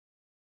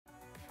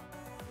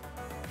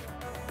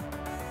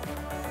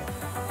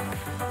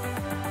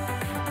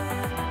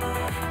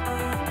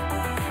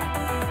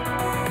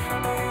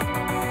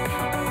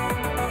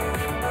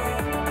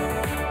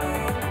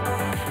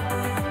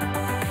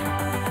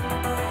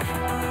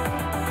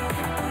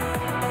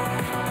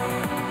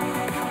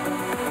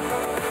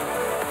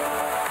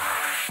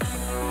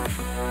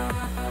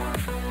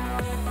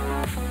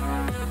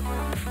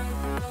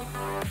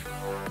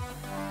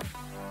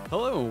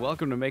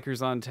welcome to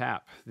Makers on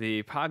Tap,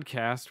 the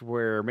podcast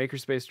where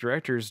makerspace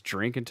directors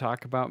drink and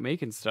talk about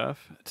making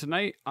stuff.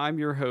 Tonight, I'm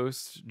your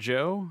host,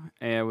 Joe,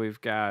 and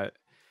we've got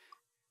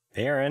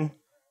Aaron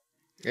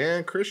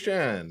and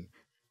Christian.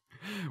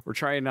 We're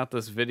trying out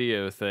this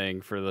video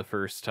thing for the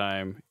first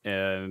time,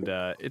 and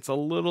it's a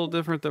little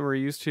different than we're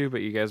used to,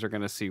 but you guys are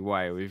going to see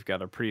why. We've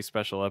got a pretty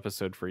special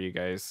episode for you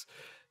guys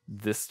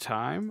this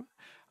time.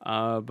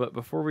 But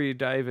before we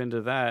dive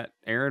into that,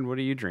 Aaron, what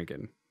are you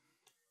drinking?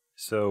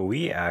 So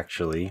we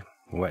actually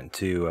went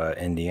to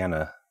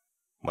Indiana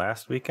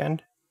last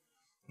weekend,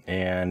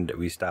 and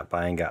we stopped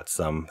by and got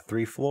some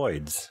Three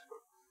Floyds.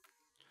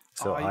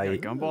 So I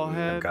gumball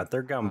head. Got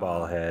their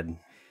gumball head.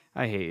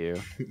 I hate you.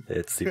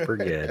 It's super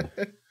good.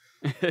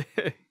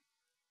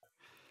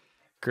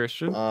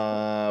 Christian?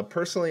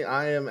 Personally,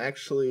 I am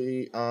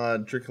actually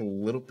drinking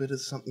a little bit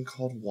of something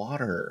called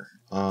water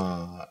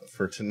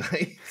for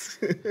tonight.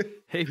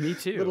 Hey, me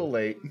too. A little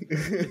late.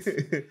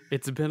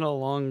 It's been a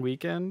long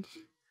weekend,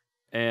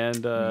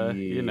 and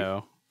you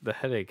know, the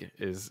headache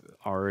is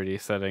already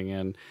setting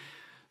in.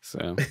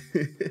 So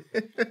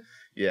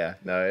yeah,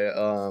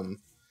 no,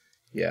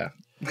 yeah.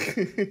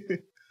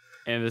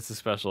 And it's a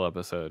special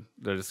episode.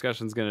 The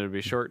discussion's going to be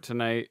short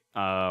tonight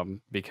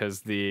because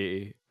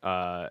the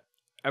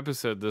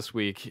episode this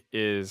week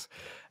is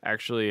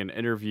actually an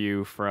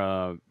interview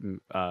from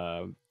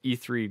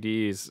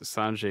E3D's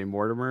Sanjay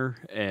Mortimer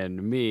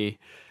and me,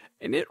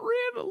 and it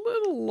ran a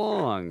little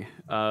long.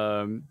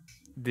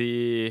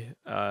 The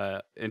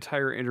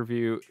entire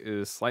interview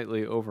is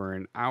slightly over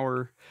an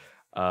hour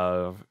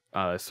of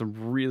some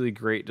really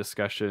great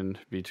discussion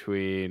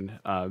between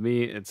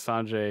me and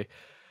Sanjay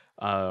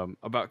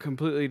about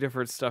completely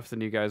different stuff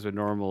than you guys would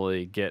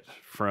normally get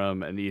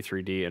from an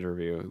E3D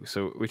interview.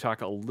 So we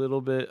talk a little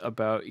bit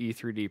about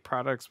E3D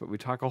products, but we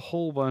talk a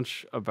whole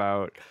bunch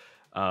about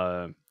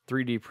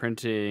 3D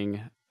printing,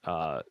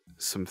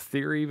 some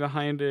theory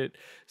behind it,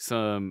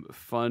 some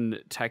fun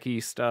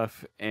techie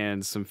stuff,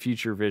 and some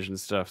future vision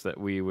stuff that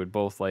we would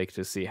both like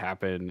to see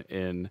happen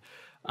in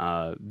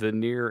the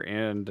near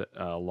and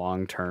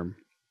long term.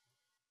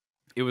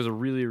 It was a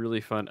really,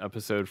 really fun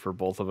episode for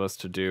both of us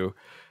to do.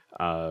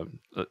 A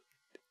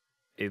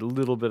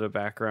little bit of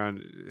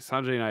background.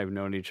 Sanjay and I have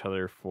known each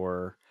other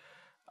for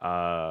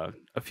a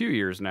few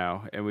years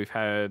now, and we've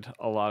had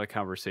a lot of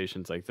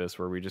conversations like this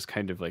where we just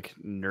kind of like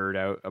nerd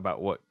out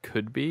about what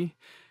could be,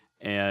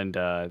 and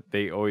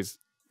they always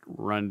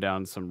run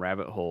down some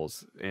rabbit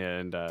holes,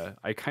 and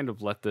I kind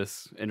of let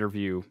this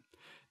interview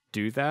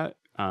do that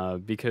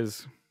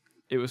because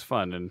it was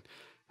fun,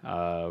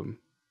 and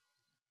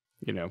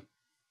you know,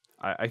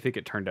 I think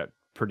it turned out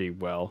pretty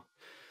well.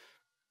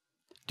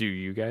 Do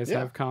you guys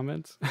have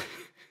comments?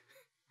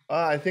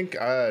 I think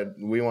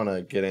we want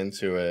to get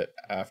into it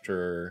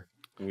after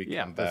we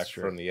come back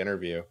from the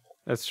interview.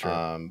 That's true.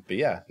 But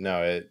yeah,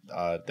 no, it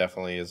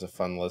definitely is a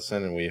fun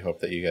listen, and we hope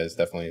that you guys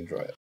definitely enjoy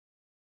it.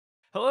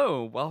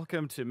 Hello,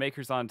 welcome to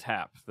Makers on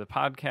Tap, the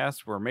podcast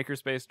where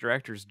makerspace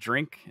directors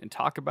drink and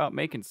talk about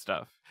making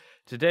stuff.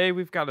 Today,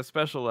 we've got a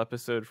special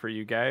episode for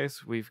you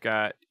guys. We've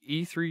got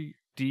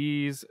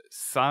E3D's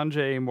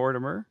Sanjay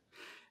Mortimer,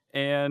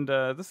 and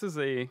this is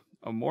a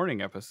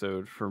morning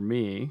episode for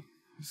me.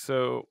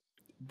 So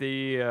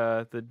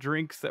the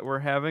drinks that we're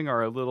having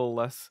are a little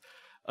less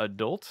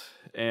adult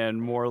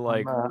and more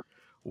like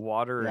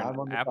water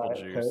and apple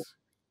juice.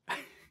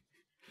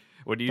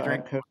 What do you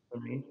drink? Diet Coke for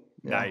me.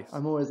 Yeah, nice.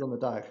 I'm always on the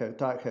Diet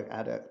Coke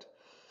addict.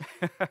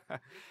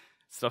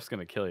 Stuff's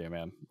gonna kill you,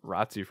 man.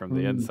 Rots you from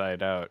the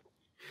inside out.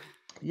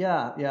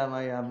 Yeah.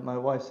 My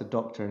wife's a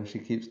doctor, and she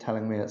keeps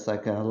telling me it's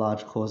like a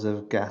large cause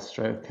of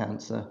gastro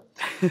cancer.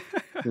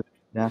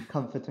 Yeah,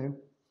 comforting.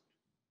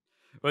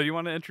 Well, you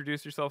want to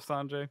introduce yourself,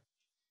 Sanjay?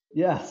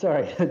 Yeah,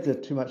 sorry, I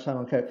did too much time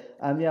on Coke.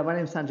 Yeah, my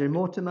name's Sanjay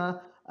Mortimer.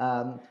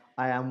 I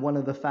am one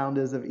of the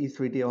founders of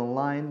E3D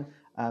Online.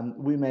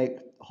 We make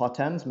hot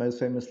ends, most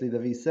famously the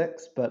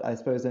V6, but I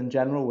suppose in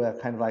general we're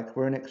kind of like,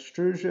 we're an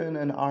extrusion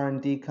and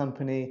R&D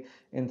company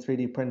in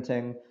 3D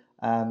printing.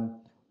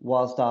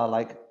 Whilst our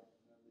like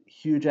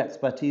huge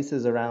expertise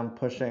is around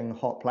pushing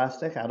hot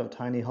plastic out of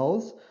tiny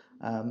holes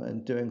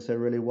and doing so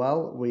really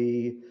well,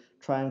 we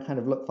try and kind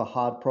of look for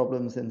hard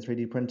problems in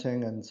 3D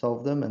printing and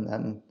solve them, and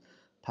then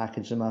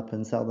package them up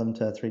and sell them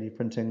to 3D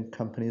printing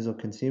companies or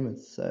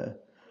consumers. So,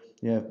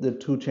 you know, the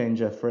tool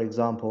changer, for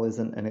example,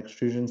 isn't an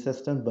extrusion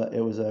system, but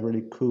it was a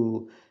really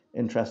cool,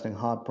 interesting,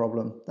 hard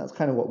problem. That's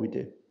kind of what we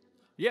do.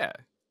 Yeah.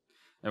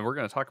 And we're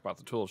going to talk about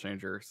the tool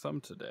changer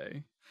some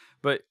today.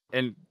 But,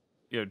 and,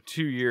 you know,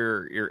 to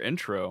your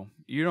intro,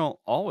 you don't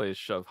always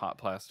shove hot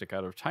plastic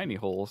out of tiny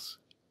holes.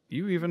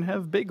 You even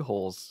have big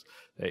holes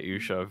that you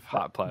shove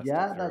hot plastic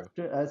Yeah,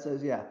 through. That's true. So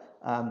yeah,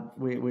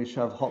 we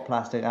shove hot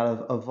plastic out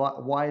of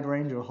a wide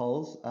range of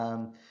holes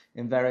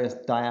in various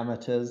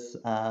diameters,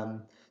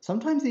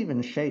 sometimes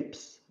even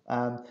shapes,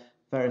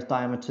 various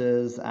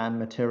diameters and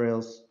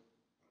materials.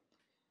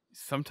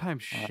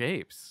 Sometimes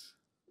shapes.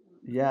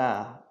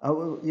 Yeah.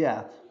 Oh,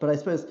 yeah. But I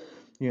suppose,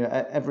 you know,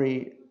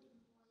 every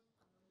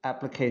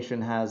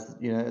application has,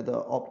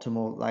 the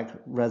optimal like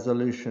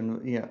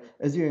resolution.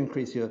 As you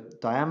increase your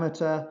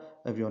diameter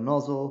of your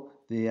nozzle,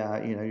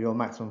 your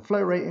maximum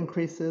flow rate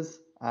increases,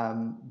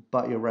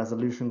 but your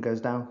resolution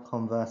goes down.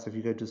 Converse, if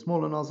you go to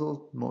smaller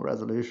nozzle, more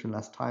resolution,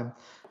 less time.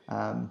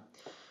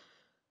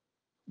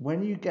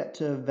 When you get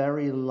to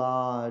very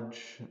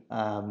large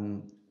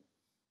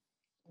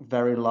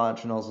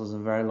nozzles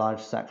and very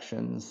large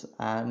sections,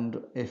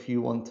 and if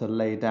you want to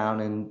lay down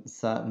in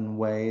certain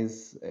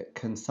ways, it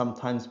can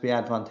sometimes be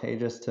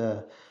advantageous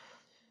to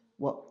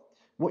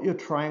what you're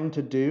trying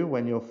to do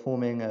when you're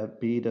forming a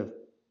bead of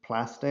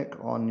plastic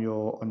on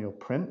your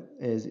print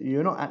is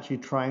you're not actually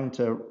trying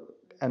to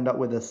end up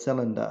with a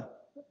cylinder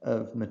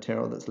of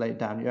material that's laid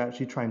down. You're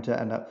actually trying to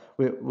end up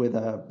with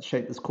a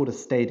shape that's called a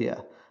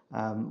stadia,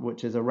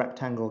 which is a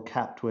rectangle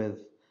capped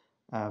with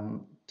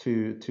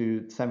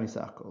two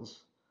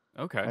semicircles.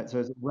 Okay. Right? So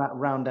it's a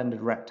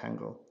round-ended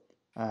rectangle.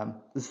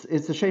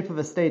 It's the shape of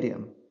a stadia,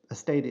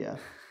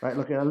 right?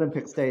 Look at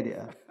Olympic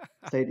stadium.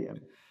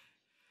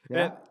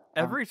 Yeah.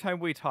 Every time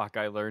we talk,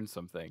 I learn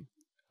something.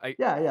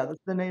 Yeah,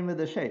 that's the name of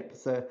the shape.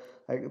 So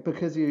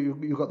because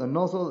you've got the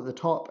nozzle at the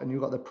top and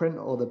you've got the print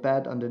or the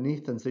bed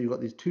underneath, and so you've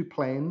got these two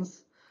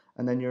planes,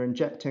 and then you're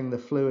injecting the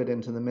fluid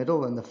into the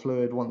middle, and the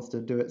fluid wants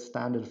to do its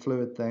standard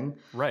fluid thing,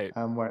 right?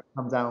 Where it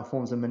comes out and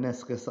forms a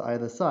meniscus at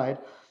either side.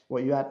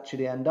 What you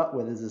actually end up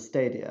with is a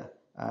stadia.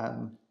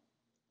 And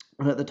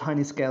at the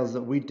tiny scales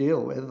that we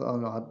deal with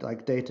on our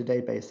like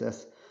day-to-day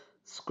basis,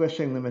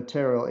 squishing the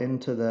material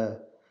into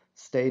the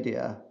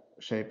stadia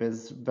shape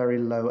is very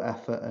low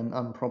effort and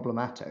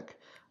unproblematic.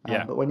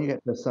 Yeah. But when you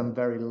get to some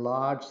very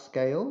large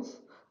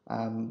scales,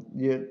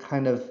 you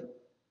kind of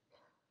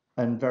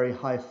and very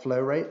high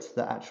flow rates,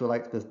 the actual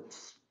like the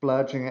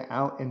splurging it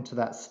out into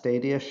that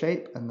stadia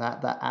shape and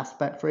that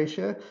aspect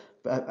ratio.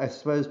 But I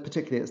suppose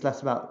particularly it's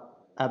less about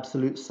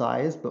absolute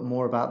size, but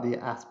more about the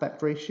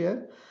aspect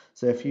ratio.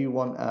 So if you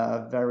want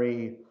a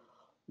very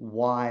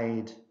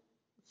wide,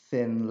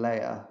 thin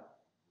layer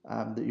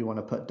that you want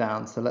to put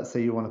down, so let's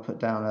say you want to put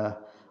down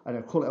I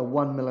don't know, call it a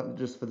 1 millimeter,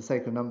 just for the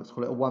sake of numbers,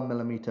 call it a 1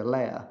 millimeter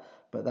layer,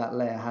 but that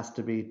layer has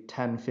to be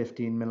 10,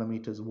 15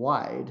 millimeters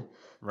wide,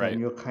 right. Then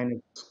you're kind of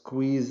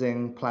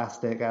squeezing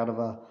plastic out of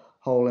a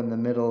hole in the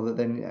middle that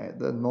then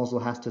the nozzle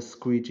has to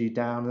squeegee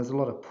down. There's a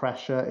lot of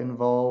pressure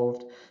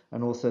involved,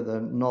 and also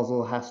the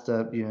nozzle has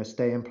to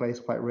stay in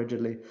place quite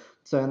rigidly.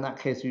 So in that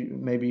case,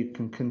 maybe you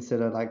can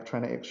consider like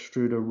trying to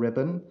extrude a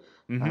ribbon,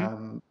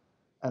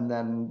 and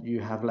then you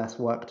have less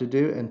work to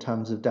do in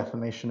terms of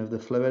deformation of the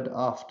fluid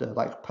after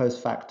like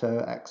post facto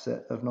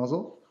exit of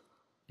nozzle.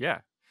 Yeah.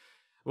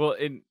 Well,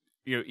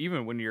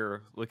 even when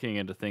you're looking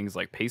into things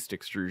like paste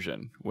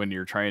extrusion, when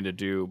you're trying to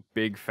do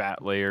big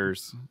fat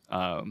layers,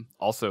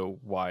 also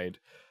wide,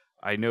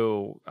 I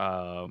know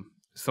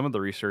some of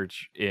the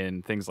research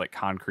in things like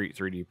concrete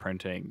 3D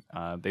printing,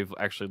 they've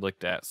actually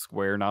looked at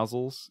square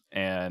nozzles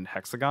and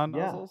hexagon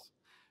nozzles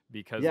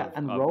because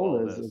and of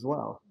rollers all this as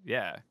well.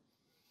 Yeah.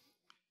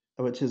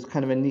 Which is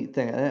kind of a neat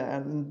thing,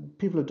 and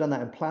people have done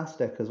that in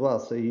plastic as well.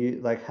 So you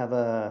like have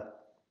a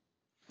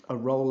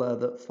roller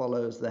that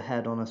follows the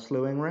head on a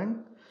slewing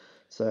ring.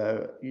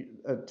 So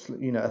a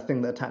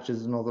thing that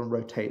attaches the nozzle and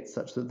rotates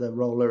such that the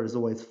roller is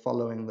always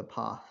following the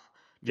path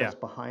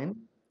just behind.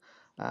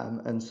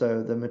 And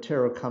so the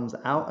material comes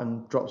out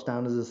and drops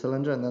down as a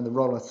cylinder, and then the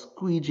roller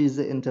squeegees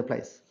it into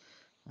place.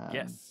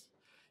 Yes.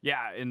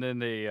 Yeah, and then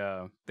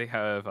they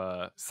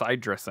have side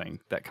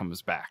dressing that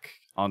comes back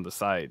on the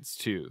sides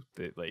too.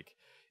 That like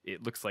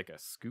it looks like a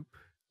scoop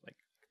like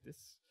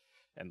this,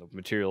 and the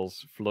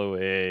material's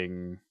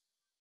flowing.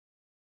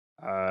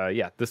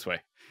 This way,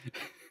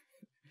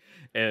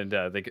 and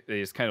they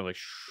just kind of like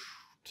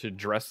to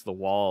dress the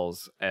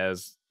walls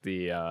as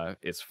the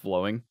it's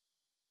flowing.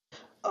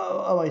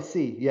 Oh, I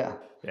see. Yeah.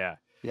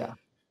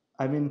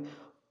 I mean,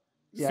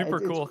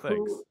 super cool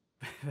things.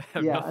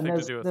 Have nothing and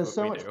to do with there's what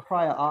so we much do.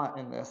 prior art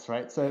in this,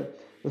 right? So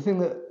the thing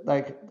that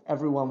like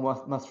everyone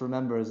must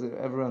remember is that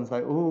everyone's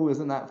like, "Oh,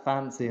 isn't that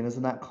fancy and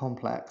isn't that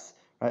complex?"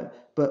 Right?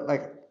 But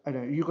like, I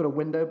don't know, you got a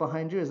window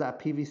behind you. Is that a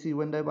PVC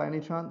window by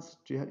any chance?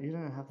 You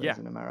don't have those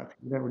in America.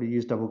 You don't really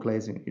use double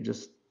glazing. You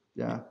just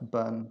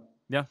burn.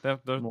 Yeah,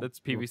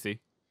 that's PVC.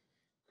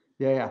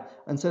 Yeah.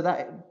 And so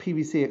that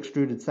PVC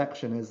extruded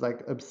section is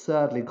like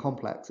absurdly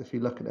complex if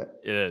you look at it.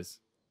 It is.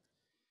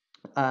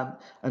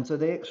 And so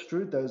they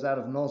extrude those out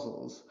of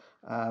nozzles,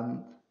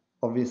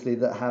 obviously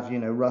that have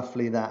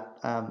roughly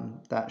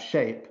that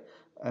shape,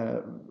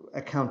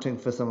 accounting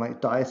for some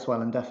like die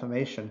swell and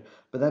deformation.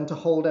 But then to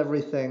hold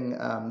everything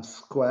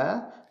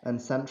square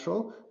and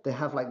central, they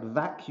have like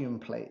vacuum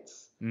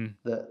plates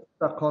that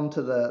stuck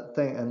onto the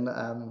thing, and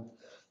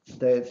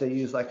they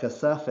use like a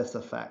surface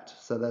effect.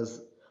 So there's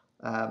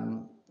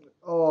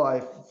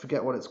I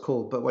forget what it's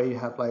called, but where you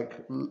have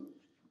like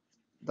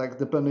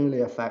the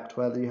Bernoulli effect,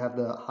 where you have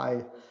the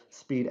high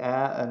speed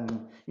air,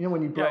 and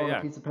when you blow on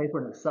a piece of paper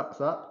and it sucks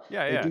up.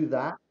 They do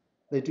that.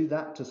 They do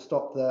that to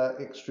stop the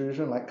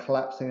extrusion like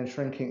collapsing and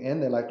shrinking in.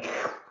 They like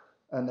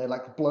and they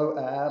like blow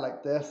air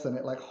like this, and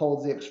it like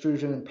holds the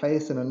extrusion in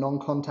place in a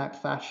non-contact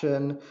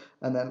fashion,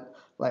 and then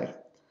like,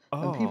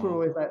 and people are Oh,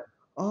 always like,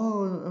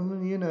 oh, I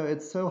mean,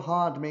 it's so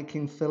hard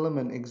making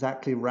filament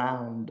exactly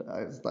round.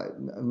 It's like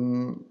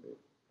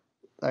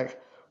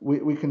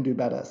we can do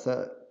better.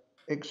 So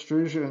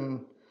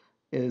extrusion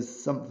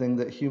is something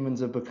that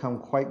humans have become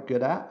quite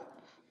good at.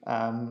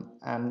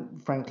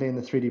 And frankly, in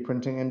the 3D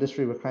printing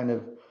industry, we're kind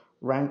of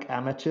rank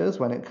amateurs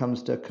when it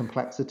comes to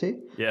complexity.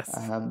 yes.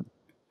 Um,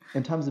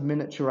 in terms of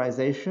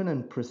miniaturization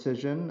and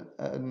precision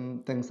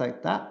and things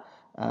like that,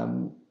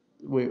 um,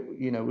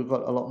 we've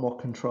got a lot more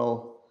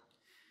control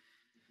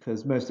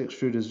because most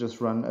extruders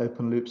just run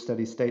open loop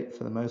steady state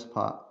for the most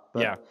part.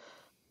 Yeah.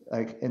 But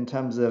like in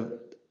terms of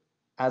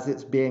as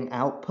it's being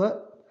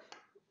output,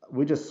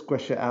 we just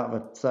squish it out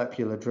of a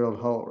circular drilled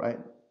hole, right?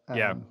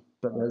 Yeah.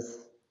 But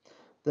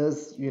there's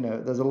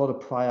a lot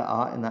of prior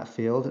art in that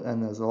field,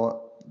 and there's a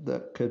lot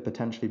that could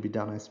potentially be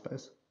done, I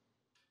suppose.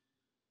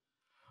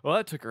 Well,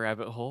 that took a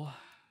rabbit hole.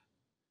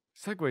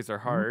 Segues are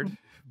hard,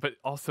 but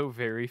also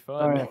very Oh,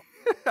 fun.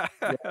 yeah.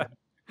 Yeah.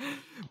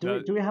 Do we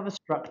No, do we have a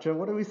structure?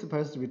 What are we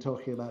supposed to be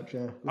talking about,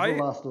 Joe? This will I,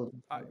 last all.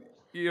 I,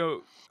 you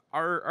know,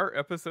 our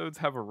episodes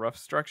have a rough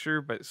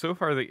structure, but so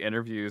far the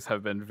interviews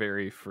have been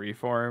very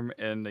freeform,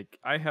 and like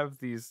I have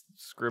these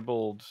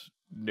scribbled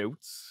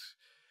notes,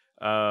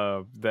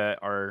 that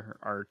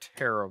are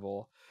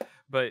terrible,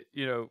 but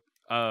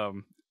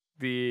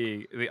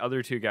the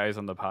other two guys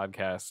on the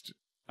podcast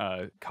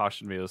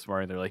cautioned me this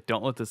morning. They're like,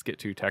 "Don't let this get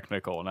too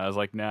technical," and I was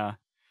like, "Nah,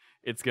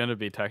 it's gonna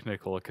be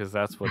technical because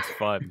that's what's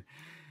fun."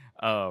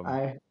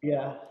 Um,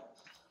 Yeah.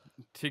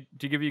 to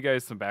give you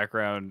guys some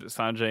background,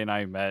 Sanjay and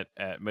I met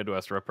at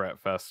Midwest Rip Rat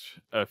Fest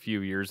a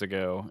few years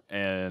ago,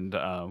 and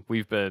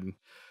we've been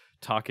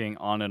talking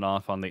on and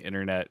off on the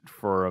internet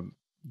for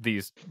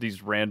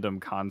these random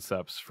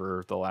concepts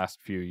for the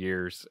last few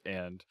years,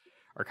 and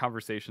our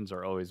conversations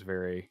are always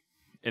very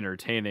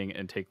entertaining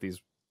and take these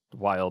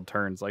wild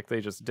turns like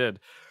they just did.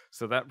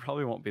 So that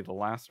probably won't be the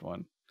last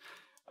one.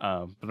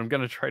 But I'm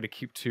gonna try to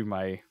keep to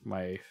my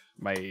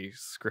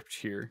script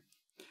here.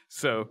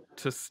 So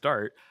to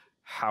start,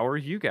 how are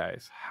you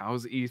guys?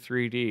 How's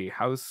E3D?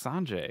 How's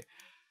Sanjay?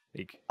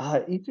 Like,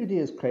 E3D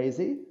is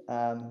crazy.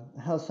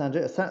 How's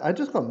Sanjay? I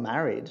just got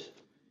married.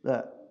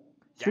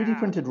 3D yeah,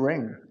 printed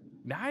ring.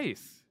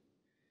 nice.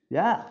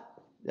 Yeah.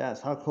 Yeah,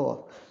 it's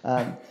hardcore.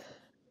 I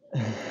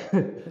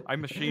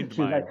machined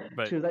She was like, mine,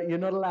 but you're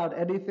not allowed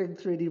anything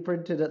 3D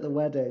printed at the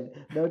wedding.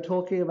 No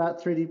talking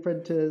about 3D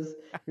printers.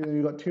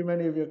 You've got too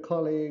many of your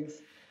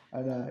colleagues.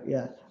 And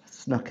yeah,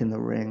 snuck in the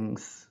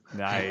rings.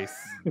 nice.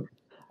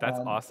 That's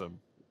Um, awesome.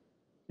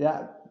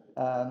 yeah,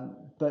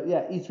 but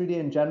yeah, E3D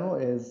in general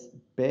is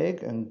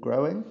big and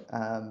growing.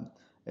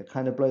 It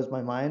kind of blows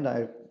my mind.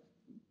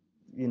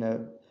 You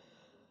know,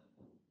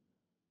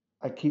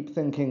 I keep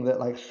thinking that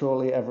like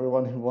surely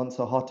everyone who wants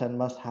a hot end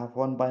must have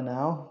one by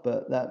now,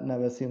 but that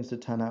never seems to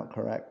turn out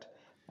correct.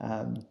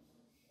 Um,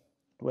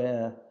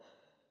 where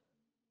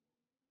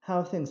how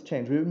have things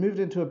changed? We moved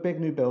into a big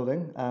new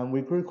building.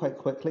 We grew quite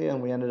quickly,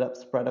 and we ended up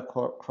spread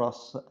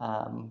across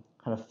kind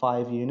of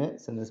 5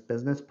 units in this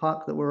business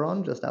park that we're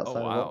on just Oh outside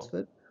of wow.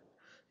 Oxford.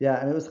 Yeah,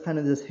 and it was kind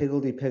of this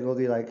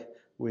higgledy-piggledy, like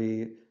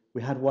we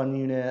had one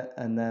unit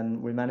and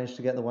then we managed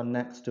to get the one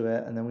next to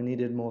it, and then we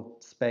needed more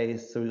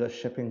space, so we got a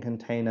shipping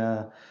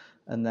container,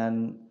 and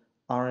then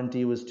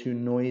R&D was too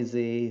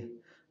noisy,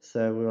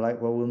 so we were like,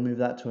 well, we'll move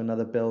that to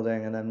another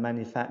building, and then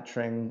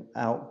manufacturing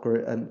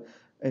outgrew,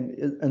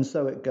 and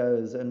so it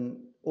goes, and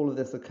all of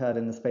this occurred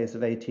in the space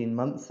of 18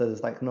 months, so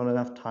there's like not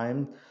enough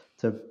time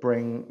to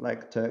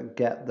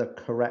get the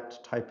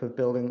correct type of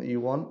building that you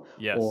want,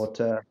 Yes. or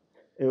to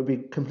it would be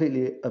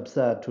completely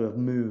absurd to have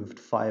moved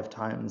 5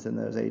 times in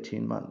those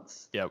 18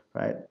 months, Yep.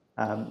 right?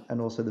 And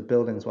also the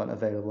buildings weren't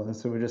available. And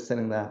so we're just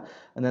sitting there.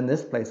 And then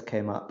this place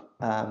came up.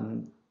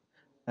 And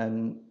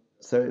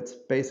so it's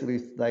basically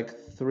like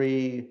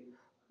 3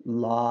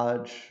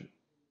 large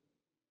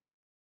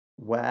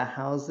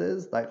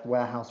warehouses, like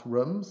warehouse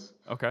rooms.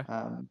 Okay.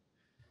 Um,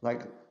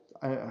 like,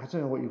 I don't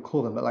know what you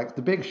call them, but like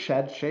the big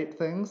shed shaped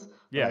things,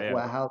 Yeah, like yeah.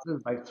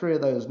 warehouses, like 3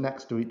 of those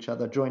next to each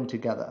other, joined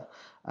together.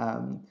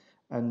 Um,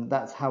 and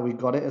that's how we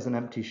got it as an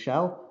empty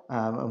shell.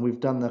 And we've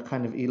done the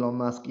kind of Elon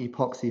Musk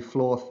epoxy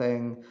floor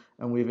thing,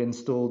 and we've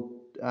installed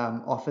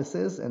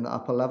offices in the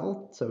upper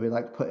level. So we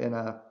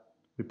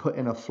put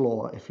in a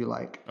floor, if you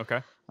like.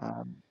 Okay.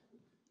 Um,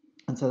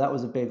 and so that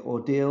was a big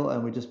ordeal,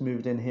 and we just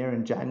moved in here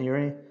in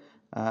January,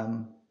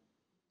 um,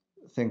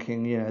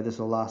 thinking, this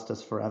will last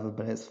us forever,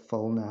 but it's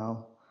full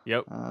now.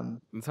 Yep.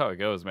 Um, That's how it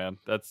goes, man.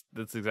 That's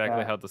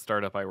exactly yeah, how the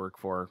startup I work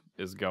for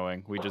is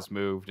going. We just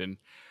moved and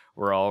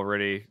we're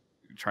already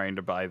trying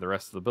to buy the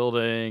rest of the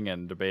building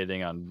and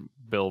debating on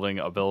building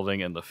a building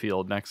in the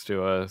field next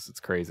to us. It's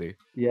crazy.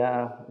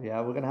 yeah,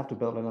 we're gonna have to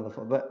build another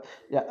floor, but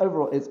yeah,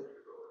 overall, it's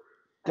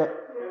go-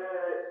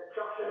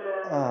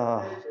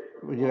 uh,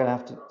 you're gonna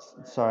have to.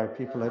 Sorry,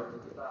 people are.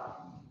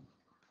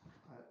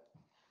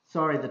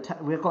 Sorry,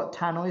 we've got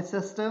tannoy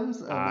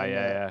systems, and Ah, then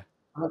yeah, yeah.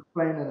 I'll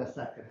explain in a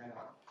second. Hang on.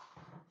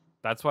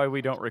 That's why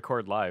we don't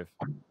record live.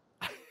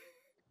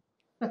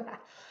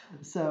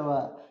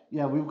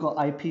 Yeah, we've got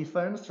IP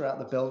phones throughout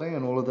the building,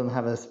 and all of them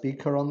have a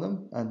speaker on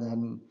them. And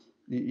then,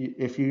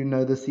 if you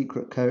know the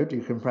secret code,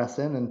 you can press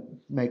in and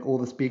make all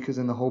the speakers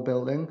in the whole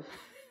building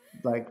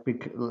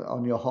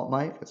on your hot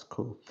mic. It's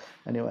cool.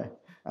 Anyway,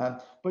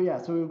 but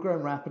yeah, so we've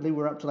grown rapidly.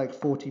 We're up to like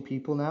 40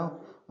 people now,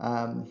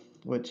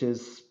 which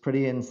is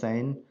pretty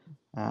insane.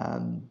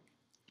 Um,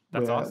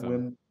 That's we're awesome.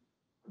 we're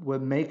we're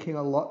making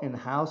a lot in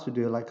house. We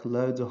do like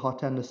loads of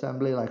hot end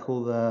assembly, like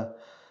all the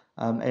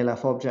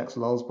ALF objects,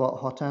 lolsbot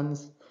hot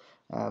ends.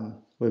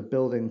 We're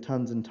building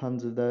tons and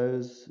tons of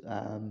those.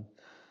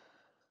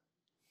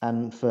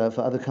 And for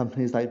other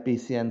companies like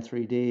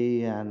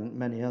E3D and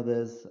many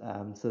others.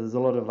 So there's a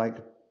lot of like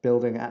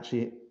building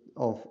actually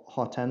of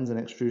hot ends and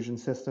extrusion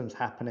systems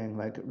happening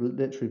like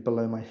literally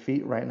below my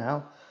feet right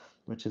now,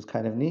 which is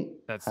kind of neat.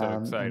 That's so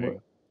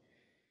exciting.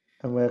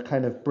 And we're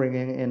kind of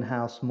bringing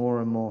in-house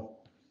more and more.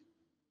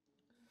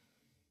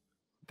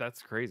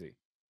 That's crazy.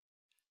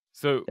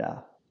 So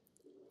Yeah.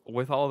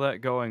 with all that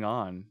going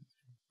on,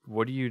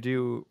 what do you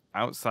do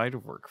outside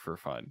of work for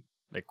fun?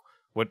 Like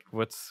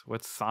what's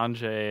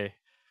Sanjay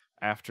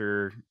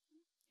after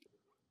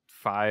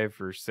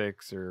 5 or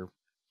 6 or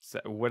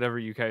whatever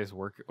you guys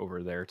work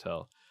over there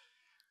till?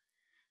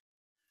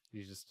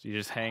 You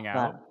just hang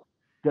out?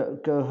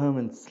 Go home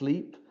and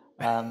sleep.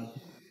 No,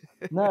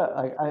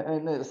 I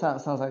know it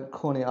sounds like a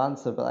corny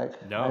answer, but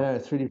like I No. know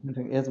 3D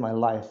printing is my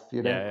life,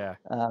 you know. Yeah.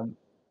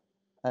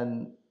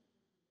 And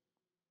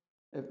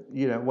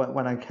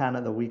when I can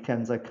at the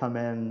weekends, I come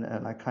in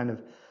and I kind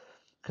of,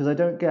 because I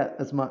don't get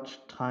as much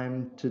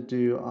time to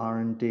do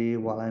R&D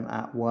while I'm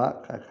at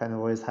work. I kind of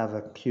always have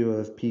a queue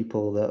of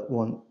people that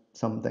want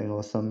something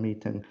or some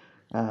meeting.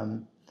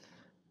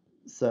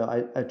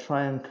 So I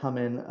try and come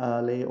in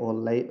early or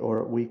late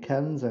or at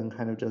weekends and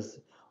kind of just,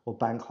 or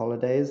bank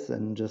holidays,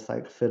 and just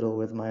like fiddle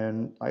with my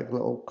own like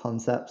little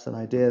concepts and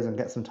ideas and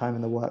get some time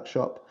in the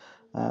workshop.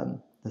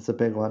 That's a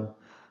big one.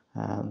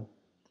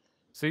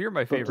 So you're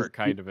my But favorite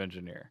kind of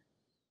engineer.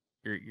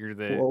 You're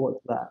the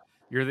what's that?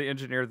 you're the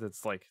engineer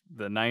that's like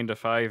the 9 to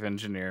 5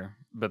 engineer,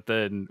 but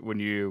then when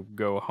you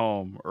go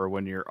home or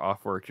when you're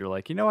off work, you're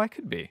like, I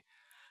could be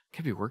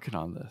working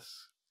on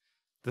this.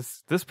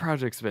 This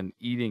project's been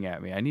eating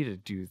at me. I need to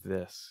do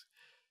this.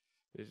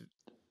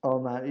 Oh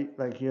man,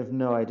 like you have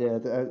no idea.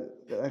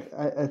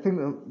 I think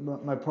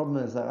that my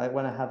problem is that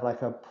when I have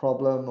like a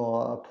problem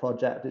or a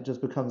project, it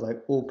just becomes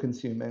like all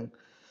consuming.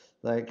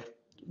 Like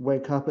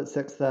wake up at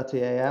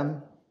 6:30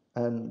 a.m.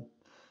 and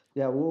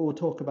yeah, we'll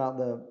talk about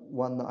the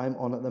one that I'm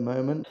on at the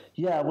moment.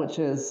 Yeah, which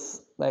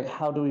is like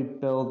how do we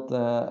build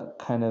the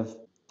kind of,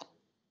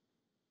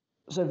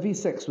 so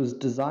V6 was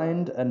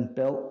designed and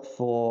built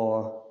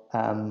for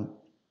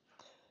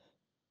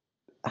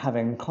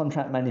having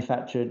contract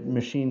manufactured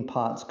machine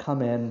parts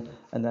come in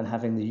and then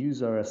having the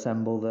user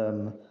assemble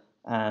them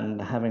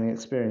and having an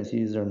experienced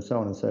user and so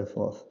on and so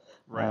forth.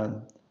 Right.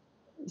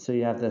 So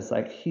you have this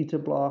like heater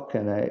block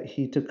and a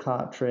heater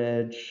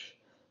cartridge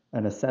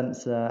and a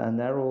sensor, and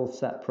they're all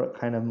separate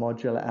kind of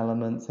modular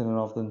elements in and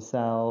of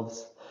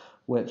themselves,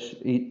 which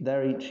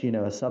they're each,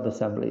 a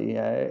sub-assembly.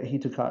 A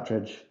heater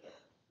cartridge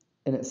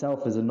in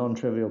itself is a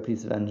non-trivial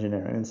piece of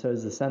engineering, and so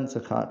is the sensor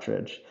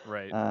cartridge.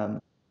 Right.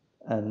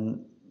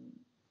 And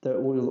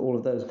all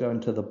of those go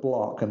into the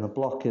block, and the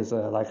block is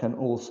like an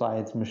all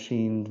sides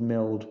machined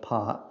milled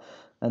part,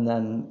 and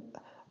then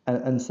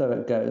and so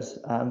it goes.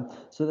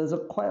 So there's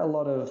quite a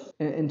lot of,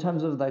 in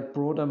terms of like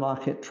broader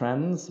market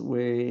trends,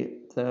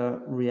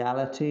 the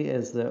reality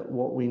is that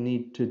what we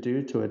need to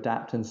do to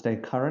adapt and stay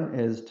current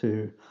is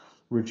to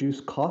reduce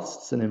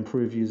costs and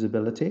improve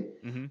usability.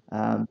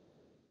 Mm-hmm.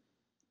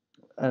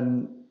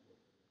 And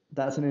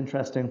that's an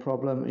interesting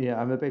problem.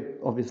 Yeah, I'm a big,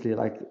 obviously,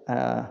 like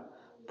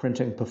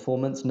printing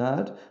performance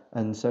nerd,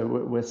 and so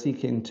we're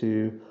seeking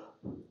to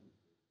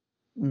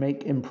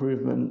make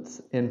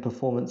improvements in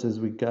performance as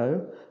we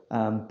go,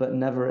 but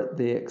never at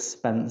the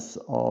expense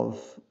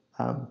of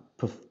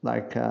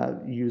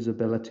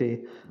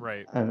usability,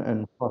 right,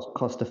 and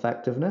cost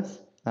effectiveness.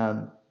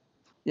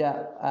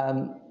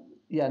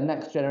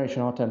 Next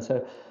generation hot end.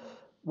 So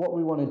what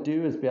we want to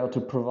do is be able to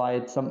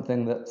provide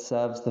something that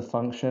serves the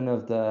function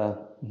of the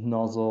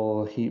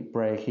nozzle, heat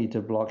break,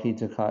 heater block,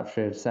 heater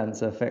cartridge,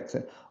 sensor,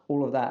 fixing,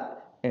 all of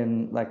that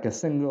in like a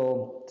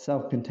single,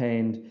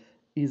 self-contained,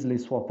 easily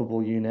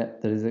swappable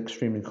unit that is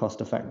extremely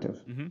cost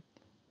effective. Mm-hmm.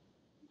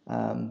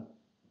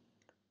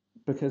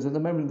 Because at the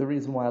moment, the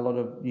reason why a lot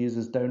of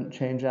users don't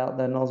change out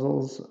their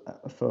nozzles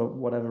for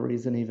whatever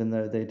reason, even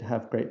though they'd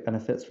have great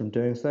benefits from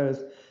doing so,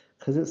 is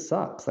because it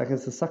sucks. Like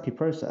it's a sucky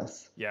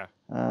process. Yeah.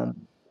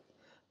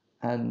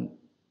 And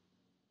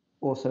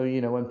also,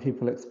 when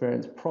people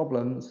experience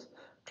problems,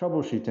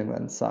 troubleshooting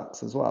then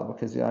sucks as well,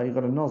 because you've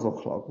got a nozzle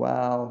clog.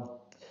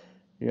 Well,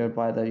 you can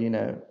buy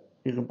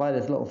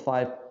this little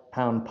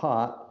 £5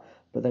 part,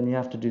 but then you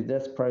have to do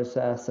this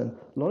process. And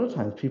a lot of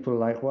times people are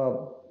like,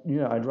 well,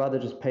 I'd rather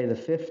just pay the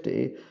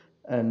 50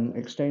 and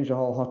exchange the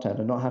whole hot end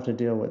and not have to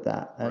deal with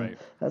that. And right.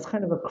 That's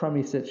kind of a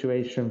crummy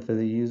situation for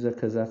the user,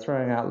 because they're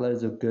throwing out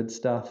loads of good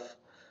stuff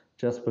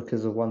just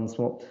because of one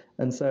small.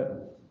 And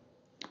so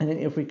I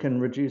think if we can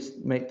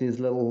make these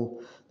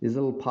little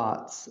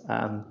parts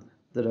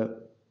that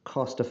are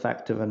cost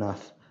effective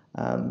enough,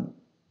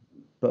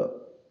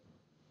 but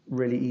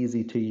really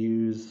easy to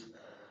use,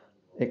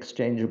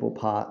 exchangeable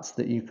parts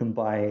that you can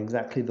buy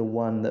exactly the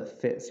one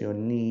that fits your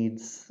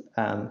needs,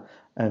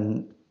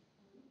 and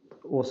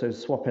also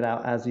swap it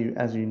out as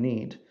you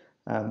need,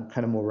 kind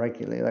of more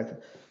regularly. Like,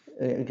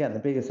 again, the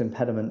biggest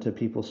impediment to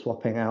people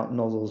swapping out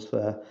nozzles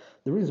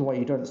the reason why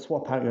you don't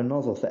swap out your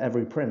nozzle for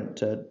every print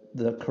to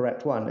the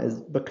correct one is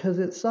because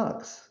it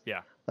sucks.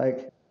 Yeah.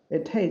 Like,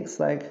 it takes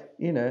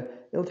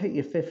it'll take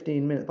you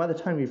 15 minutes by the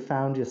time you've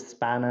found your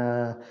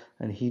spanner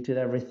and heated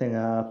everything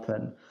up,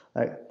 and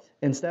like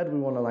instead we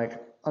want to like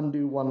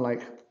undo one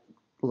like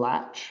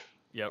latch,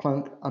 Yep.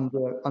 clunk,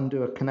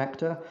 undo a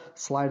connector,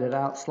 slide it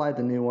out, slide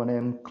the new one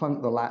in,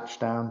 clunk the latch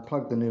down,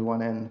 plug the new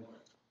one in,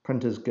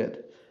 printer's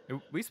good.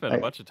 We spent a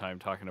bunch of time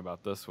talking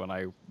about this when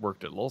I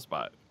worked at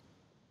Lulspot,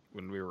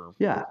 when we were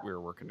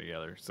working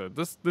together. So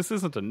this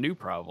isn't a new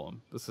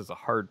problem. This is a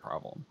hard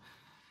problem.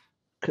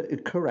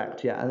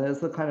 Correct, yeah, and it's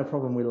the kind of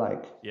problem we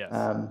like. Yes.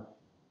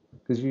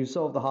 Because you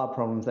solve the hard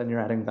problems, then you're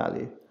adding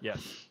value.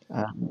 Yes.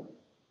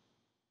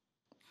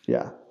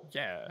 Yeah.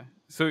 Yeah.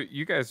 So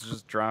you guys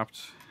just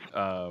dropped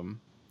a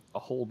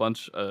whole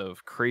bunch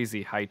of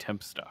crazy high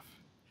temp stuff.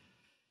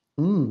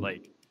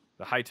 Like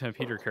the high temp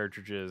heater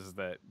cartridges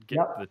that get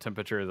the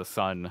temperature of the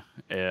sun,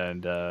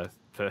 and the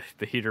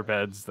heater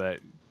beds that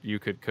you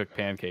could cook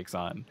pancakes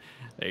on.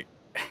 Like,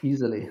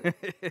 easily.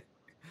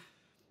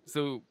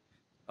 So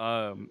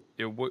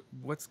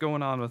what's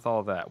going on with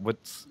all that?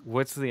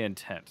 What's the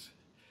intent?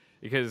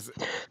 Because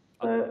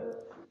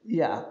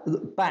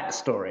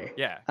backstory.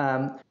 Yeah.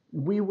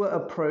 We were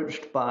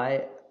approached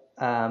by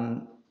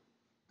Airbus,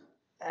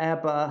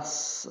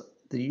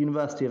 the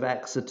University of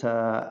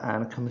Exeter,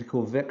 and a company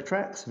called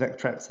Victrex.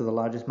 Victrex are the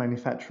largest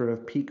manufacturer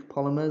of PEEK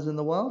polymers in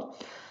the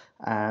world,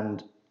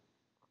 and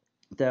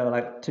they were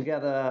like,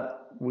 together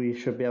we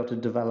should be able to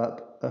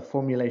develop a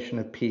formulation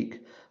of PEEK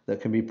that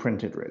can be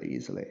printed really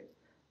easily.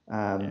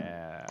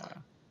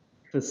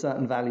 For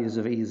certain values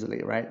of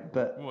easily, right?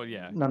 But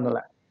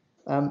nonetheless.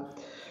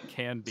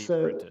 Can be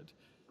printed.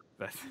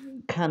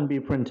 Can be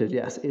printed,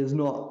 yes. It is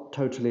not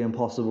totally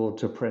impossible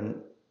to print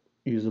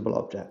usable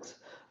objects.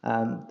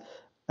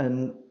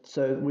 And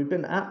so we've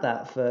been at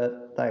that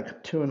for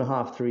like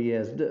 2.5, 3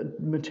 years.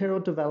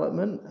 Material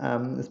development,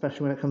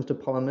 especially when it comes to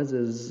polymers,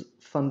 is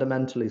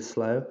fundamentally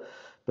slow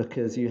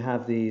because you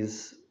have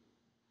these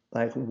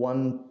like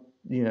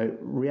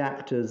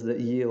reactors that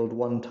yield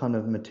 1 ton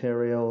of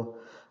material,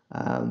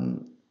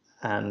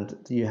 and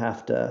you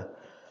have to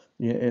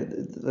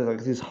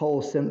like these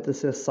whole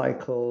synthesis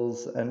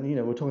cycles, and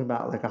we're talking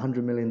about like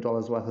 $100 million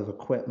worth of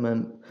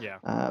equipment.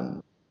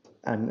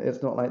 And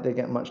it's not like they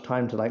get much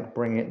time to like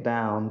bring it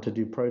down to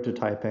do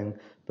prototyping,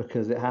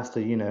 because it has to,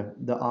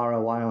 the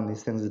ROI on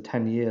these things is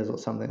 10 years or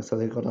something. So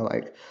they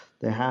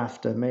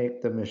have to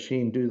make the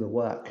machine do the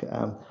work.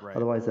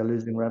 Otherwise they're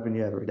losing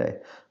revenue every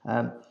day.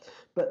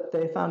 But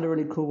they found a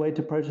really cool way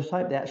to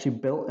prototype. They actually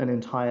built an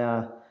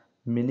entire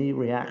mini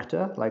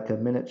reactor, like a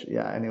miniature.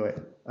 Yeah, anyway,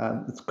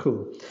 it's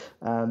cool.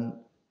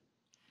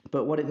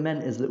 But what it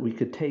meant is that we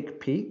could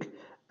take PEEK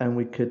and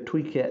we could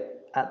tweak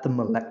it at the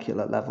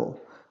molecular level.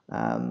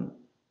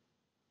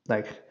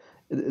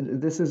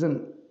 This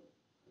isn't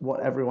what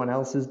everyone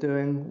else is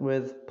doing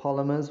with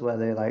polymers, where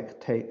they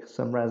like take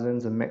some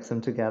resins and mix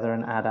them together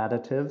and add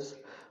additives,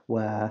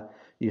 where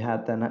you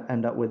then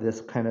end up with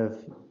this kind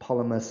of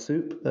polymer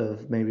soup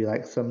of maybe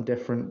like some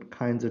different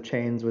kinds of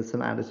chains with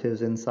some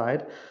additives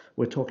inside.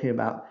 We're talking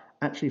about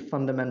actually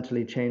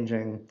fundamentally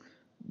changing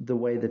the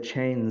way the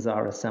chains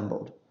are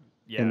assembled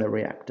in the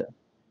reactor,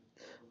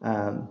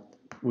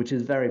 which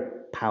is very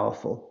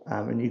powerful,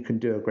 and you can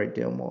do a great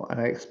deal more.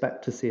 And I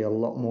expect to see a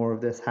lot more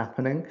of this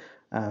happening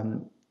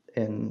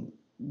in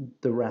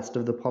the rest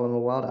of the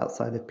polymer world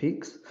outside of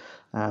PEEKs.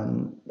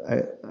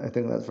 I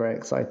think that's very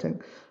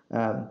exciting.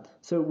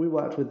 So we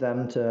worked with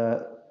them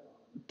to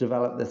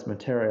develop this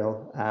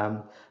material,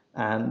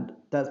 and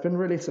that's been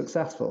really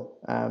successful.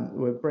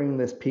 We're bringing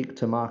this PEEK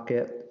to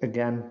market.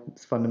 Again,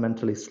 it's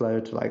fundamentally slow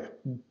to like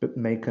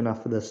make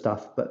enough of this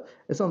stuff, but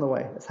it's on the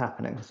way. It's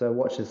happening. So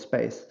watch this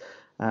space.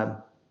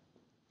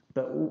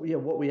 But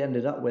what we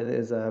ended up with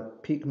is a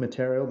PEEK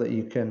material that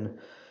you can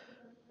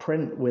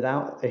print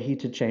without a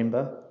heated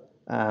chamber,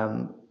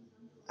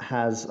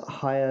 has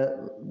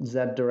higher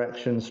Z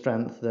direction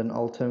strength than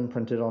Ultim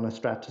printed on a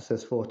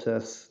Stratasys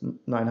Fortis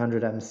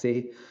 900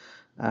 MC.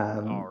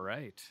 All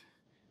right.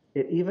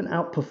 It even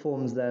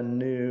outperforms their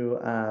new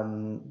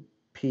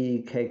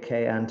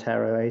PKK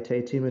Antero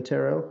 880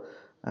 material.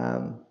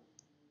 And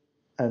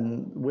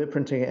we're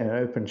printing it in an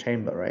open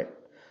chamber, right?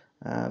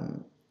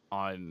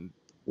 On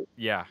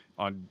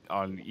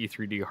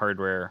E3D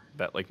hardware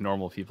that like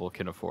normal people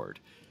can afford.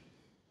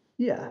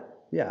 Yeah.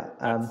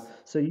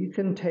 So you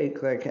can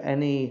take like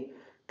any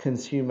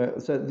consumer.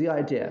 So the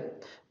idea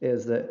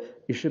is that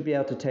you should be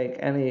able to take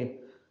any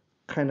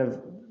kind of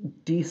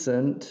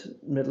decent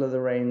middle of the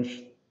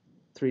range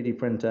 3D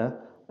printer,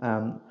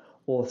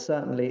 or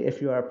certainly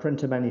if you are a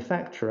printer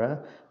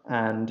manufacturer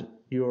and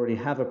you already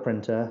have a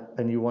printer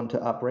and you want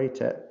to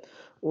uprate it,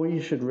 all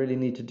you should really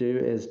need to do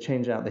is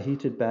change out the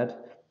heated bed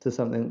to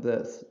something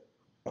that's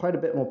quite a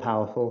bit more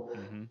powerful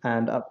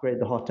and upgrade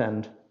the hot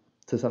end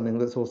to something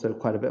that's also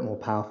quite a bit more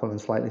powerful and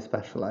slightly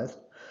specialized.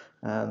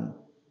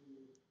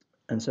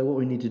 And so what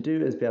we need to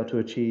do is be able to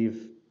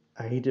achieve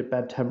heated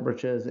bed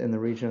temperatures in the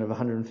region of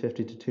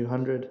 150 to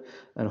 200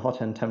 and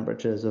hot end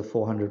temperatures of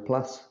 400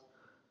 plus,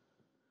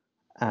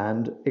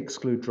 and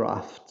exclude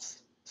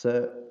drafts.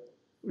 So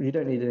you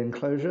don't need an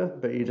enclosure,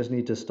 but you just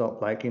need to stop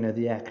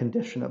the air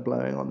conditioner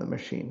blowing on the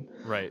machine.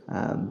 Right.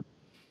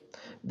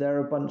 There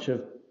are a bunch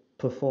of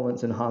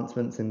performance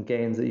enhancements and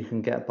gains that you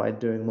can get by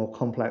doing more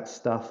complex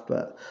stuff,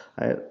 but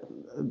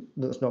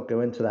let's not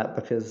go into that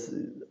because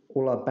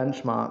all our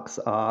benchmarks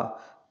are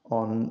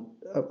on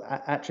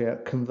actually a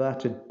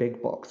converted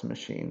big box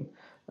machine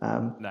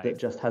that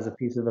just has a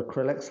piece of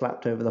acrylic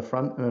slapped over the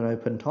front and an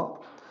open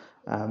top.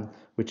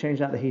 We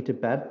changed out the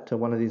heated bed to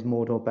one of these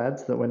Mordor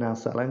beds that we're now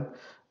selling,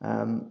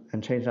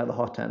 and changed out the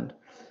hot end.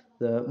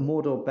 The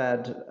Mordor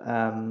bed,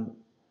 I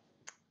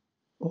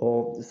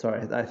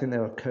think they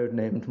were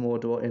codenamed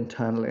Mordor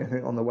internally, I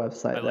think, on the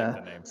website. I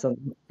like the name.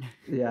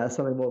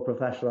 Something more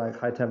professional, like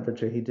high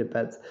temperature heated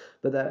beds.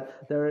 But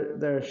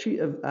they're a sheet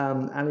of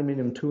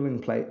aluminium tooling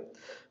plate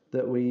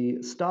that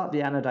we start the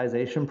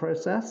anodization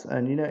process.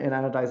 And in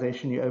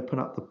anodization, you open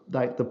up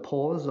the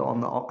pores on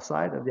the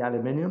oxide of the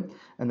aluminium,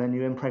 and then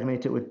you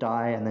impregnate it with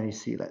dye, and then you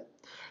seal it.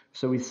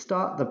 So we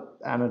start the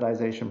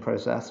anodization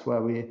process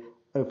where we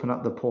open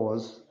up the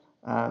pores,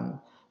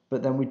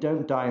 but then we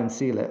don't dye and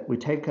seal it. We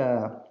take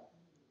a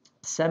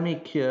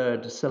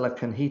semi-cured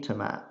silicon heater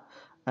mat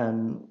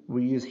and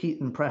we use heat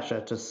and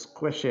pressure to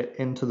squish it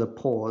into the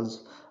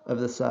pores of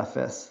the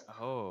surface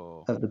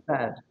of the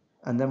bed.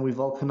 And then we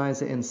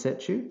vulcanize it in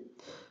situ.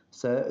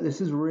 So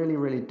this is really,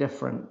 really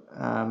different.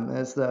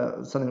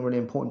 Something really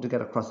important to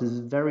get across. This is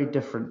very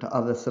different to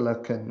other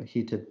silicon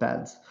heated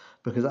beds,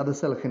 because other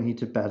silicon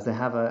heated beds, they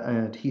have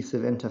an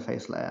adhesive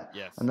interface layer.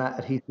 Yes. And that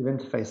adhesive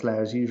interface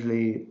layer is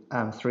usually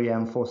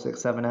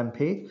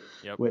 3M467MP,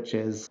 which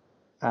is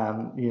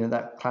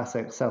that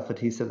classic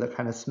self-adhesive that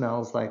kind of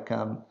smells like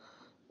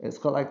it's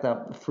got like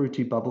that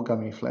fruity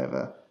bubblegummy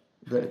flavor.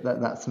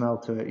 That smell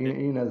to it.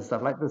 You know the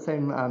stuff, like the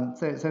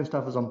same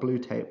stuff as on blue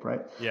tape,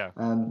 right? Yeah.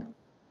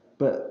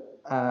 But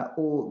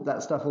all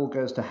that stuff all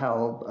goes to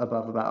hell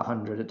above about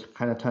 100. It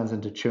kind of turns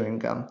into chewing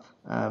gum,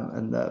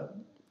 and the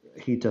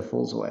heater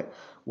falls away.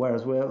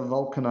 Whereas we're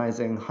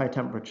vulcanizing high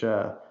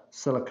temperature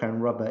silicone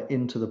rubber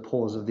into the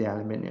pores of the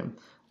aluminium.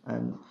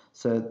 And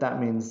so that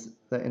means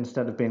that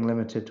instead of being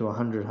limited to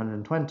 100,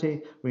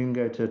 120, we can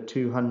go to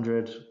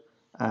 200 to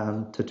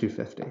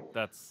 250.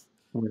 That's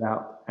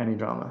without any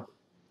drama.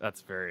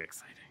 That's very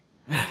exciting.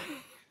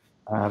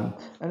 And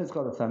it's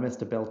got a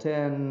thermistor built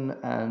in,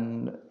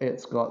 and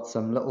it's got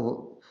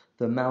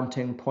the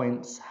mounting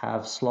points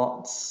have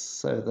slots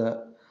so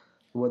that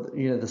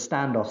the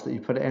standoffs that you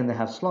put it in, they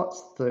have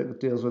slots that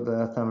deals with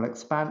the thermal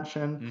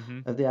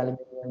expansion of the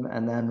aluminium,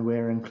 and then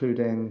we're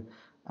including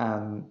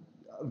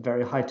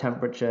very high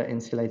temperature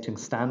insulating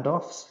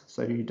standoffs,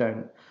 so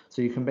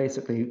you can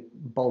basically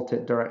bolt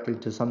it directly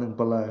to something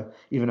below,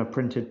 even a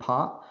printed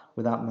part,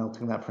 without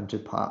melting that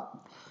printed part.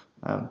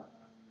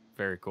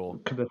 Very cool.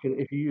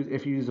 If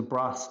you use a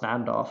brass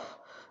standoff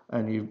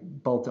and you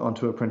bolt it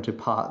onto a printed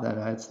part, then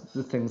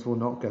the things will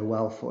not go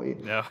well for you.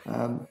 No.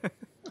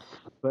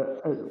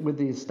 But with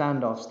these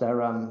standoffs, they're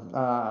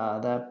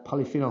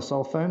polyphenol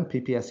sulfone,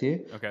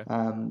 PPSU. Okay.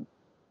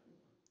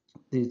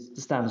 These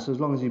standoffs, so as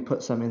long as you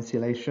put some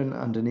insulation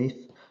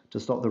underneath to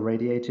stop the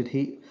radiated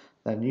heat,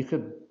 then you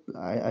could,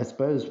 I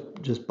suppose,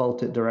 just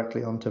bolt it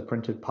directly onto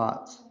printed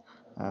parts.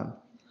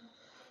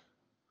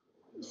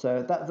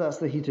 So that's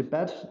the heated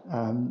bed.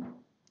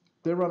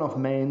 They run off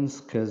mains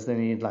because they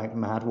need like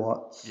mad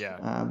watts.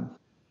 Yeah.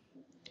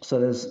 So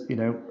there's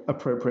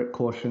appropriate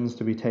cautions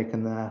to be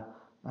taken there,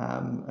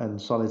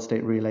 and solid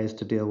state relays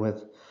to deal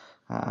with.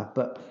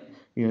 But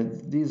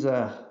these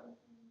are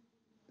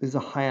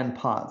high end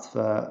parts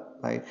for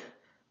like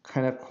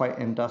kind of quite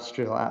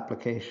industrial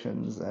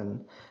applications,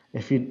 and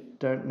if you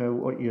don't know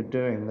what you're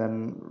doing,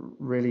 then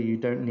really you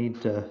don't need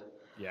to.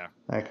 Yeah.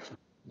 Like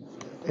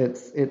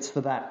it's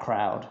for that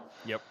crowd.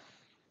 Yep.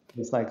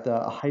 It's like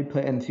the hyper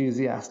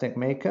enthusiastic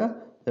maker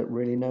that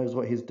really knows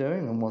what he's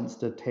doing and wants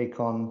to take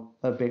on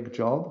a big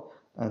job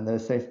and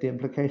those safety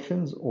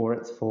implications, or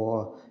it's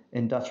for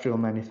industrial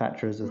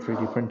manufacturers of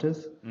 3D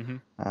printers.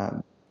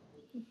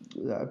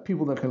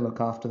 People that can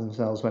look after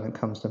themselves when it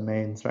comes to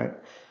mains, right?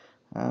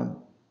 So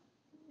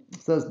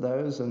there's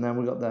those, and then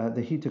we've got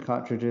the heater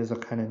cartridges are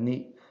kind of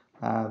neat.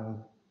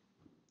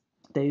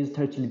 They use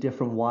totally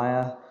different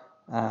wire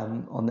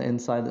on the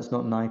inside that's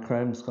not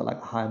nichrome. It's got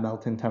like a high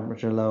melting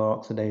temperature, lower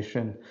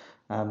oxidation.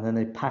 Then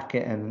they pack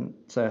it in.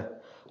 So,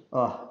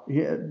 do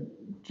you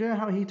know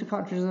how heater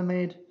cartridges are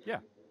made? Yeah.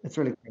 It's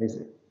really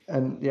crazy.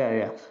 And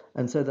yeah.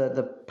 And so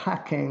the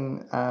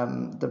packing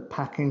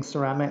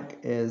ceramic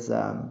is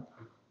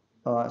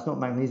it's not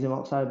magnesium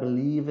oxide, I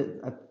believe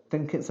it.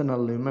 think it's an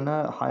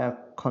alumina, higher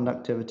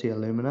conductivity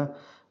alumina.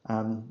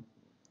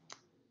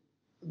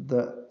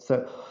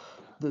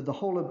 The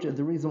whole object,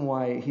 the reason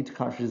why heater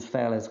cartridges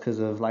fail is because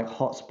of like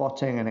hot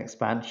spotting and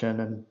expansion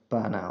and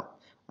burnout.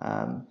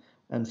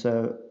 And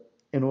so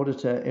in order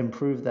to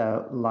improve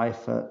their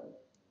life at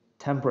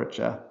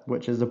temperature,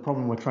 which is the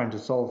problem we're trying to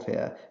solve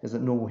here, is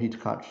that normal heater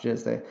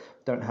cartridges, they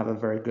don't have a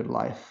very good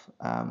life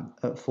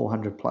at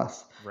 400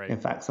 plus. Right. In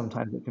fact,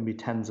 sometimes it can be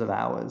tens of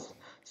hours.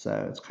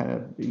 So it's kind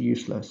of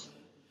useless.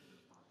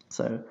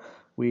 So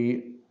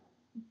we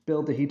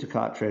build the heater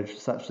cartridge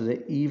such that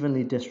it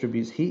evenly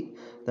distributes heat.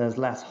 There's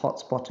less hot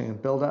spotting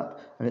and buildup,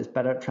 and it's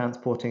better at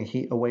transporting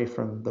heat away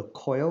from the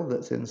coil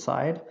that's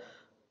inside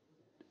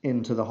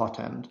into the hot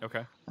end.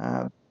 Okay.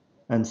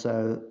 And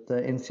so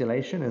the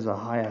insulation is a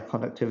higher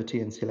conductivity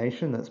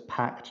insulation that's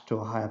packed to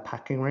a higher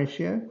packing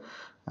ratio.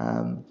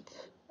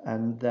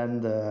 And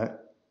then the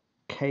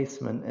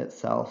casement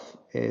itself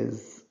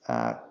is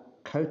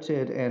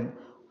coated in,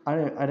 I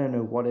don't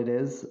know what it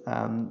is.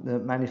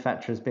 The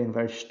manufacturer is being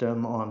very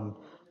stum on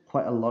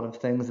quite a lot of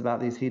things about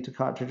these heater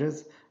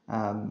cartridges.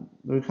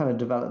 We kind of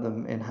developed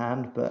them in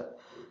hand, but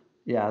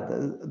yeah,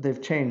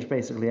 they've changed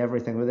basically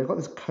everything. But they've got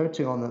this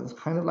coating on them that's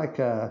kind of like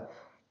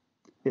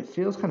it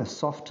feels kind of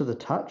soft to the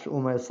touch,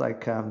 almost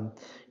like,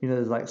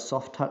 there's like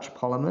soft touch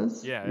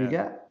polymers you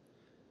get.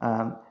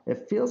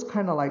 It feels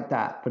kind of like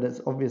that, but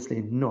it's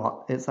obviously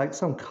not. It's like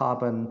some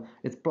carbon,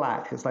 it's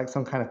black. It's like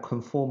some kind of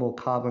conformal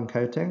carbon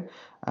coating,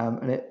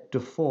 and it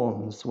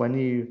deforms when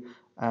you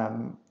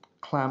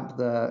clamp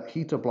the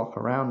heater block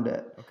around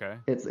it. Okay.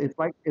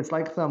 It's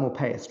like thermal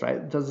paste, right?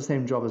 It does the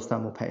same job as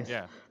thermal paste.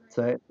 Yeah.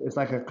 So it's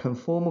like a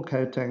conformal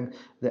coating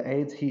that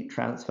aids heat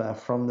transfer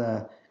from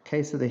the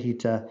case of the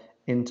heater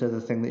into the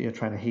thing that you're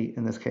trying to heat,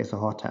 in this case a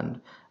hot end.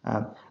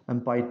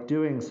 And by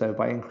doing so,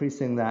 by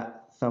increasing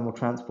that thermal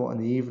transport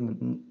and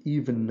the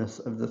evenness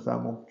of the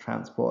thermal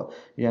transport,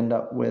 you end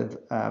up with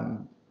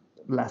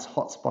less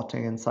hot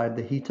spotting inside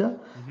the heater,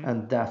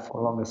 and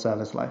therefore longer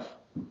service life.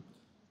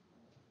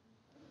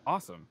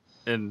 Awesome.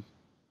 And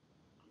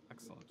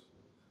excellent.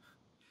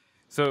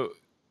 So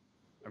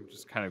I'm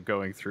just kind of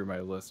going through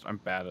my list. I'm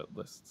bad at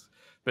lists,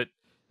 but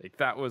like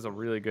that was a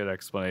really good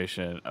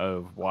explanation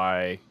of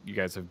why you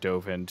guys have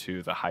dove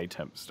into the high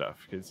temp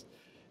stuff. Because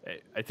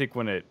I think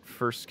when it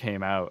first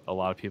came out, a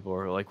lot of people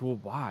were like, "Well,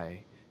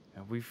 why?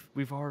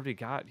 We've already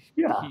got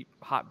heat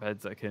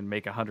hotbeds that can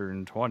make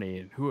 120,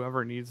 and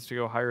whoever needs to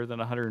go higher than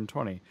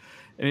 120,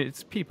 and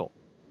it's people.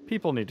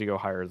 People need to go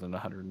higher than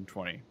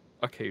 120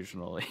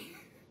 occasionally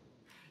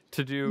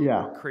to do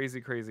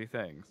crazy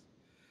things."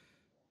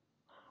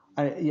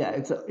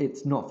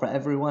 It's not for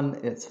everyone.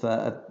 It's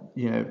for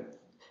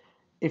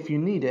if you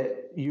need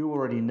it, you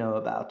already know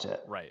about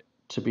it. Right.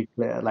 To be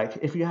clear, like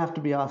if you have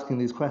to be asking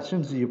these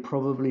questions, you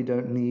probably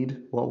don't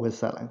need what we're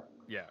selling.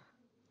 Yeah.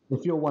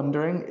 If you're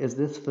wondering, is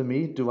this for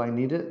me? Do I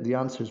need it? The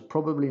answer is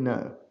probably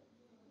no.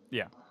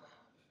 Yeah.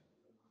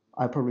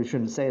 I probably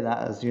shouldn't say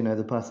that as,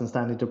 the person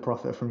standing to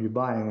profit from you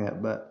buying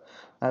it, but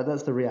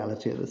that's the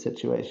reality of the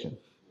situation.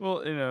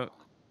 Well,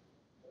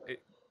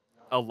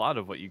 a lot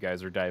of what you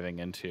guys are diving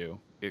into,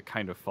 it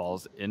kind of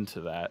falls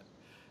into that.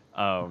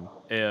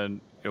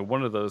 And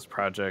one of those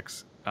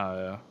projects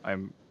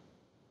I'm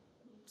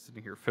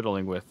sitting here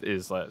fiddling with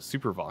is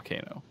Super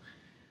Volcano.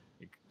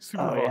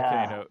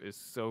 Volcano is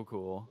so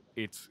cool.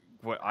 It's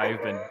what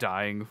I've been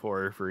dying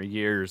for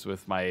years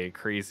with my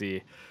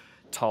crazy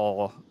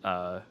tall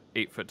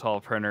 8-foot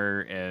tall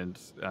printer and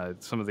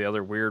some of the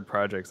other weird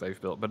projects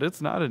I've built, but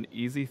it's not an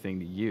easy thing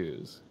to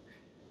use.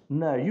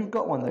 No, you've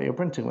got one that you're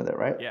printing with it,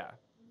 right?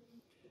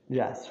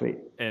 Yeah, sweet.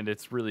 And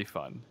it's really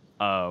fun.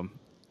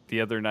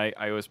 The other night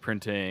I was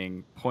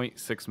printing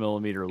 0.6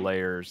 millimeter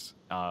layers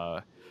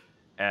at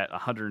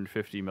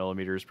 150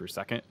 millimeters per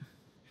second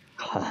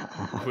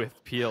with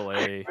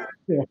PLA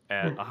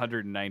at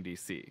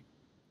 190C.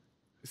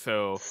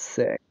 So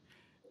sick.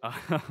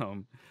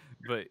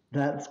 But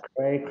that's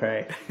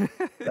cray.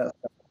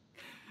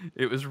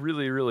 It was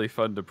really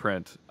fun to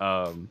print.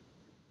 But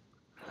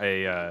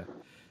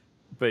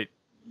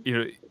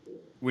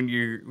when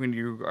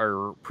you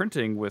are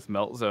printing with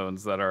melt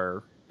zones that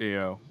are,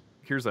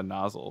 here's a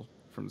nozzle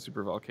from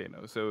Super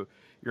Volcano. So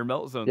your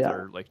melt zones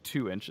are like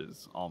 2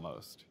 inches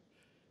almost.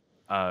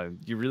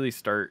 You really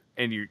start,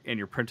 and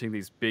you're printing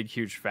these big,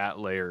 huge, fat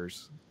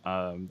layers.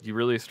 You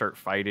really start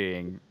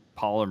fighting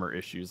polymer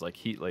issues like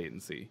heat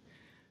latency.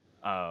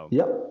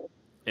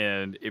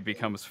 And it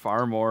becomes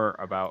far more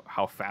about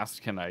how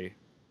fast can I.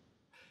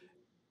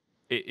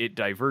 It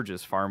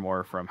diverges far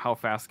more from how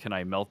fast can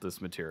I melt this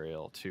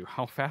material to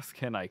how fast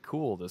can I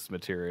cool this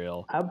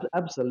material.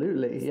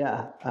 Absolutely,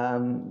 yeah.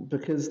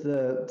 Because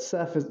the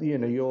surface,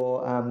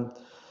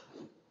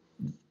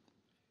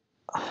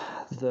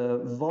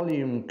 the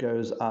volume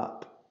goes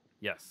up.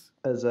 Yes.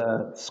 As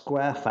a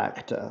square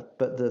factor,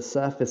 but the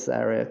surface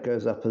area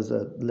goes up as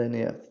a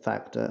linear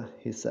factor,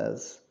 he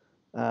says.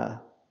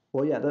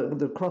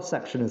 The cross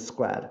section is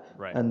squared,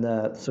 right, and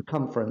the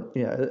circumference,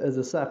 as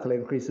the circle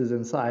increases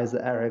in size,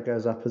 the area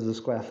goes up as a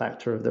square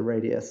factor of the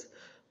radius.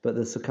 but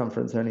the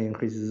circumference only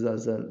increases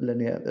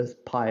as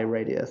pi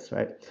radius,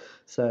 right?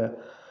 So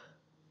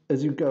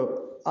as you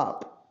go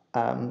up,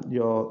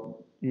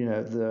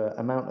 the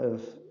amount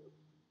of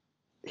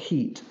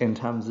heat in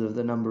terms of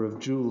the number of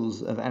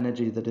joules of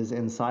energy that is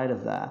inside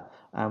of there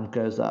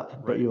goes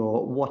up, but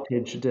your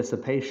wattage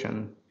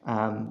dissipation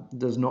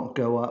does not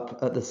go up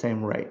at the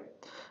same rate.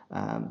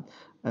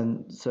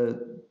 And so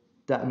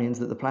that means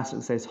that the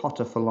plastic stays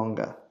hotter for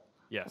longer.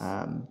 Yes.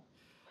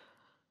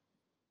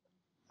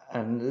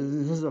 And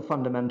this is a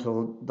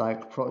fundamental,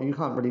 you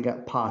can't really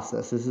get past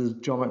this. This is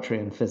geometry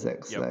and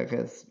physics. Yep. Like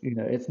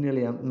it's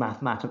nearly a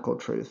mathematical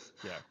truth.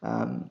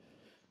 Yeah.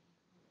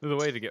 The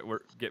way to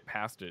get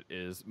past it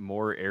is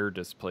more air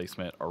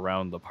displacement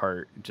around the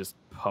part, just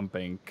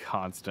pumping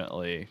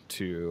constantly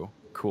to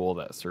cool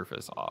that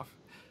surface off.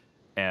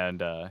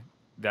 And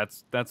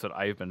that's what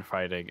I've been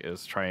fighting,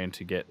 is trying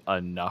to get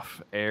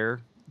enough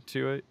air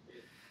to it.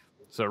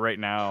 So right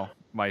now,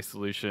 my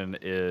solution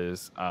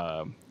is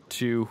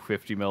 2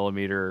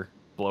 50-millimeter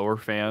blower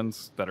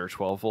fans that are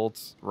 12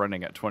 volts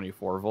running at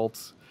 24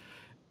 volts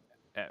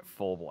at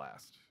full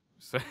blast.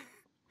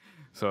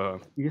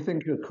 So you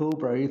think you're cool,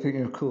 bro. You think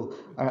you're cool.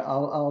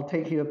 I'll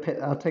take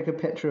a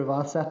picture of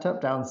our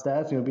setup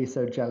downstairs, and you'll be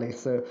so jelly.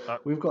 So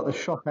we've got the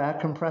shop air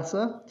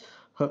compressor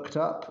hooked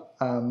up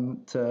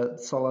to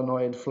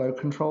solenoid flow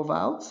control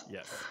valves.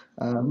 Yes.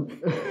 And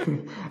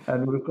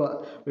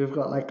we've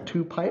got like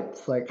 2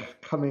 pipes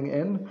like coming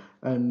in,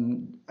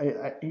 and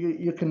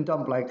you can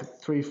dump like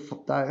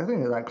I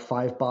think like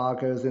 5 bar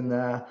goes in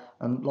there,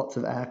 and lots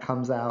of air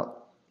comes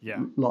out.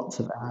 Yeah. Lots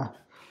of air.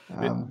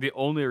 The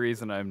only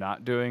reason I'm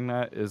not doing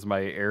that is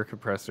my air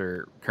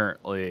compressor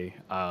currently,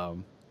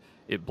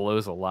 it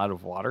blows a lot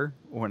of water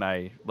when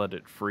I let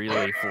it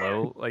freely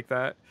flow like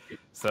that.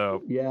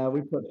 So yeah,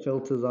 we put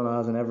filters on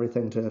ours and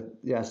everything to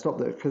stop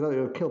that, because it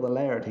would kill the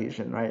layer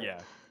adhesion, right? Yeah.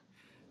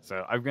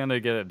 So I'm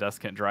gonna get a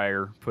deskant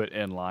dryer put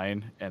in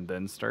line and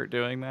then start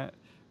doing that.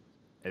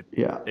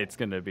 It's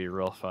gonna be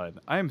real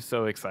fun. I'm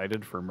so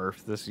excited for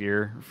Murph this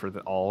year for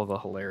all the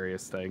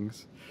hilarious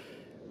things.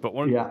 But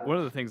one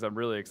of the things I'm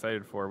really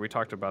excited for, we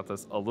talked about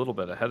this a little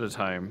bit ahead of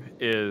time,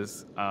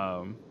 is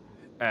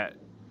at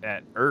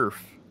IRF,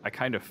 I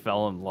kind of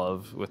fell in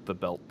love with the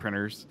belt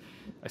printers.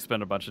 I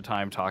spent a bunch of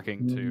time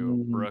talking to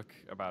Brooke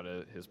about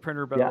his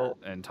printer belt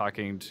and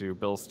talking to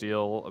Bill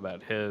Steele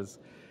about his.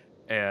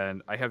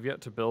 And I have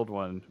yet to build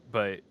one,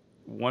 but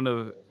one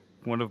of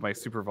my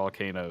super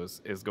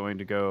volcanoes is going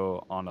to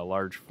go on a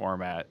large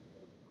format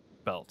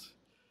belt.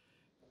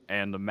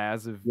 And the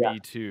Massive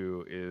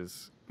V2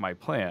 is my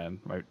plan.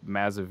 My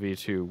Massive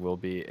V2 will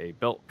be a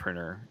belt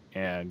printer,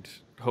 and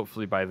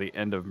hopefully by the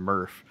end of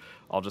Murph,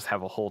 I'll just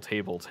have a whole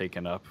table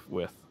taken up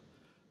with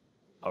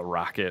a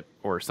rocket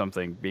or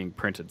something being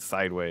printed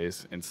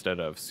sideways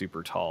instead of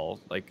super tall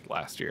like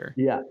last year.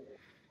 Yeah.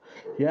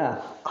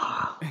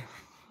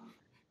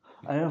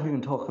 I don't know if we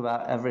can talk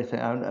about everything,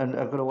 and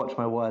I've got to watch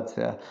my words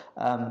here.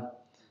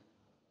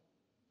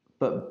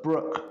 But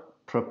Brooke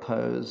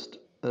proposed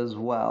as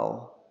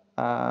well.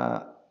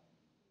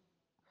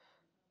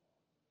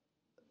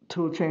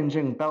 Tool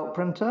changing belt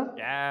printer.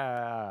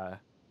 Yeah.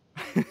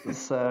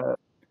 So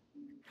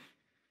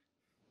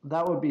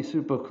that would be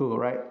super cool,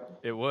 right?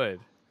 It would.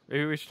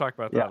 Maybe we should talk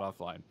about that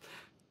offline.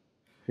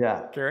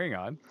 Yeah. Carrying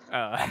on.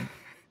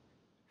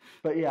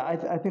 But yeah,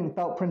 I think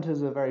belt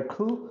printers are very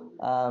cool.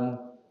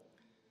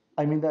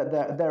 I mean,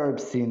 they're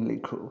obscenely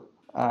cool.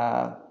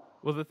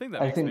 Well, the thing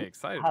that makes me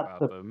excited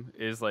about them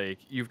is, like,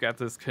 you've got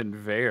this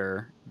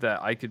conveyor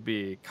that I could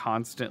be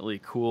constantly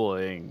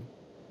cooling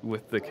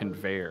with the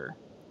conveyor.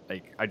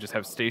 Like, I just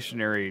have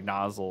stationary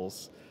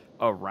nozzles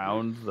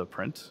around the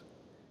print.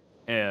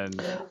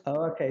 And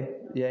oh, okay.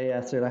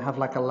 Yeah. So they have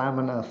like a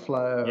laminar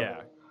flow.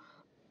 Yeah.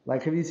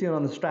 Like, have you seen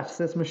on the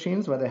Stratasys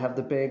machines where they have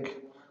the big,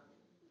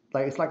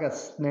 like, it's like a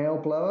snail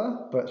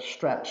blower, but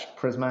stretched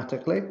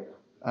prismatically?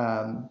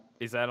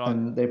 Is that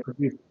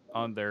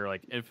on their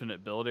like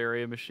infinite build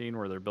area machine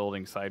where they're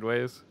building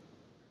sideways?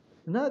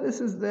 No,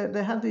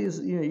 they have these.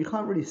 You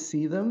can't really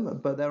see them,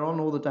 but they're on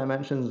all the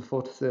dimensions of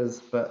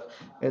vortices. But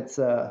it's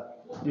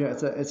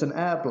it's an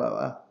air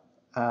blower.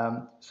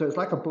 So it's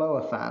like a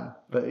blower fan,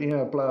 but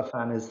a blower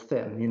fan is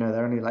thin.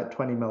 They're only like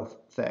 20 mil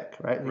thick,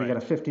 right? You get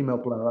a 50 mil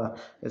blower,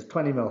 it's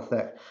 20 mil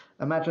thick.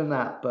 Imagine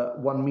that, but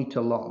 1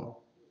 meter long.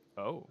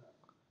 Oh.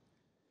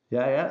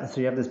 Yeah.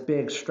 So you have this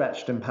big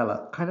stretched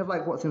impeller, kind of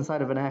like what's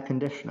inside of an air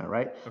conditioner,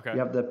 right? Okay. You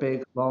have the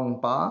big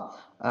long bar.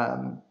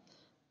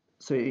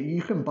 So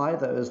you can buy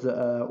those that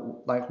are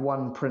like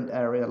one print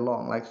area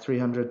long, like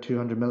 300,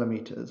 200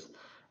 millimeters.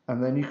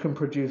 And then you can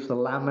produce a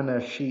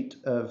laminar sheet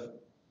of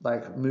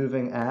like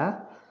moving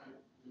air.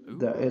 Ooh.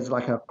 That is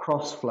like a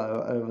cross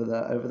flow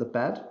over the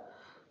bed.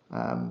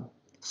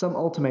 Some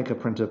Ultimaker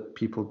printer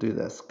people do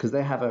this because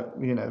they have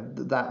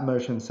that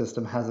motion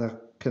system has a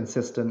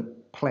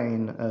consistent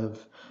plane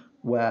of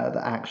where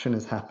the action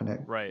is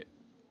happening. Right.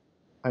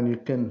 And you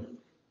can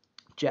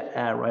jet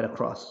air right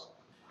across.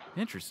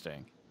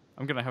 Interesting.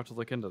 I'm going to have to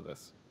look into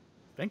this.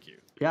 Thank you.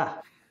 Yeah.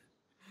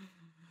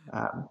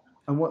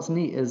 And And what's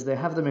neat is they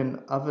have them in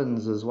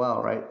ovens as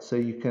well, right? So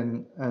you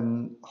can,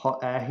 and hot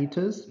air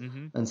heaters.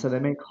 Mm-hmm. And so they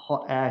make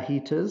hot air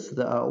heaters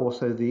that are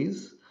also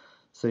these.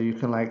 So you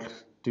can like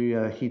do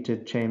your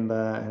heated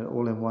chamber and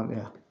all in one.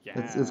 Yeah.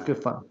 It's good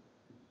fun.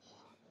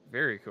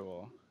 Very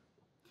cool.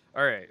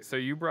 All right, so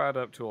you brought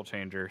up Tool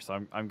Changer,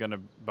 so I'm gonna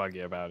bug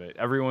you about it.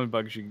 Everyone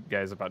bugs you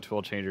guys about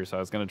Tool Changer, so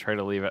I was gonna try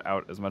to leave it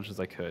out as much as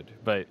I could.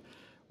 But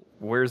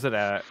where's it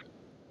at?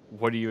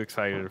 What are you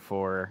excited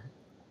for?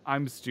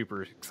 I'm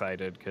super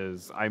excited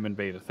because I'm in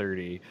beta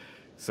 30.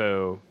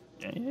 So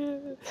Ooh,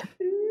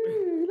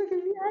 look at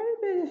me! I'm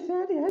in beta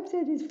 30. I'm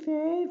saying his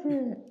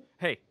favorite.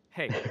 Hey.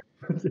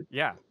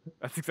 Yeah,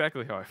 that's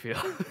exactly how I feel.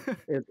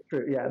 It's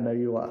true. Yeah, no,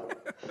 you are.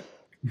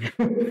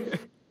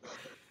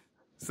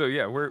 So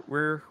yeah,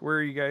 where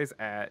are you guys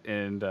at,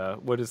 and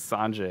what is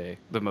Sanjay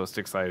the most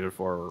excited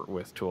for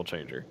with Tool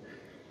Changer?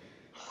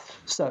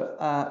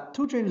 So,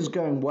 Tool Changer is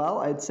going well.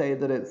 I'd say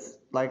that it's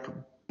like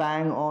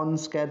bang on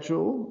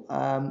schedule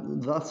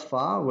thus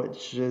far,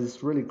 which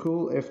is really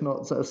cool. If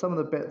not, so some of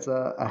the bits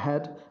are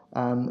ahead,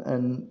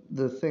 and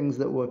the things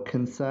that were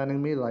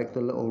concerning me, like the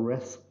little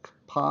risk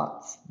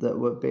parts that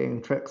were being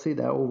tricksy,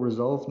 they're all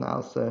resolved now.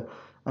 So,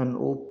 and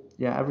all,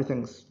 yeah,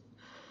 everything's.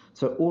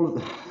 So all of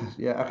the,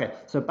 yeah, okay.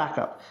 So back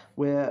up.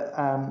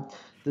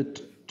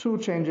 The tool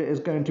changer is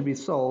going to be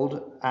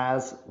sold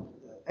as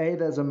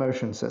there's a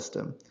motion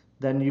system.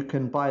 Then you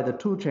can buy the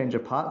tool changer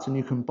parts, and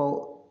you can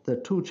bolt the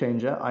tool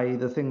changer, i.e.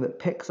 the thing that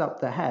picks up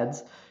the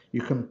heads.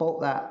 You can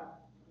bolt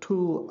that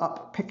tool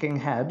up picking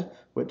head,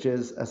 which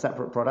is a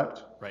separate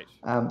product, Right.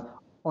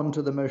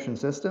 Onto the motion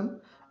system,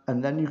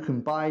 and then you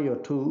can buy your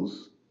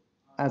tools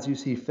as you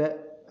see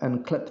fit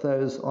and clip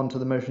those onto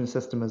the motion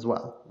system as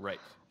well. Right.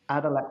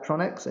 Add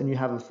electronics, and you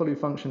have a fully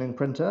functioning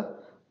printer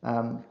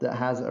that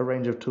has a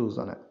range of tools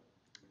on it.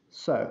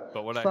 So,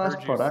 but what first I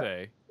heard product, you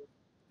say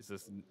is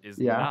this is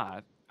yeah.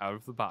 not out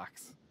of the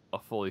box a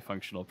fully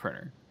functional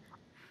printer.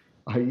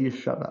 Oh, you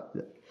shut up.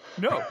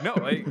 No,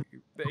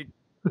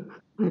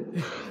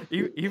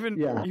 even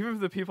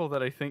the people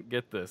that I think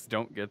get this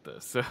don't get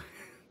this. So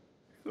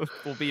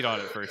we'll beat on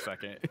it for a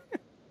second.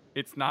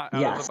 It's not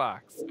out of the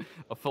box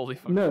a fully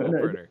functional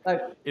printer.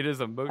 It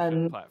is a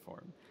motion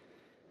platform.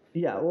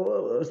 Yeah,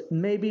 well,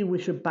 maybe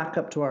we should back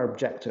up to our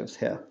objectives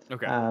here.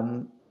 Okay.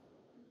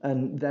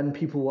 And then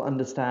people will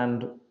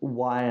understand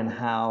why and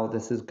how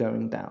this is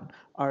going down.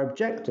 Our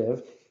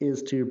objective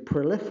is to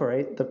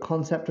proliferate the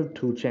concept of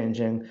tool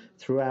changing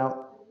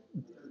throughout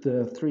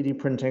the 3D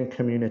printing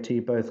community,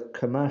 both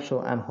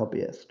commercial and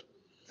hobbyist.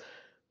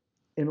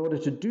 In order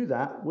to do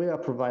that, we are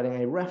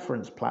providing a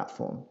reference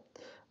platform.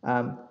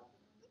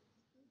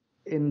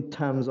 In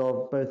terms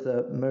of both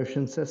a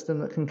motion system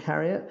that can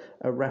carry it,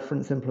 a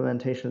reference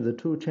implementation of the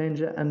tool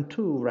changer, and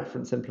tool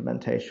reference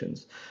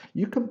implementations.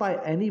 You can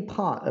buy any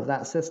part of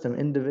that system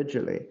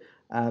individually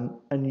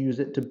and use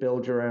it to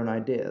build your own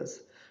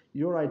ideas.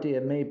 Your idea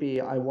may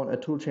be, I want a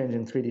tool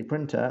changing 3D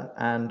printer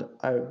and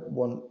I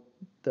want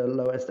the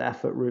lowest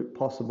effort route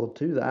possible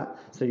to that.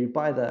 So you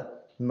buy the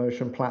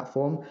motion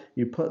platform,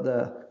 you put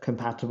the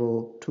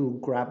compatible tool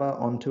grabber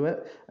onto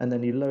it, and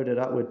then you load it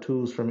up with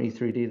tools from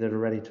E3D that are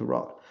ready to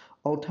rock.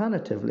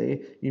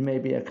 Alternatively, you may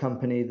be a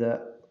company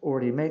that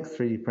already makes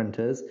 3D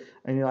printers,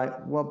 and you're like,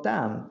 well,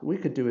 damn, we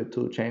could do with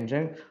tool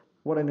changing.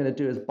 What I'm going to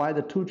do is buy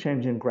the tool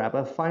changing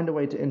grabber, find a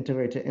way to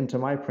integrate it into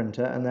my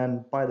printer, and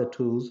then buy the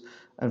tools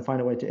and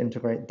find a way to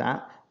integrate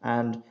that.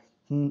 And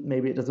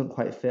maybe it doesn't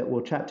quite fit.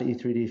 We'll chat to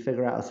E3D,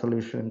 figure out a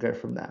solution, and go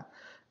from there.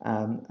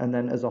 And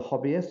then as a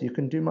hobbyist, you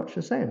can do much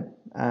the same.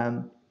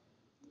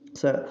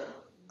 So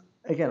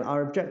again,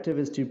 our objective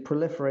is to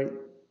proliferate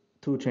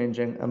tool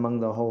changing among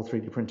the whole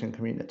 3D printing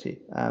community.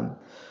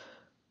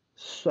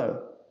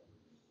 So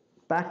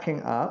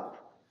backing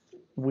up,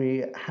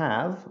 we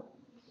have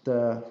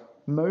the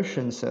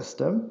motion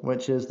system,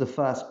 which is the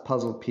first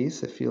puzzle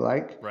piece, if you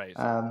like. Right.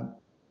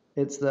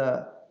 It's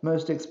the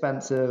most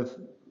expensive,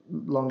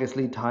 longest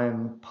lead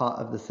time part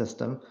of the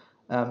system.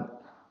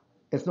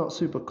 It's not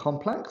super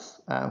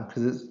complex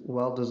because it's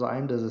well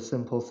designed as a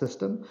simple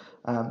system,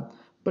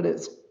 but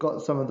it's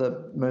got some of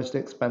the most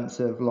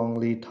expensive long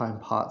lead time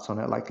parts on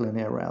it, like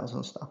linear rails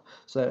and stuff.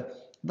 So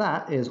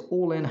that is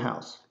all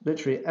in-house.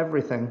 Literally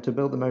everything to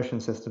build the motion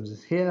systems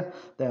is here.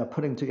 They are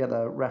putting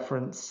together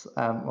reference,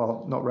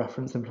 well, not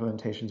reference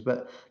implementations,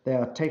 but they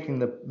are taking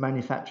the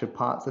manufactured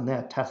parts and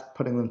they're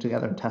putting them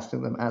together and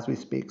testing them as we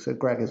speak. So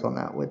Greg is on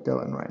that with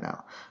Dylan right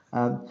now.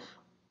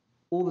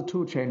 All the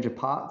tool changer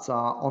parts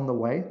are on the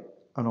way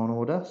and on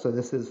order. So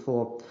this is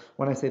for,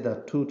 when I say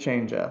the tool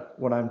changer,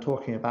 what I'm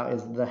talking about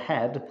is the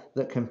head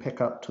that can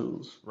pick up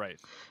tools. Right.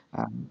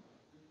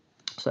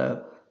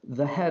 So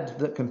the head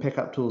that can pick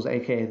up tools,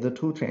 aka the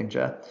tool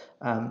changer,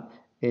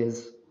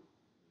 is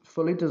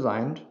fully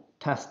designed,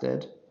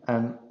 tested,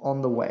 and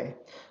on the way.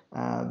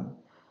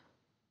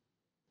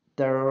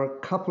 There are a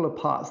couple of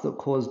parts that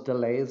cause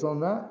delays on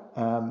that.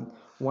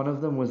 One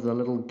of them was the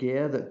little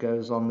gear that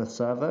goes on the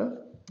servo.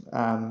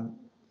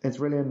 It's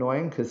really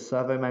annoying because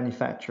servo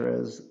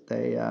manufacturers,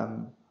 they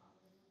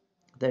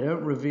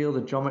don't reveal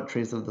the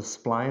geometries of the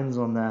splines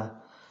on their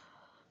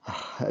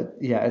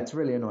Yeah, it's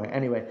really annoying.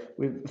 Anyway,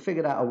 we've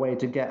figured out a way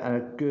to get a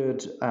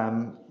good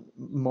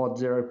mod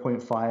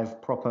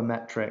 0.5 proper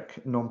metric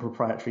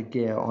non-proprietary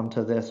gear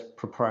onto this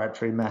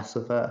proprietary mess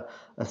of a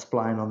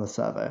spline on the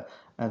servo,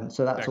 and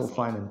so that's all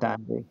fine and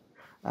dandy.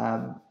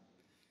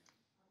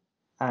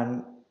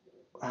 And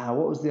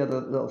what was the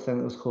other little thing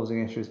that was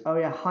causing issues? Oh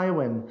yeah,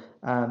 Highwind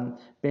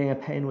being a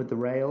pain with the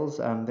rails.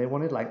 They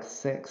wanted like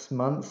 6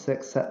 months,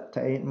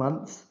 8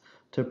 months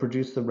to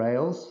produce the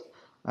rails,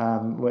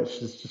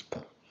 which is just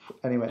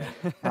anyway.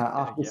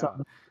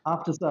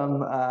 After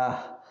some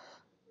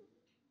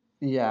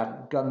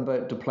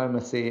gunboat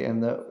diplomacy in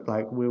that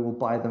like we will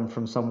buy them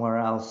from somewhere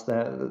else.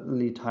 The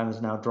lead time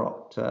has now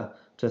dropped to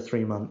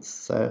 3 months.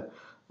 So.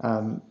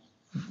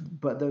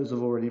 But those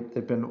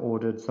they've been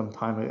ordered some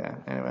time ago.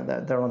 Anyway,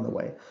 they're on the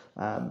way.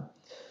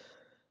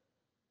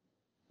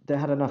 They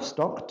had enough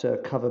stock to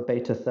cover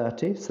beta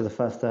 30, so the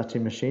first 30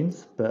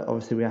 machines, but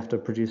obviously we have to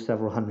produce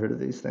several hundred of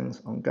these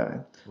things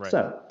ongoing. Right.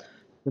 So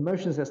the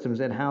motion system is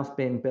in-house,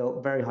 being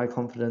built, very high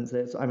confidence.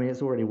 It's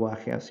already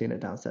working. I've seen it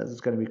downstairs.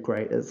 It's going to be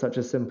great. It's such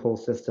a simple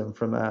system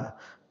from a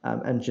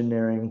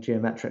engineering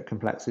geometric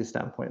complexity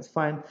standpoint. It's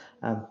fine.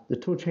 The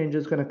tool changer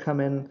is going to come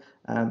in.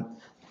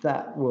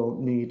 That will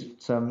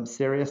need some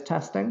serious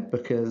testing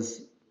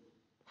because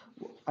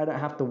I don't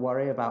have to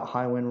worry about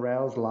Highwind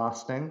rails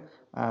lasting,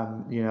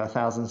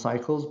 1,000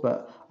 cycles,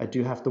 but I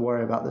do have to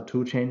worry about the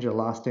tool changer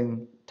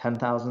lasting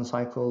 10,000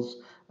 cycles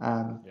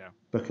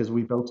because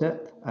we built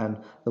it, and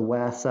the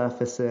wear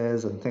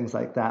surfaces and things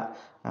like that.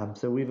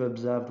 So we've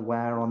observed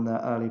wear on the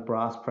early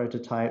brass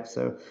prototypes.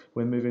 So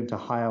we're moving to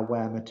higher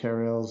wear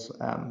materials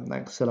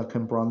like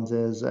silicon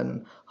bronzes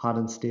and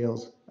hardened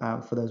steels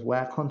for those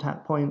wear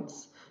contact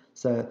points.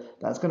 So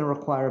that's going to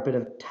require a bit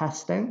of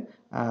testing,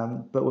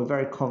 but we're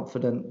very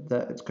confident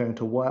that it's going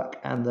to work.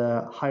 And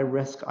the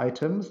high-risk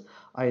items,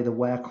 i.e. the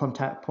wear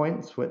contact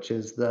points, which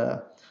is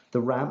the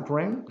ramp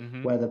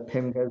ring where the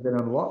pin goes in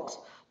and locks,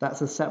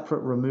 that's a separate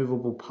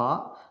removable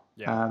part.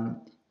 Yeah.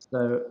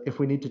 So if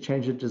we need to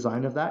change the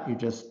design of that, we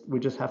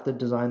just have to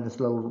design this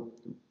little,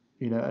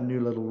 a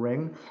new little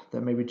ring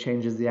that maybe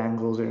changes the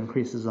angles or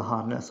increases the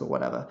hardness or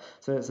whatever.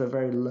 So it's a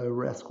very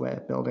low-risk way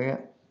of building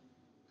it.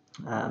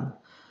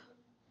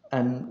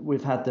 And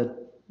we've had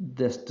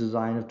this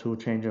design of tool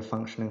changer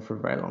functioning for a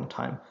very long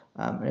time.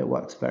 It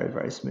works very,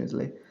 very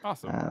smoothly.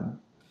 Awesome.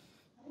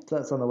 So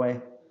that's on the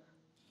way.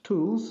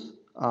 Tools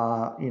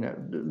are,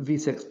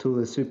 V6 tool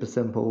is super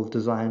simple,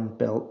 designed,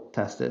 built,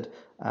 tested.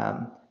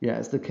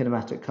 It's the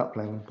kinematic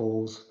coupling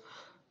balls,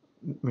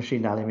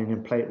 machined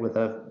aluminium plate with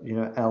a,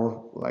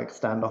 L like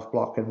standoff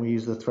block, and we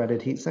use the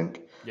threaded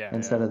heatsink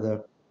instead of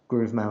the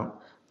groove mount.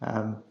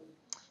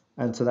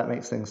 And so that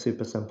makes things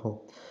super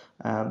simple.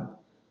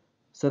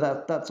 So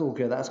that's all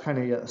good. That's kind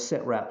of a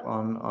sit rep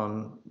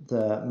on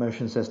the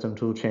motion system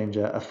tool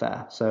changer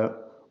affair.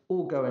 So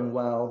all going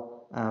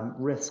well,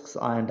 risks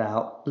ironed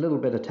out, a little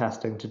bit of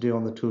testing to do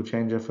on the tool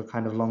changer for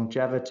kind of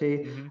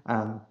longevity,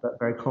 but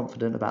very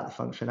confident about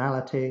the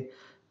functionality.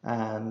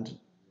 And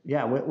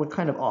we're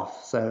kind of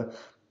off. So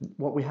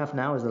what we have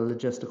now is a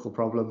logistical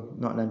problem,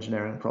 not an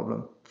engineering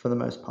problem for the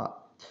most part.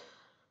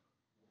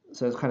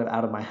 So it's kind of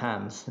out of my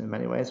hands in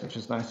many ways, which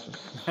is nice.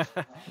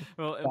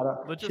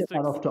 Well,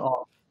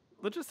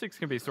 logistics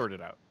can be sorted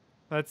out.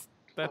 That's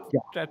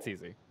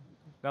easy.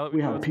 Now that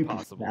we know it's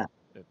possible,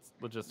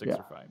 logistics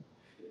are fine.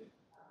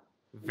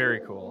 Very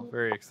cool,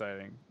 very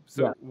exciting.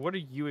 So, what are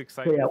you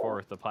excited for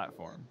with the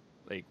platform?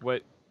 Like,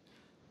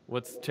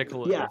 what's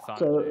tickling your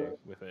Sanjay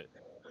with it?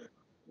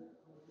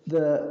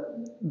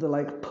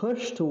 The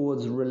push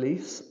towards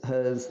release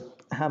has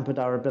hampered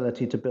our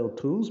ability to build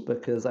tools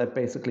because I've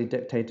basically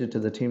dictated to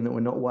the team that we're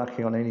not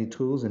working on any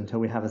tools until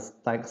we have a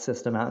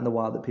system out in the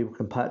wild that people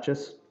can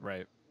purchase.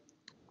 Right.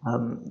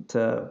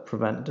 To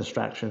prevent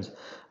distractions.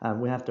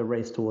 We have to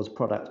race towards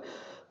product.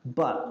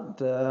 But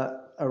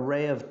the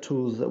array of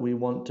tools that we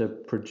want to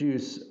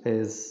produce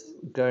is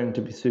going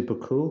to be super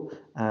cool.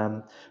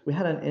 We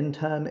had an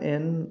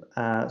intern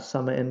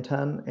summer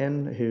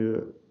intern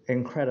who,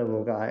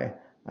 incredible guy,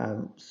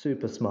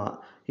 super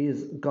smart.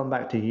 He's gone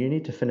back to uni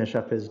to finish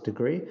up his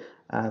degree,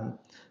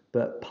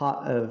 but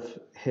part of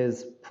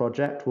his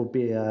project will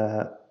be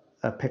a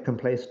pick and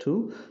place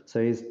tool.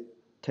 So he's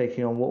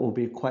taking on what will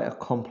be quite a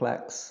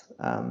complex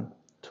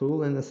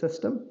tool in the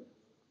system.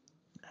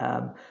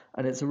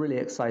 And it's a really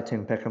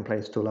exciting pick and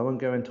place tool. I won't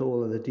go into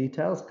all of the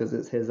details because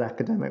it's his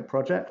academic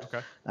project.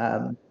 Okay.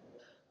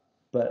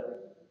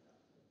 But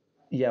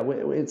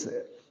it's,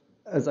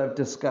 as I've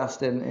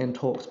discussed in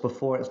talks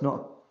before, it's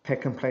not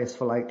pick and place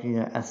for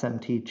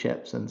SMT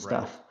chips and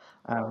stuff.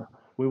 Right.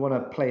 We want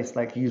to place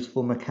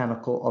useful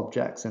mechanical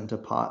objects into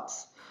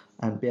parts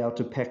and be able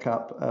to pick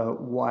up a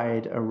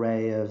wide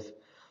array of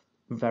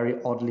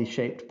very oddly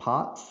shaped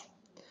parts.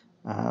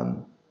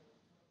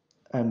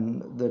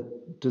 And the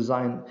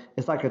design,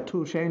 it's like a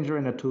tool changer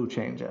in a tool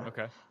changer.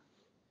 Okay.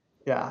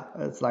 Yeah,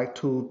 it's like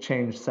tool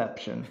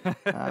changeception.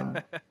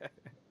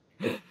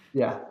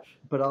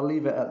 But I'll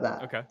leave it at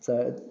that. Okay.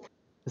 So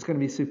it's going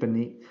to be super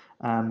neat.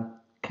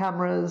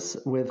 Cameras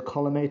with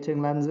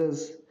collimating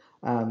lenses.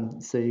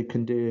 So you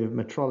can do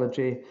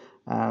metrology.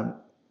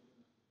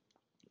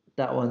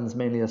 That one's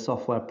mainly a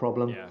software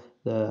problem. Yeah.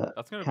 The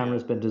That's going to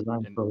camera's be been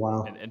designed for a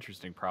while. an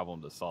interesting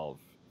problem to solve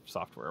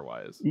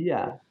software-wise.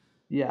 Yeah,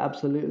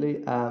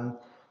 absolutely.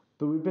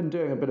 But we've been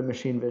doing a bit of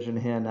machine vision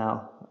here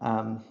now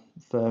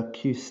for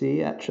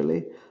QC,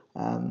 actually,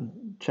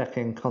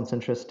 checking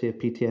concentricity of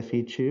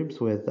PTFE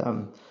tubes with,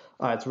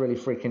 it's really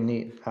freaking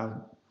neat.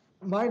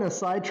 Minor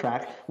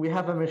sidetrack, we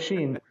have a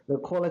machine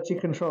that quality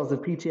controls the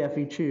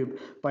PTFE tube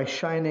by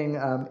shining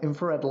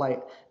infrared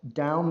light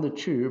down the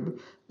tube,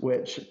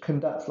 which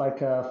conducts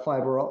like a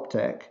fiber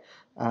optic.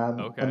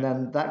 Okay. And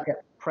then that gets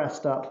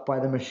pressed up by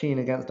the machine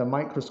against a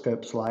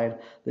microscope slide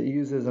that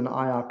uses an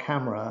IR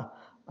camera.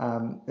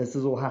 This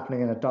is all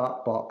happening in a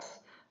dark box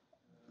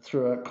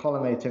through a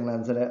collimating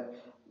lens, and it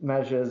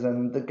measures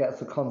and it gets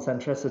the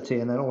concentricity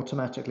and then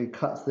automatically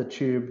cuts the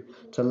tube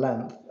to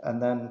length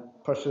and then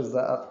pushes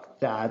that up.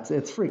 Yeah,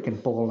 it's freaking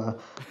baller.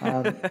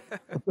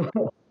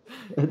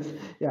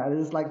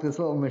 It's like this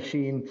little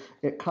machine.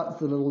 It cuts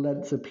the little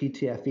lengths of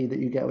PTFE that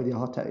you get with your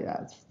hot air.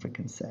 Yeah, it's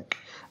freaking sick.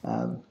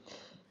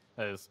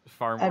 That is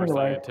far more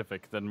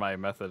scientific than my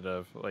method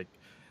of like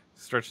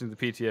stretching the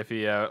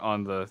PTFE out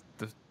on the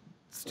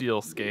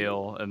steel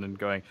scale and then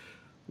going,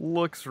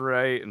 looks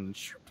right, and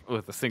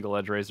with a single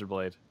edge razor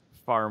blade.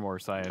 Far more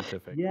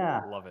scientific.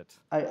 Yeah, love it.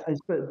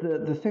 But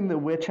the thing that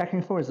we're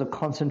checking for is the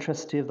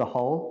concentricity of the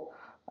hole,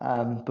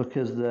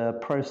 because the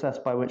process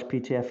by which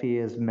PTFE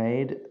is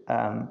made,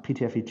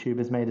 PTFE tube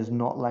is made, is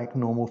not like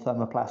normal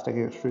thermoplastic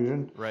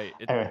extrusion. Right.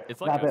 It's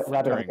like rabbit, a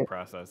sintering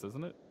process,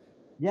 isn't it?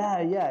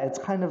 Yeah. It's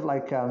kind of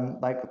like they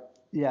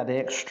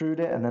extrude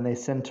it and then they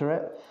sinter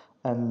it,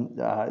 and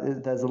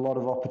there's a lot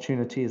of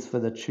opportunities for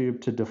the tube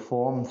to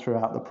deform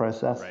throughout the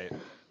process. Right.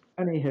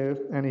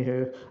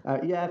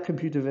 Anywho,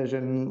 computer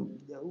vision,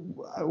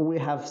 we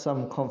have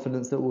some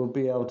confidence that we'll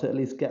be able to at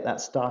least get that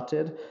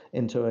started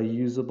into a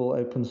usable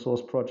open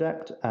source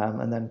project,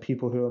 and then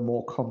people who are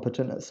more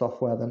competent at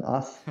software than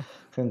us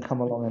can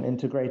come along and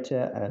integrate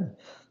it and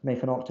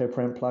make an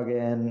Octoprint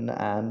plugin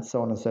and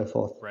so on and so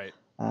forth. Right.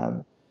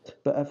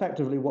 But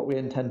effectively what we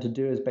intend to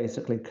do is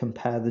basically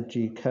compare the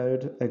G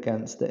code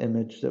against the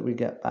image that we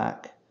get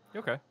back.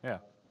 Okay, yeah.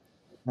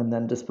 And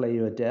then display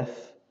you a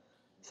diff.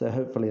 So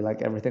hopefully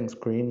like everything's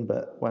green,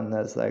 but when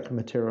there's like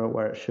material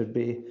where it should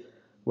be,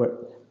 where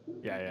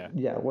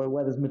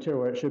there's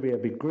material where it should be, it'll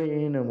be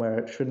green, and where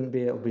it shouldn't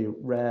be, it'll be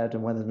red,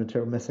 and when there's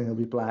material missing, it'll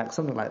be black,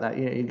 something like that.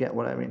 You get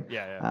what I mean?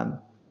 Yeah.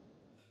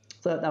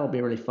 So that'll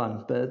be really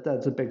fun, but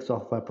that's a big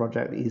software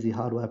project, easy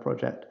hardware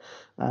project.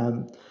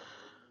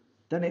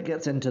 Then it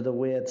gets into the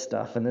weird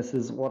stuff, and this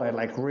is what I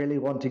like really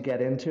want to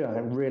get into.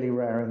 I'm really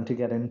raring to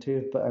get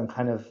into, but I'm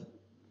kind of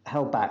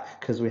held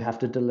back because we have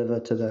to deliver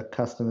to the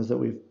customers that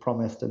we've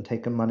promised and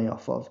taken money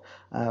off of.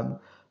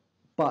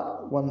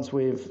 But once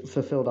we've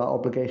fulfilled our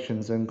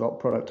obligations and got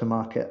product to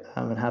market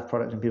and have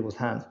product in people's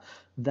hands,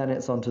 then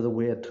it's onto the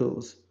weird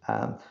tools.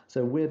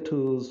 So weird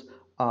tools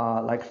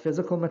are like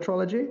physical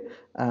metrology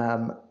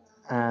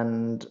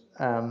and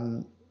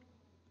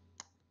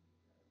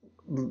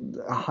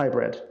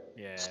hybrid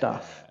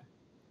stuff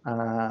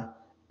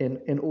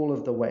in all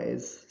of the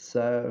ways.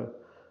 So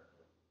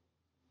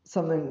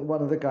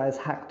one of the guys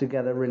hacked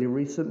together really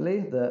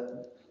recently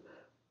that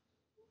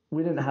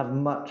we didn't have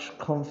much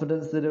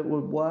confidence that it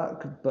would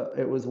work, but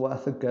it was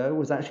worth a go,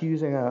 was actually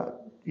using have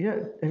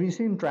you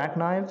seen drag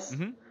knives?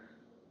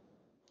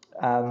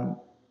 Mm-hmm.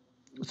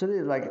 So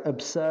they're like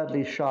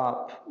absurdly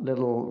sharp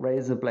little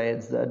razor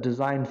blades that are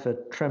designed for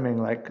trimming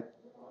like,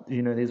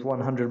 these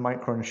 100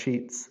 micron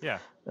sheets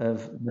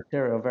of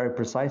material very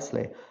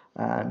precisely.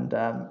 And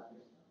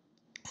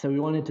so we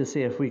wanted to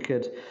see if we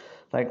could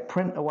like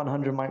print a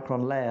 100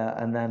 micron layer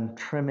and then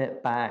trim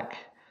it back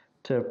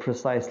to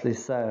precisely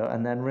so,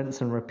 and then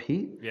rinse and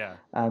repeat. Yeah.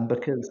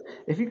 Because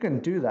if you can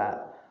do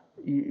that,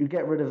 you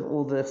get rid of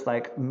all this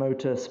like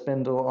motor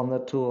spindle on the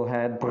tool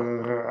head,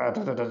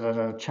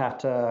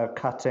 chatter,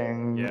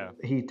 cutting,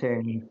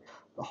 heating,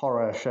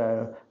 horror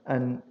show,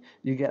 and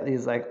you get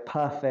these like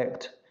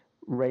perfect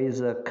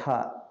razor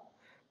cut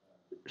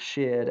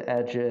sheared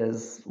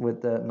edges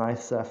with the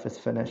nice surface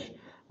finish.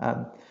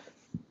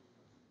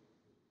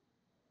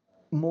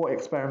 More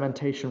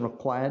experimentation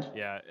required.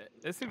 Yeah,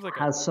 it seems like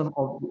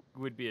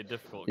would be a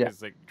difficult,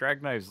 because like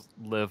drag knives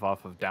live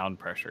off of down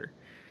pressure.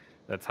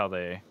 That's how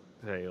they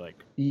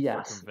like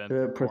circumvent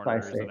the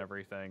corners and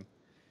everything.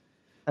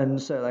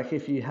 And so like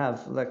if you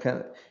have like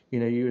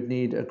you would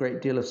need a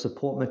great deal of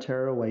support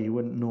material where you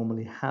wouldn't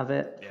normally have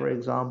it, for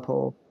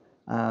example.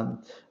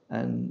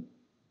 And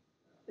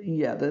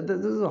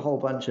there's a whole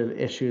bunch of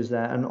issues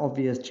there, and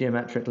obvious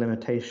geometric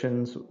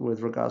limitations with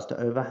regards to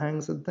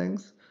overhangs and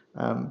things.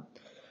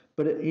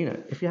 But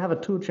if you have a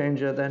tool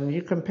changer, then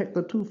you can pick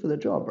the tool for the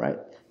job, right?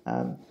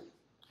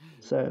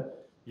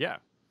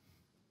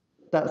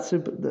 That's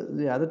super.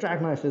 The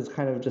drag knife is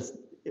kind of just,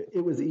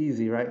 it was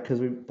easy, right?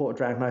 Because we bought a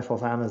drag knife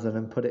off Amazon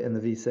and put it in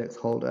the V6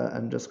 holder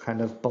and just kind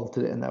of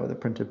bolted it in there with a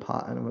printed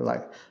part, and we're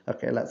like,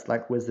 okay, let's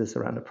like whiz this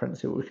around a print,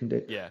 see what we can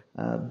do.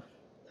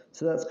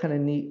 So that's kind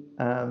of neat.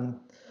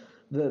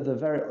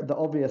 the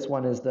obvious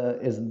one is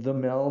the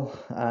mill,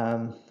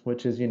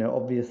 which is,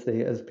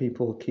 obviously, as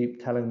people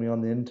keep telling me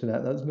on the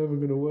internet, that's never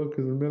going to work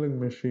as a milling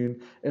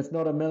machine. It's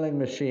not a milling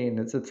machine.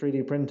 It's a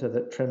 3D printer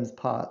that trims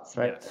parts,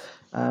 right?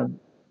 Yes.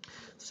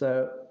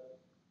 So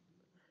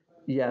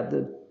yeah,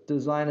 the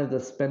design of the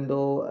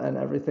spindle and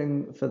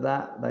everything for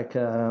that, like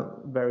a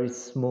very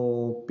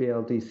small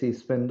BLDC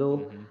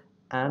spindle,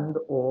 and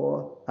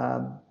or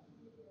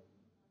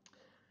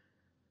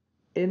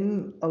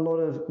in a lot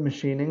of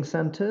machining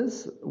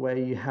centers where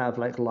you have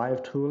like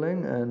live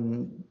tooling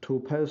and tool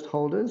post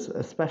holders,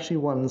 especially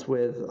ones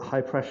with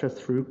high pressure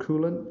through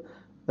coolant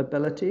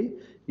ability,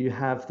 you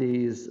have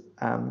these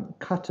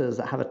cutters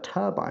that have a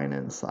turbine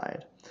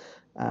inside.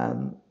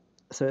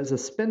 So it's a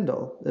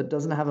spindle that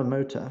doesn't have a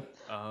motor,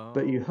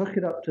 but you hook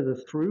it up to the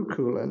through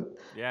coolant.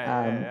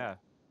 Yeah.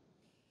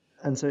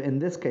 And so in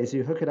this case,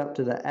 you hook it up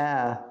to the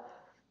air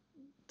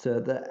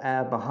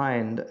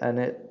behind, and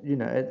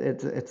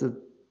it's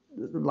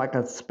like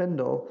a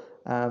spindle,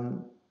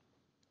 but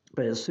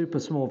it's super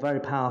small, very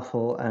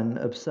powerful, and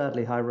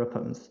absurdly high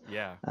RPMs.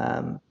 Yeah.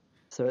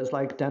 So it's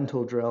like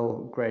dental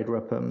drill grade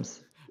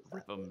RPMs.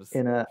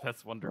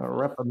 That's wonderful.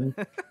 RPM.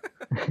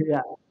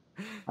 Yeah.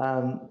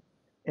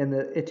 In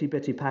the itty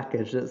bitty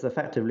package that's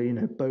effectively,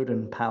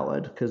 Bowden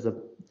powered, because the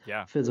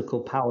physical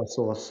power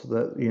source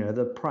that,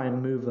 the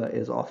prime mover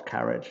is off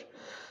carriage.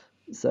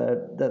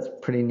 So that's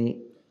pretty neat.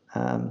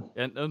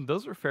 And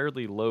those are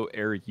fairly low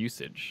air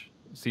usage,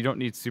 so you don't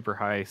need super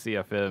high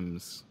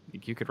CFMs.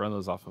 You could run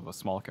those off of a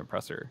small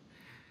compressor.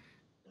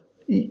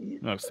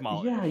 No,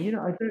 small. Yeah,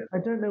 I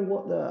don't know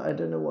what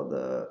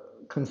the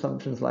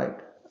consumption's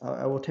like.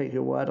 I will take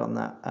your word on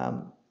that.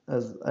 I'm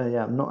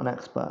not an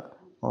expert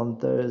on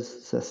those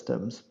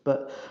systems,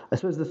 but I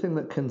suppose the thing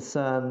that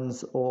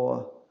concerns,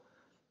 or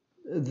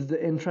the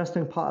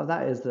interesting part of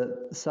that, is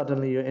that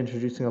suddenly you're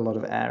introducing a lot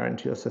of air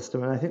into your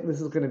system, and I think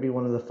this is going to be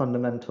one of the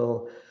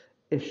fundamental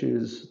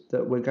issues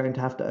that we're going to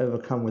have to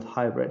overcome with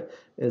hybrid,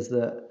 is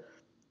that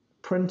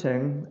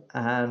printing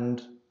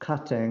and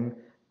cutting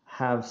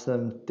have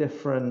some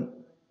different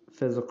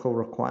physical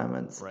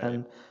requirements. Right.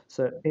 And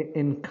so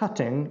in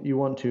cutting, you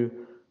want to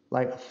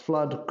like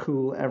flood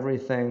cool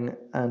everything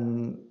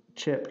and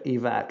chip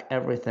evac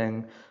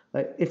everything.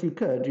 Like if you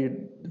could,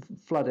 you'd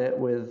flood it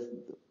with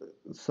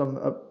some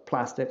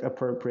plastic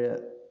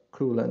appropriate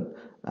coolant,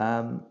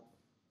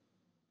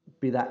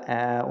 be that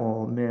air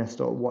or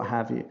mist or what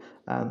have you.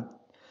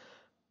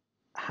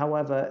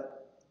 However,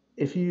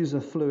 if you use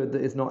a fluid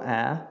that is not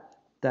air,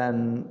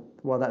 then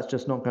that's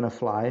just not going to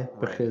fly,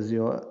 because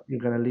you're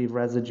going to leave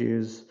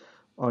residues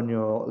on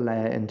your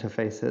layer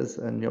interfaces,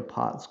 and your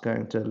part's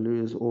going to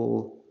lose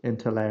all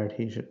interlayer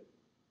adhesion.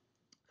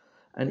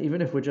 And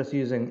even if we're just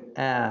using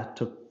air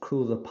to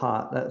cool the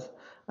part,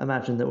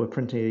 imagine that we're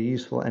printing a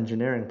useful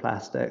engineering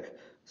plastic,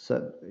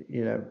 so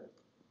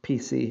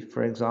PC,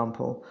 for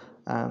example.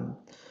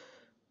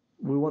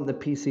 We want the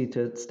PC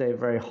to stay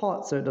very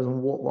hot so it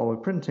doesn't warp while we're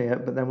printing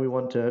it, but then we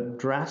want to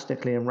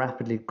drastically and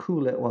rapidly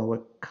cool it while we're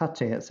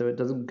cutting it so it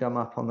doesn't gum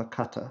up on the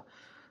cutter.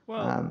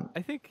 Well,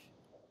 I think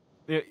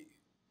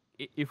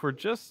if we're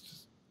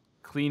just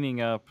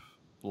cleaning up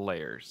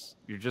layers,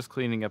 you're just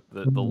cleaning up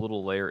the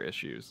little layer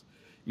issues,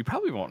 you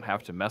probably won't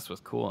have to mess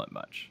with coolant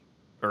much,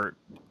 or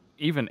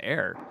even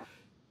air.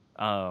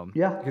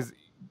 Because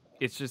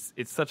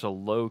it's such a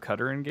low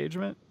cutter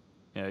engagement.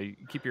 You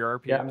keep your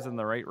RPMs in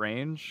the right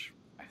range,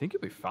 I think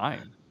you'll be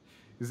fine.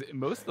 Because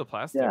most of the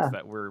plastics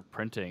that we're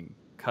printing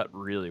cut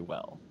really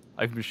well.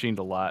 I've machined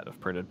a lot of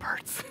printed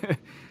parts.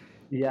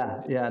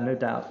 Yeah, no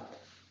doubt.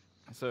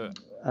 So,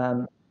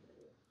 I'm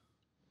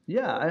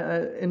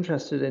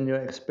interested in your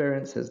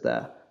experiences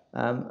there.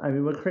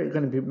 We're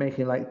going to be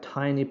making like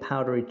tiny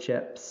powdery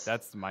chips.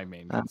 That's my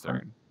main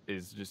concern,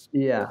 is just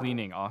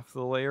cleaning off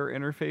the layer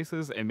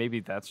interfaces, and maybe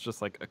that's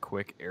just like a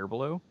quick air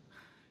blow.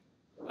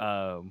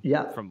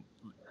 From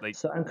like,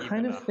 so I'm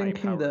kind of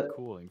thinking that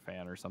cooling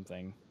fan or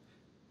something.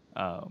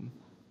 I'm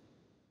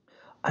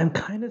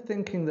kind of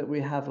thinking that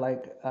we have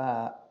like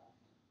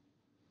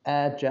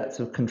air jets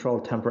of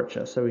controlled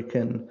temperature, so we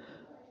can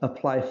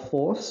apply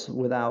force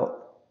without.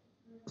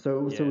 So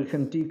we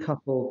can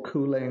decouple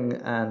cooling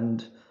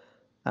and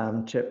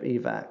chip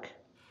evac.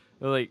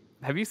 Like,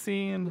 have you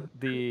seen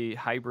the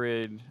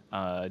hybrid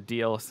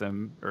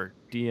DLSM or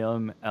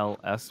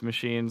DMLS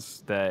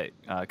machines that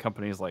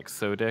companies like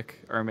Sodic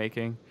are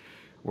making,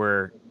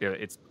 where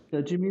it's...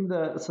 So do you mean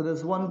so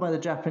there's one by the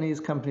Japanese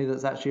company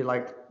that's actually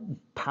like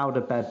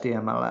powder bed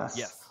DMLS?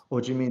 Yes.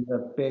 Or do you mean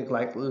the big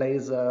like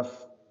laser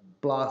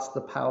blast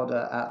the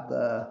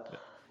powder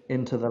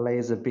into the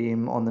laser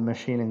beam on the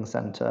machining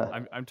center?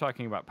 I'm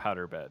talking about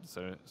powder bed,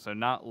 so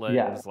not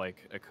lens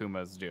like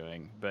Akuma's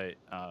doing, but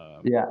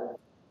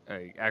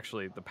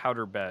actually the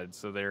powder bed.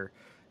 So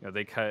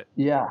they cut,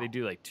 they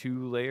do like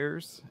 2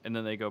 layers, and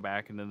then they go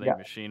back and then they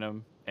machine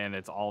them, and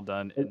it's all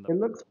done. It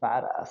looks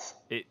badass.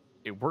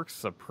 It works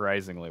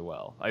surprisingly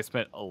well. I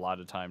spent a lot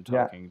of time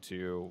talking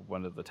to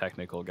one of the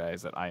technical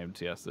guys at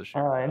IMTS this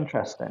year. Oh,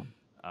 interesting.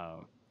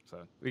 So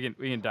we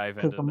can dive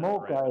into because the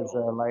mold guys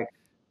are like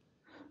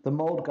The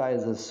mold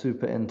guys are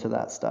super into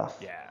that stuff.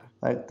 Yeah.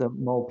 Like the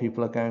mold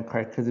people are going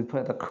crazy because you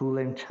put the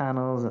cooling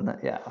channels and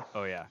that. Yeah.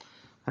 Oh yeah.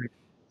 Like,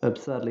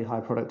 absurdly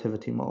high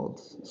productivity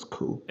molds. It's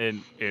cool.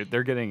 And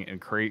they're getting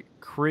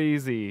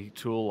crazy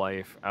tool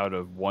life out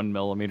of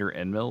 1mm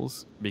end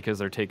mills because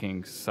they're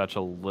taking such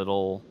a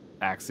little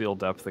axial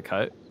depth of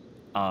cut.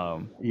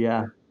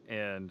 Yeah.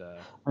 And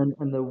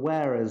the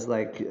wear is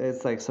like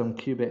it's like some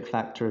cubic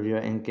factor of your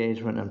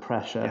engagement and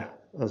pressure,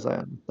 as I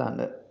understand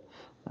it.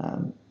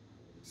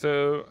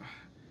 So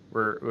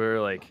we're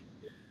like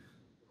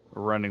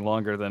running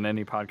longer than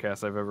any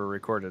podcast I've ever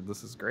recorded.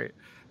 This is great.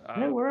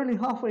 Hey, we're only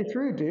halfway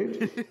through,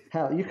 dude.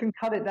 Hell, you can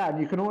cut it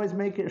down. You can always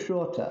make it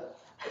shorter.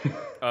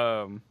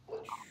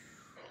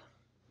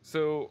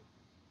 So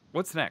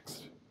what's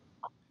next?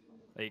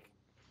 Like,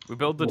 we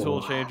build the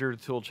tool changer.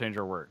 The tool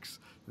changer works.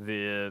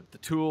 The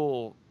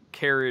tool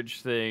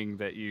carriage thing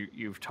that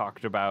you've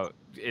talked about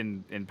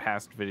in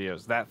past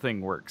videos, that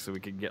thing works. So we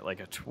could get like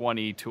a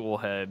 20 tool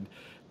head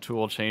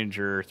tool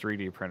changer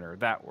 3D printer.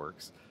 That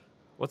works.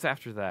 What's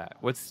after that?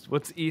 What's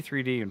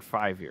E3D in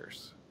 5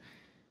 years?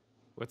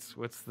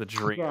 What's the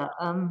dream? Yeah.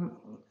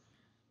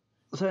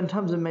 So in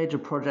terms of major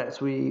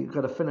projects, we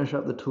got to finish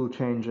up the tool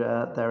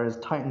changer. There is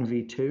Titan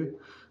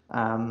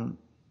V2,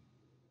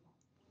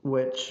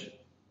 which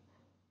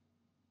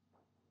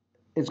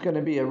it's going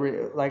to be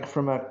like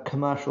from a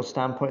commercial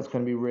standpoint, it's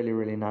going to be really,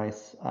 really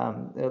nice.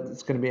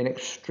 It's going to be an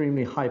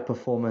extremely high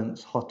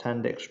performance hot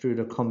end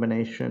extruder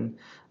combination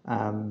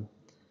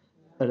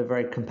at a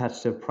very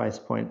competitive price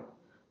point.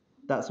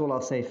 That's all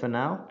I'll say for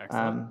now.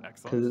 Excellent.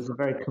 Because it's a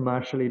very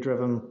commercially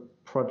driven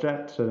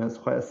project and it's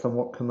quite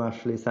somewhat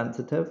commercially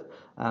sensitive.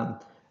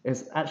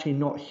 It's actually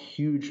not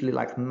hugely,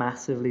 like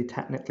massively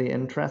technically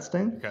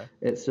interesting. Okay.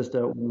 It's just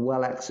a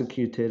well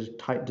executed,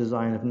 tight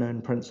design of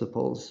known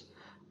principles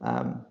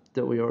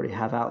that we already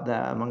have out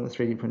there among the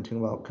 3D printing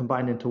world,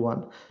 combined into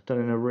one, done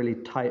in a really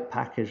tight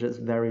package that's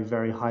very,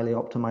 very highly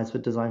optimized for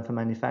design for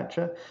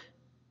manufacture,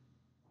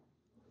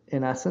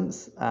 in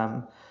essence.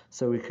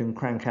 So we can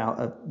crank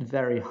out a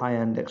very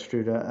high-end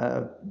extruder at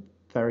a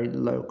very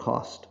low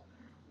cost.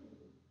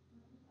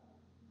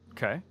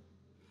 Okay.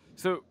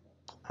 So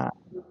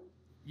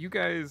you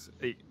guys,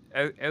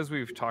 as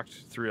we've talked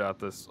throughout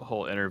this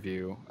whole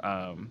interview,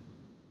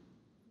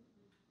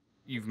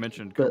 you've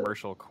mentioned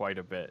commercial quite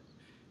a bit.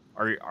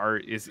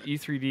 Is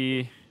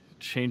E3D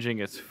changing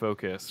its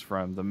focus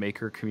from the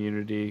maker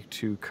community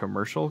to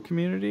commercial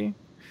community,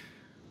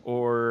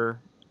 or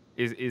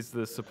is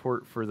the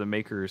support for the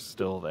makers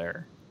still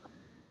there?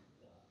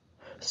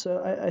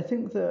 So I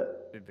think that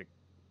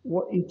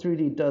what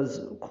E3D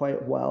does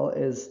quite well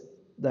is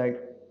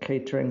like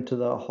catering to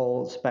the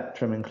whole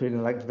spectrum,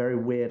 including like very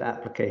weird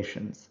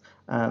applications.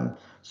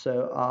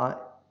 So our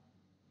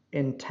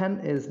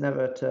intent is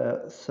never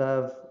to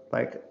serve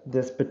like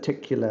this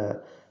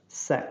particular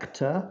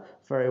sector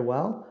very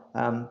well.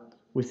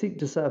 We seek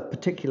to serve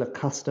particular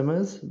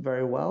customers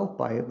very well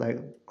by like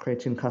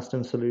creating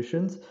custom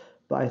solutions.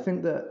 But I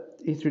think that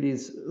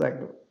E3D's like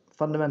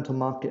fundamental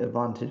market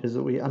advantage is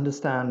that we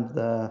understand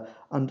the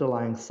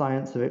underlying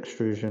science of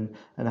extrusion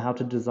and how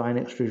to design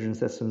extrusion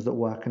systems that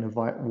work in a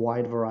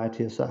wide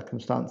variety of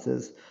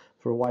circumstances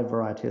for a wide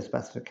variety of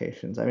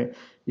specifications. I mean,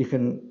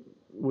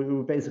 we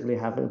basically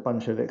have a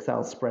bunch of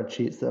Excel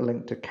spreadsheets that are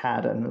linked to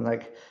CAD, and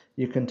like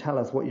you can tell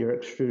us what your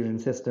extrusion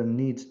system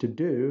needs to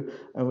do,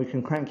 and we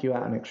can crank you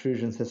out an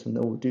extrusion system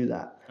that will do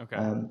that. Okay.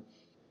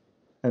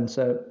 And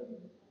so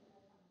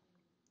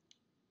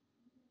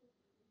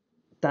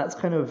that's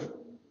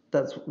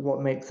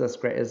what makes us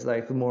great, is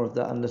like more of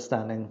the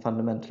understanding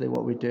fundamentally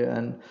what we do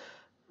and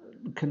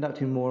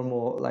conducting more and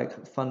more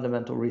like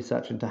fundamental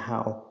research into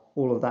how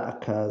all of that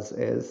occurs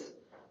is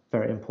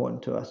very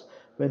important to us.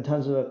 But in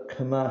terms of a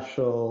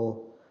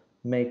commercial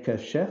maker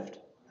shift,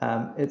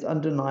 it's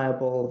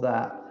undeniable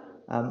that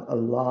a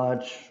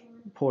large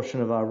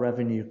portion of our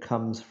revenue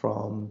comes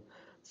from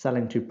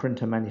selling to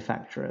printer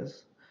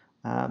manufacturers.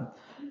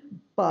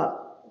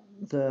 But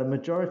the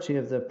majority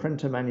of the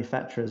printer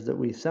manufacturers that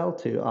we sell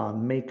to are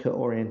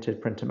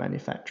maker-oriented printer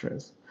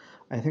manufacturers.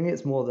 I think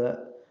it's more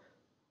that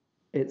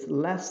it's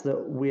less that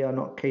we are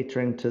not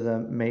catering to the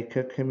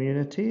maker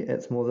community.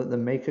 It's more that the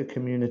maker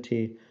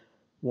community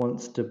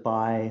wants to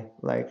buy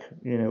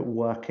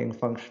working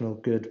functional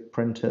good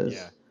printers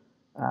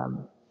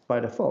by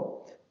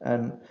default.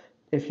 And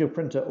if your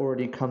printer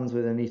already comes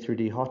with an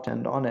E3D hot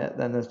end on it,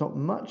 then there's not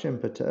much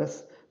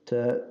impetus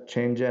to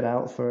change it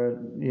out for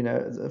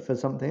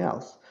something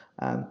else.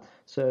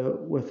 So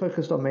we're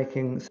focused on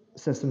making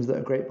systems that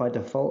are great by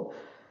default,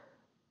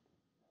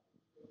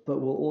 but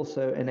will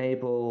also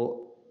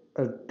enable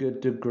a good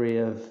degree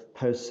of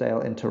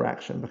post-sale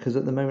interaction, because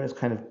at the moment it's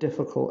kind of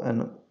difficult,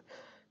 and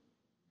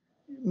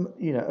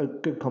a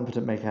good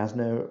competent maker has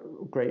no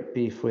great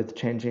beef with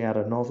changing out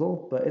a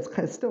nozzle, but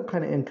it's still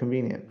kind of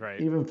inconvenient. Right.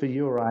 Even for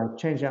you or I,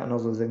 changing out a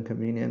nozzle is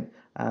inconvenient.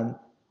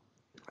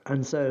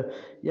 And so,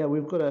 yeah,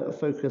 we've got to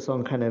focus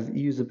on kind of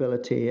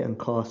usability and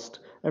cost.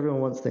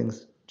 Everyone wants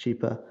things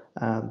cheaper,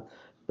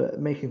 but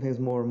making things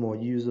more and more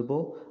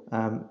usable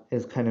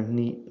is kind of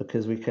neat,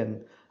 because we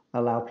can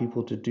allow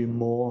people to do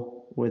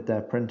more with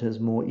their printers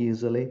more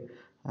easily.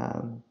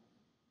 And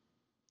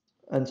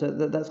so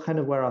that's kind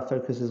of where our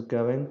focus is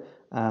going.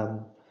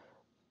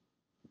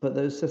 But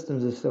those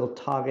systems are still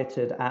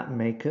targeted at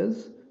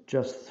makers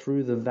just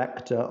through the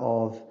vector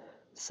of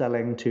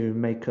selling to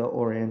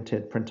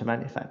maker-oriented printer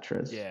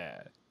manufacturers.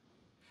 Yeah.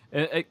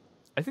 And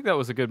I think that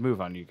was a good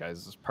move on you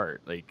guys'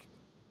 part. Like,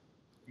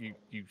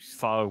 you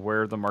saw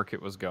where the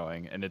market was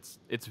going, and it's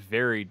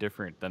very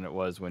different than it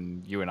was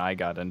when you and I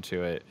got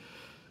into it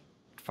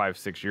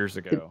 5-6 years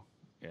ago.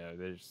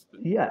 There's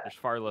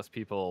far less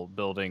people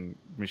building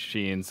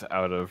machines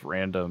out of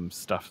random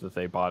stuff that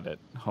they bought at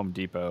Home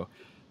Depot,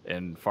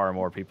 and far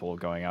more people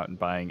going out and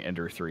buying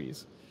Ender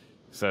 3s.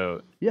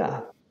 So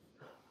yeah,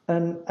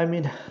 and I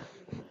mean,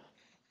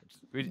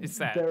 it's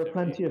sad. There are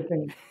plenty of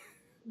things.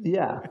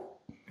 Yeah,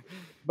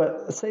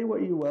 but say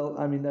what you will.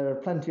 I mean, there are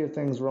plenty of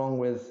things wrong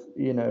with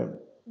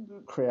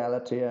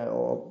Creality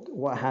or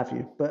what have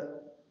you.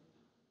 But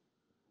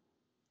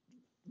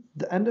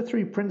the Ender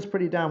 3 prints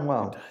pretty damn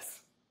well. It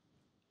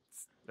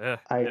does.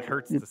 It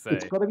hurts to say.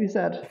 It's got to be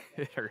said.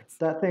 It hurts.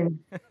 That thing,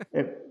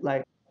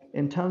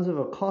 in terms of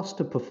a cost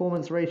to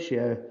performance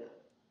ratio,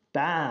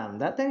 damn,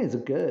 that thing is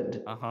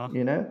good.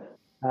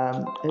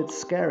 It's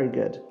scary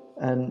good,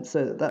 and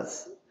so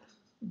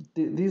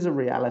these are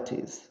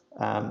realities,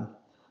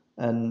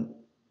 and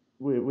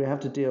we have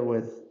to deal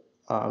with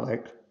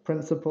our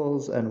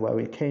principles and where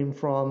we came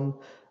from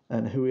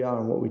and who we are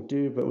and what we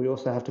do, but we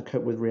also have to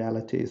cope with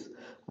realities,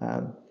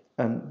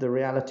 and the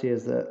reality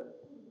is that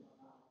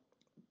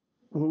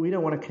we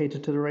don't want to cater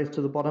to the race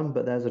to the bottom,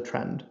 but there's a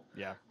trend.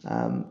 Yeah.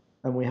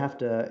 And we have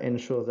to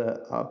ensure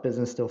that our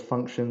business still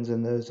functions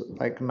in those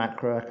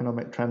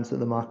macroeconomic trends that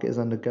the market is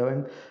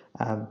undergoing.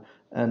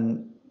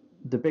 And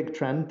the big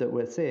trend that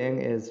we're seeing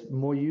is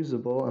more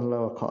usable and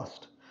lower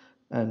cost.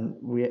 And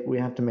we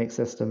have to make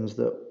systems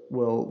that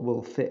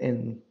will fit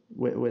in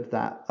with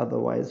that.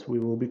 Otherwise, we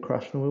will be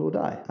crushed and we will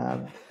die.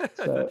 And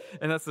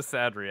that's the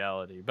sad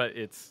reality. But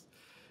it's,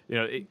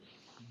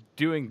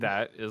 doing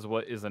that is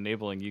what is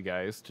enabling you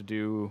guys to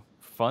do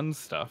fun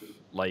stuff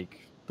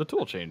like the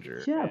tool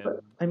changer. Yeah, but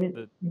I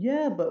mean,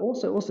 but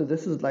also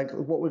this is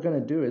what we're going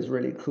to do is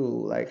really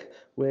cool.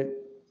 We're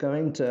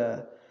going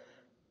to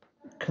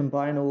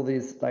combine all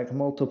these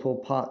multiple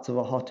parts of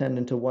a hot end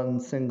into one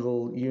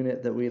single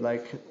unit that we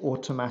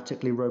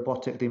automatically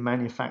robotically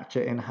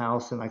manufacture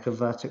in-house in a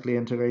vertically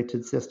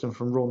integrated system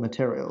from raw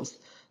materials.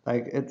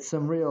 It's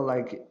some real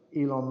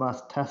Elon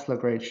Musk Tesla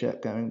grade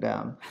shit going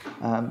down.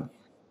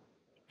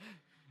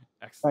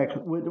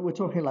 Excellent. We're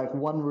talking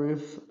one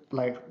roof,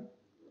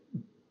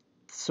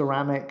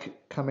 ceramic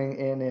coming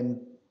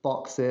in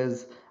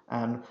boxes,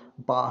 and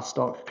bar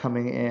stock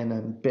coming in,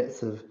 and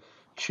bits of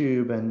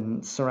tube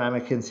and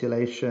ceramic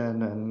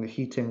insulation and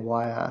heating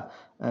wire,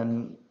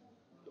 and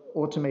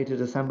automated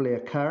assembly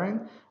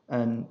occurring,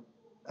 and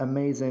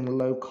amazing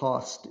low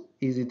cost,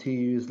 easy to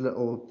use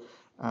little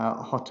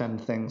hot end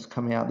things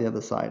coming out the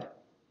other side.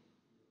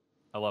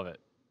 I love it.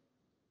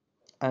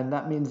 And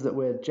that means that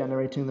we're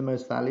generating the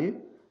most value,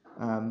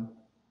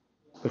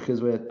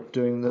 because we're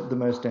doing the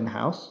most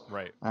in-house.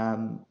 Right.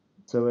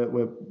 So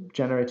we're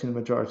generating the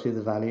majority of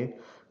the value,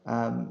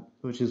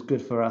 which is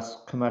good for us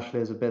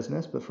commercially as a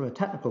business. But from a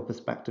technical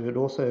perspective, it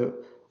also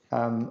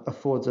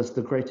affords us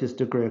the greatest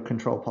degree of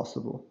control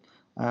possible.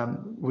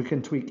 We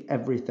can tweak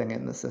everything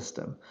in the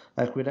system.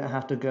 We don't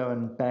have to go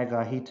and beg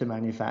our heater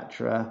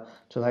manufacturer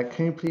to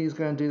can you please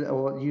go and do that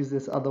or use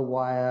this other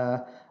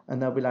wire? And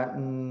they'll be like,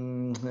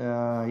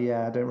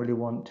 yeah, I don't really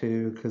want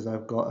to because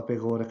I've got a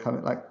big order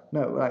coming.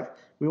 No,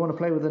 we want to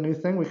play with a new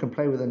thing. We can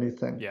play with a new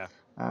thing. Yeah.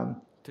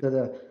 So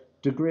the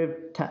degree of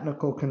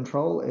technical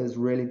control is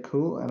really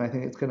cool, and I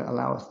think it's going to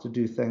allow us to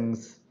do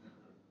things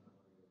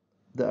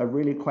that are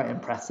really quite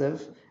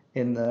impressive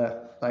in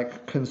the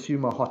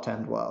consumer hot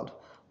end world.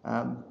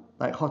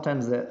 Hot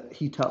ends that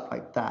heat up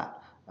like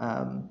that,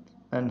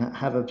 and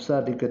have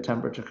absurdly good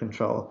temperature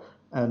control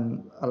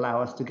and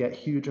allow us to get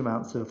huge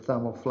amounts of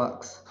thermal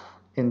flux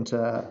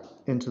into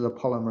the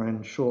polymer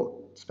in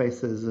short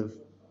spaces of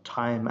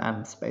time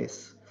and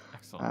space.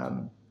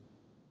 Excellent.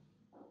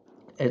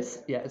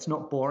 It's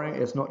not boring.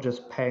 It's not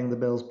just paying the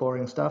bills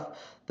boring stuff.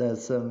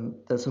 There's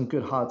some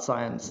good hard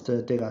science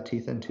to dig our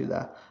teeth into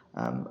there,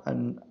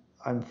 and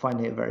I'm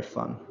finding it very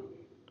fun.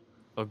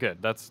 Oh,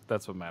 good. That's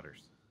what matters.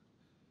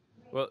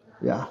 Well,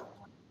 yeah.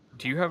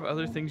 Do you have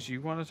other things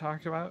you want to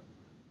talk about?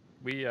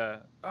 We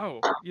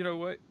you know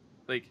what?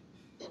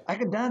 I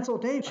can dance all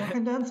day. I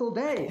can dance all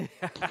day.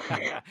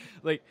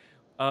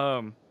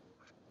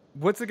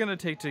 What's it gonna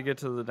take to get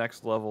to the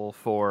next level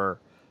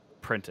for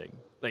printing?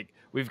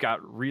 We've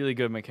got really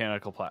good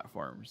mechanical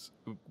platforms.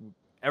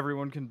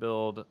 Everyone can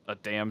build a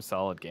damn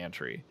solid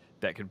gantry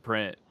that can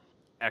print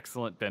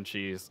excellent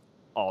benchies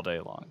all day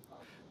long.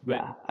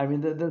 Yeah, I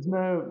mean, there's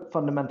no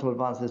fundamental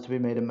advances to be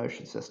made in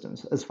motion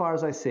systems, as far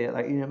as I see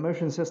it.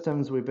 Motion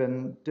systems, we've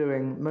been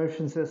doing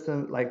motion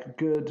systems,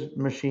 good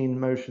machine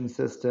motion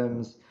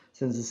systems,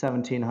 since the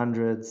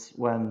 1700s,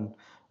 when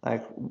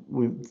like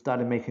we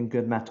started making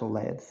good metal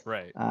lathes,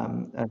 Right.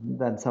 and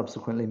then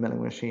subsequently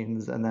milling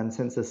machines. And then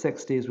since the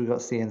 60s, we got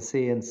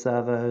CNC and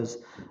servos,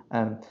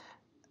 and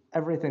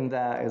everything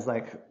there is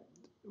like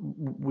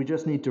we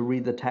just need to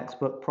read the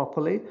textbook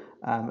properly,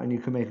 and you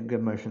can make a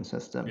good motion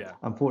system. Yeah.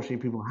 Unfortunately,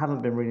 people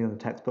haven't been reading the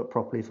textbook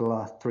properly for the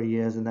last 3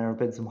 years, and there have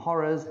been some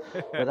horrors,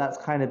 but that's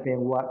kind of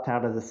being worked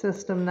out of the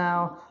system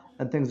now,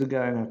 and things are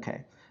going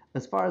okay.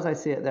 As far as I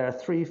see it, there are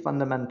three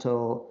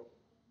fundamental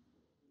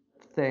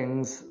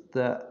things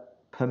that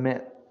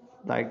permit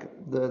like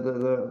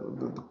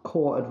the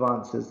core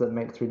advances that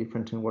make 3D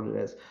printing what it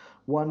is.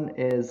 One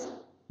is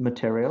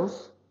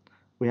materials.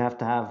 We have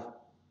to have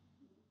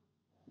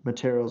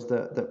materials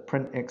that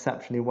print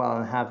exceptionally well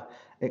and have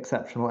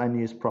exceptional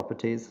end-use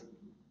properties.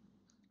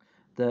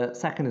 The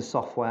second is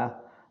software,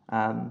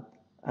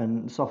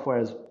 and software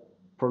is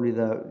probably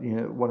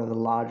one of the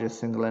largest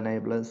single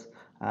enablers.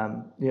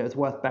 It's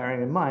worth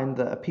bearing in mind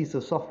that a piece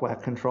of software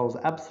controls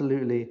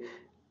absolutely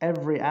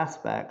every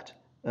aspect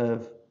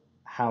of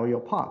how your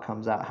part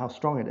comes out, how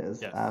strong it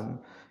is.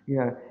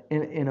 Yes.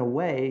 In a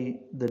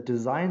way, the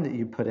design that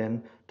you put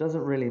in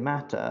doesn't really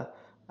matter.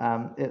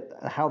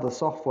 How the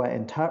software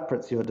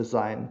interprets your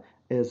design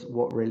is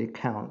what really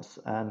counts.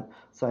 And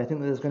so I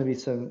think there's going to be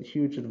some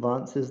huge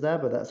advances there,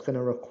 but that's going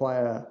to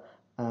require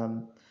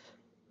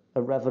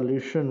a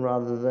revolution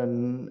rather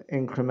than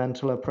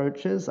incremental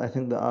approaches. I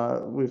think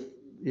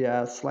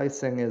that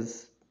slicing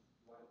is,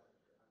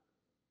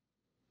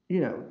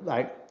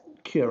 like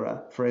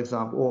Cura, for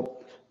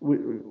example, or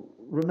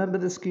remember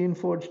the Skein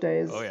Forge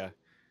days? Oh yeah.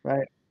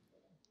 Right.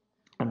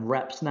 And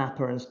Rep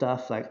Snapper and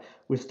stuff. Like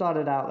we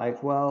started out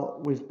like,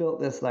 well, we've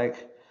built this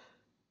like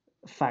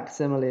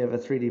facsimile of a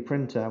 3D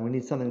printer and we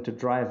need something to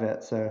drive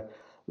it. So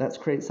let's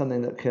create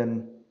something that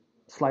can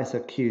slice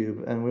a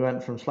cube. And we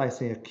went from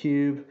slicing a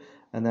cube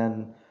and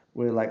then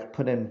we like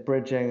put in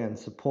bridging and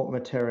support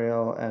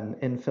material and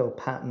infill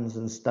patterns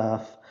and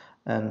stuff.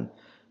 And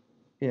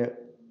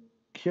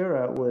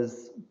Cura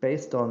was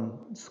based on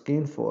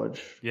SkeenForge,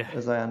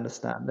 as I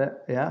understand it,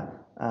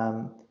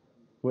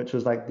 which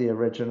was like the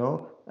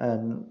original,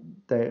 and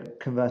they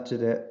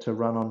converted it to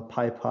run on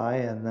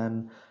PyPy and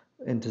then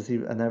and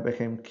then it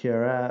became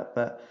Cura.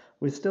 But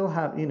we still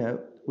have,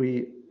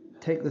 we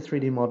take the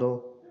 3D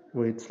model,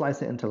 we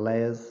slice it into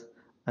layers,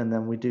 and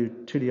then we do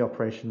 2D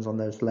operations on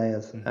those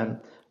layers, and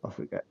off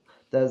we go.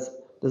 There's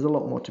a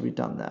lot more to be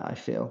done there, I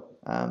feel.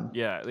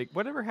 Like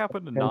whatever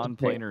happened to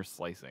non-planar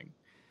slicing?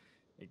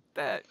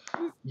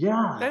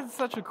 That's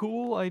such a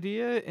cool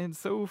idea and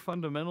so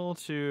fundamental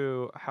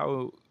to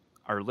how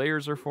our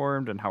layers are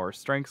formed and how our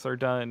strengths are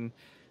done.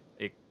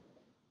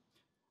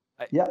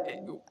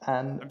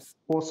 And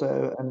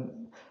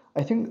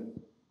I think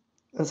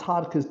it's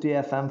hard because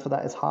DFM for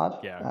that is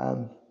hard.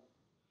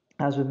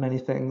 As with many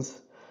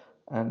things,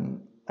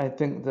 and I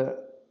think that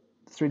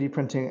 3D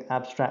printing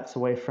abstracts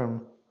away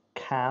from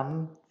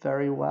CAM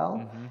very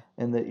well,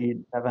 in that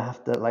you never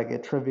have to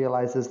it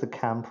trivializes the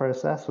CAM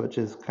process, which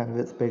is kind of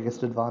its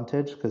biggest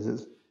advantage because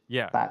it's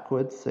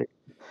backwards. So,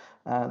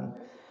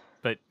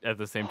 but at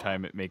the same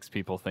time, it makes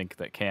people think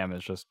that CAM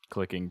is just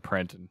clicking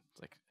print, and it's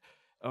like,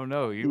 oh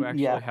no, you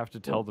actually have to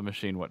tell the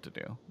machine what to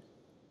do.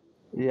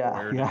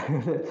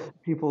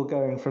 People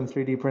going from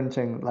 3D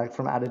printing, like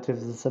from additive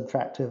to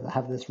subtractive,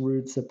 have this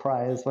rude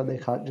surprise when they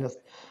can't just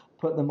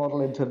put the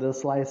model into the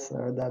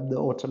slicer and then the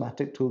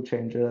automatic tool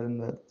changer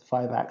and the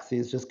 5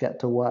 axes just get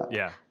to work.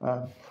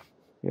 A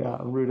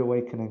rude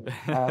awakening.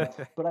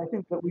 But I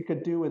think that we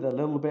could do with a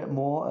little bit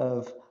more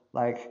of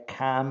like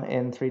CAM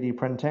in 3D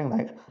printing.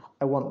 Like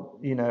I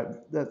want,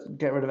 let's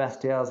get rid of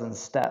STLs and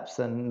steps,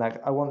 and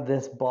like I want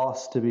this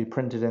boss to be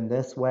printed in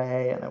this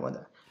way, and I want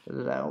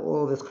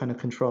all this kind of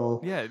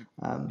control.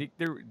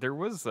 There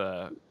was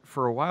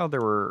for a while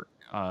there were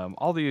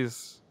all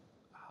these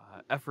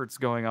efforts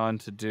going on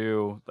to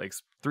do like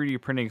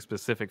 3D printing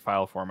specific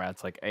file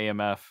formats like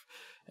AMF,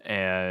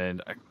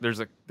 and there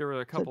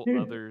were a couple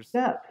others.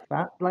 Step.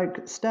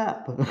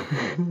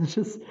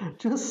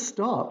 just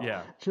stop.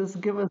 Just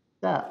give a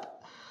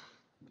step.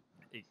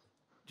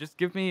 Just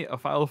give me a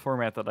file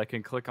format that I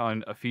can click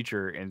on a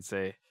feature and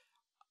say,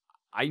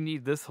 I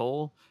need this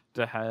hole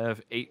to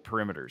have 8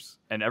 perimeters,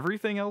 and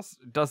everything else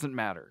doesn't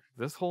matter.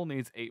 This hole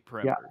needs 8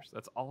 perimeters.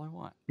 That's all I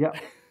want.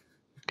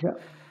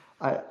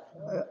 I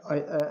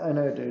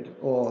know, dude.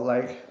 Or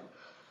like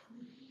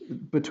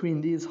between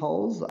these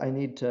holes, I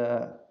need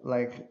to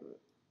like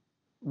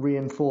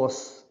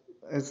reinforce.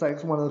 It's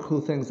like one of the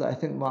cool things that I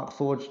think Mark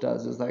Forge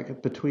does is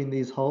like between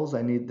these holes,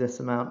 I need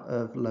this amount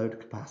of load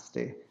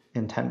capacity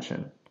in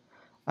tension,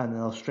 and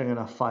they'll string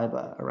enough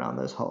fiber around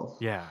those holes.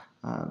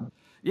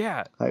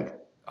 Like,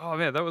 oh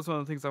man, that was one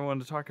of the things I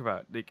wanted to talk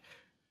about. Like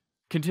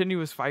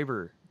continuous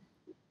fiber.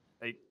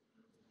 Like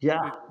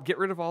get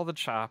rid of all the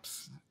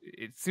chops.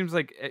 It seems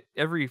like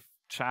every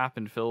chop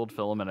and filled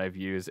filament I've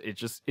used, it's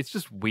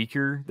just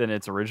weaker than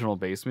its original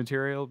base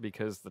material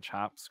because the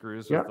chop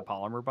screws with the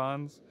polymer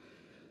bonds.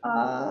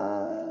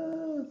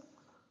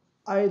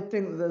 I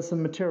think there's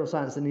some material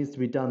science that needs to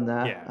be done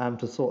there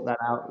to sort that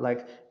out.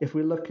 Like if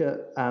we look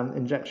at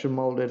injection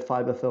molded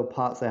fiber filled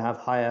parts, they have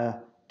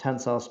higher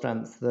tensile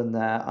strength than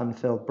their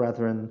unfilled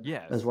brethren,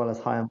 as well as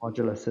higher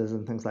moduluses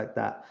and things like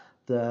that.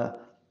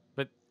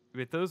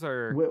 But those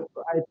are...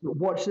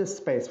 watch this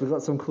space. We've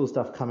got some cool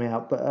stuff coming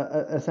out, but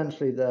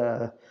essentially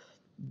the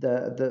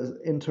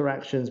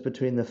interactions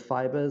between the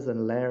fibers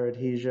and layer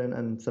adhesion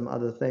and some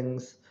other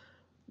things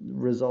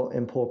result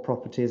in poor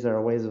properties. There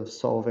are ways of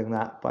solving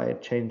that by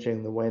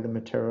changing the way the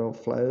material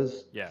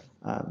flows.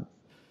 I'm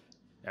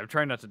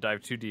trying not to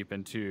dive too deep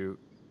into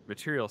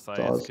material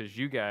science because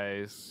you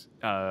guys,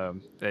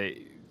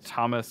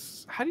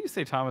 Thomas, how do you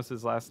say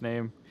Thomas's last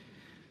name?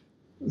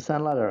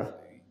 Sandlader.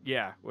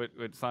 Yeah, what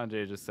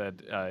Sanjay just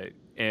said,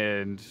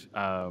 and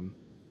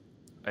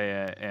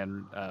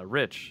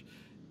Rich,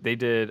 they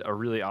did a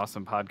really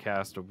awesome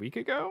podcast 2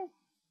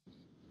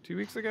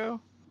 weeks ago,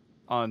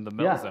 on the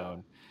Mill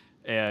Zone.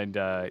 And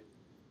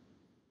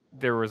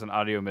there was an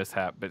audio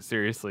mishap, but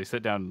seriously,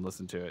 sit down and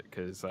listen to it,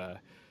 because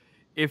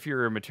if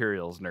you're a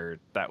materials nerd,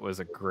 that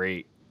was a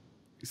great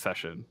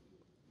session.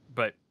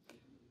 But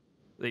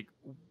like,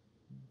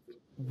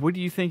 what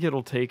do you think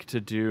it'll take to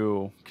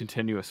do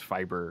continuous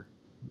fiber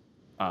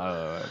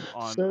on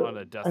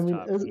a desktop? I mean,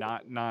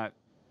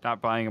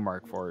 not buying a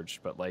Markforged,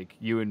 but like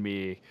you and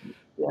me.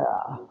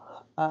 Yeah,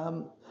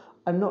 I'm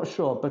not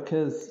sure,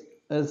 because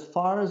as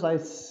far as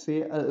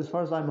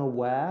I'm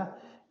aware,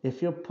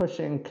 if you're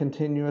pushing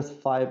continuous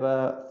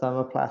fiber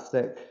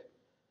thermoplastic,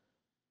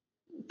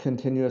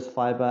 continuous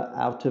fiber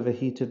out of a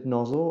heated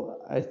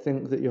nozzle, I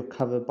think that you're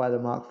covered by the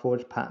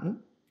Markforged patent.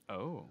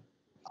 Oh.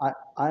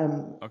 I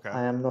am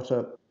not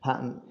a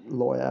patent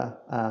lawyer,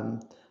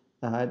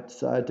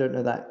 so I don't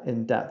know that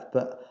in depth,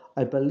 but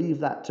I believe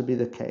that to be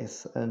the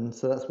case, and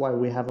so that's why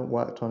we haven't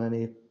worked on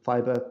any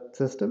fiber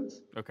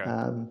systems. Okay.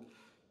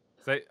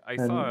 So I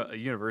saw a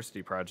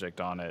university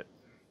project on it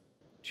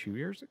 2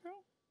 years ago.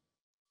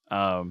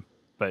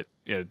 But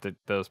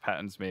those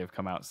patents may have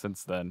come out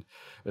since then.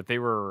 But they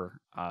were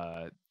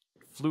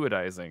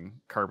fluidizing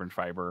carbon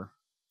fiber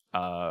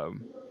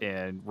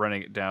and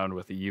running it down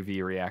with a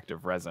UV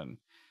reactive resin,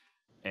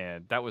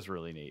 and that was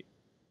really neat.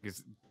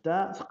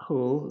 That's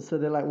cool. So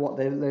they're like, what?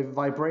 They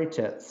vibrate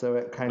it, so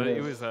it kind of.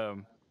 It was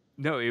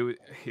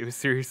it was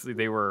seriously,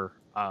 they were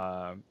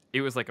it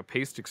was like a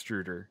paste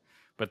extruder,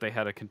 but they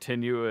had a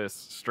continuous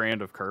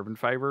strand of carbon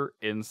fiber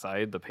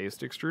inside the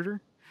paste extruder,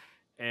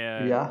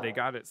 and they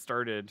got it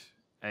started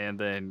and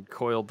then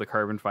coiled the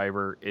carbon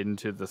fiber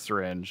into the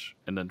syringe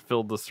and then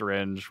filled the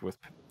syringe with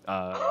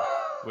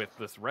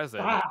this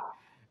resin.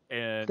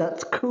 And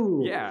that's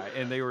cool. Yeah,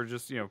 and they were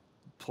just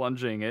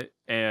plunging it,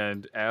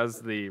 and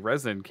as the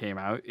resin came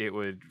out, it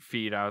would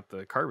feed out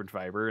the carbon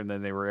fiber, and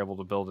then they were able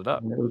to build it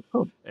up.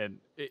 And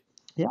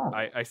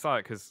I saw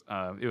it because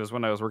it was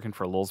when I was working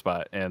for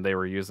Lulzbot, and they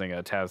were using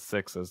a TAS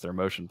 6 as their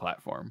motion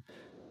platform,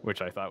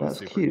 which I thought was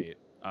super neat.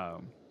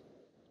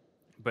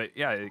 But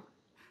yeah,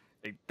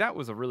 that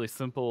was a really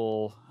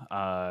simple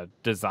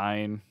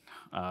design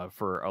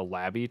for a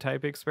labby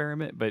type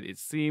experiment, but it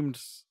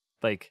seemed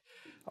like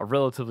a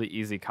relatively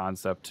easy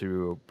concept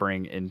to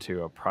bring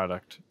into a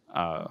product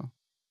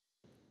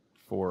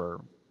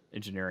for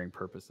engineering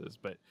purposes.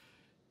 But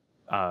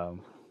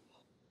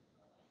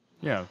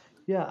it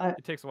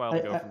takes a while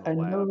to go from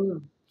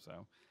the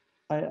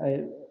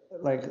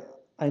lab.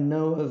 I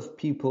know of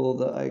people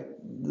that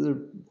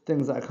the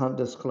things that I can't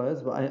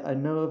disclose, but I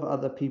know of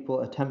other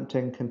people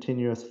attempting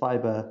continuous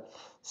fiber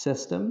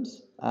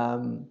systems.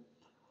 But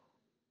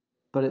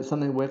it's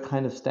something we're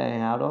kind of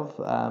staying out of.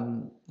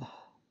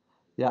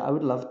 I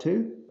would love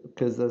to,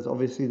 because there's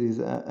obviously these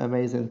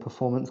amazing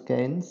performance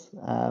gains.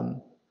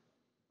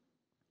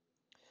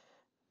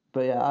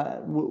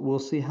 But we'll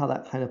see how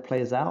that kind of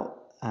plays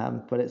out.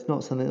 But it's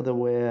not something that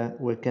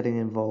we're getting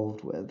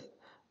involved with.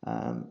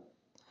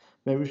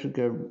 Maybe we should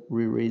go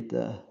reread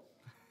the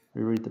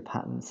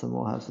patents, and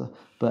we'll have some.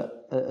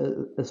 But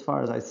as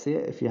far as I see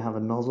it, if you have a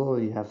nozzle,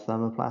 you have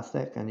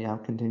thermoplastic, and you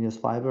have continuous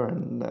fiber,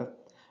 and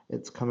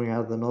it's coming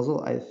out of the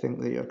nozzle, I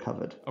think that you're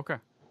covered. Okay.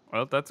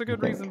 Well, that's a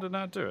good reason to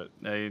not do it.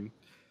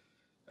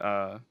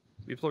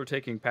 People are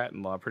taking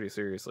patent law pretty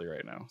seriously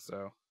right now,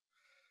 so.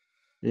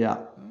 Yeah.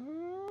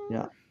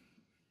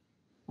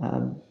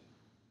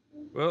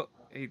 Well,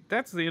 hey,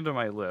 that's the end of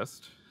my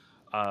list.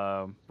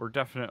 We're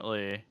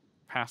definitely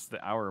past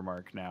the hour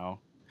mark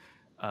now.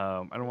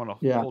 I don't want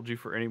to hold you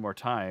for any more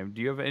time.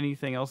 Do you have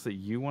anything else that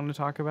you want to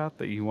talk about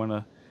that you want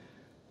to,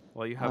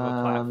 while you have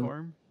a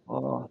platform?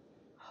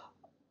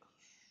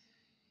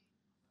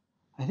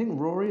 I think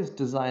Rory is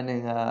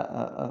designing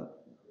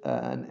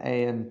an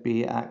A and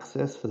B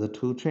axis for the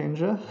tool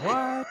changer.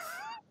 What?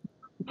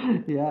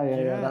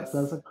 Yeah. That's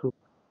a cool.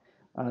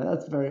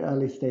 That's very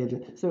early stage.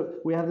 So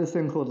we have this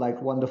thing called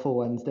like Wonderful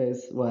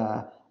Wednesdays,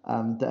 where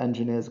the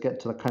engineers get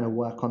to kind of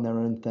work on their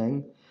own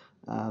thing,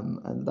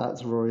 and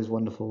that's Rory's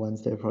Wonderful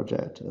Wednesday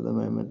project at the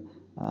moment.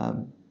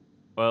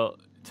 Well,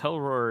 tell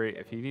Rory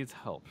if he needs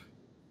help.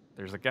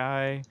 There's a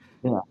guy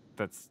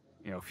that's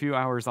a few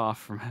hours off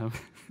from him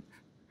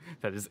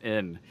that is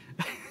in.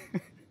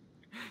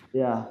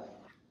 Yeah.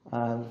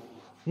 Um,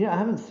 yeah, I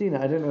haven't seen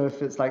it. I don't know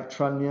if it's like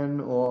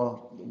Trunnion or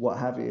what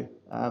have you.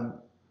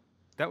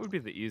 That would be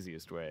the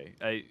easiest way.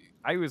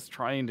 I was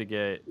trying to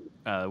get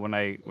when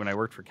I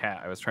worked for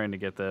Cat, I was trying to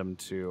get them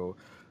to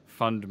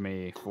fund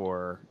me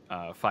for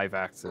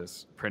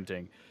 5-axis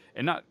printing,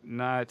 and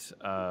not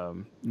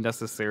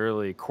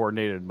necessarily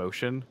coordinated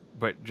motion,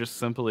 but just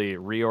simply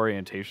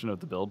reorientation of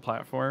the build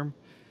platform.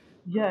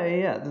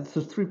 Yeah. That's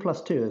the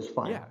 3+2 is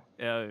fine.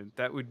 Yeah,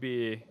 that would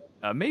be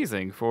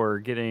amazing for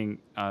getting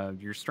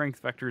your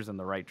strength vectors in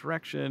the right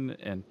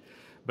direction,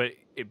 but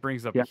it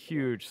brings up a Yeah.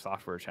 huge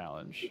software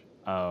challenge,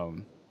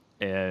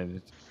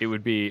 and it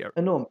would be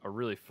Enormous. a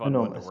really fun one to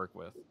Enormous. work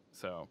with.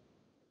 So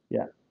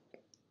Yeah.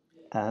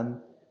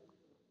 Um,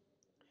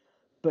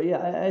 but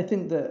yeah, I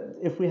think that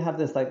if we have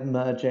this like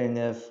merging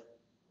of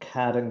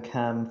CAD and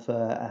CAM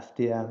for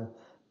FDM,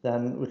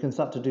 then we can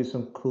start to do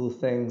some cool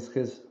things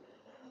because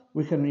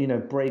we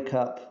can, break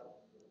up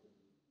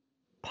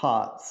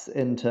parts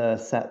into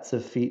sets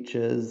of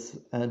features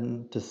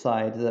and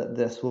decide that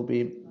this will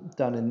be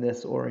done in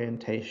this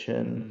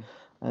orientation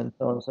and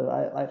so on. So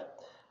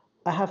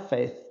I have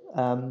faith.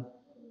 I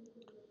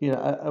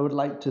would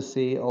like to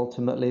see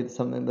ultimately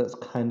something that's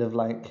kind of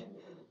like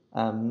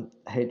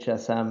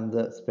HSM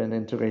that's been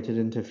integrated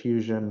into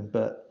Fusion,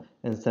 but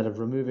instead of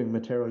removing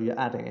material, you're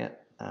adding it.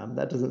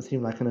 That doesn't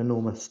seem like an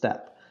enormous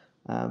step.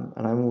 And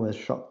I'm always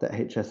shocked that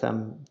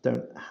HSM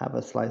don't have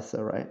a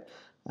slicer, right?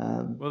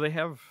 well, they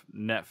have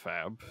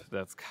NetFab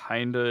that's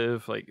kind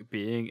of like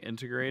being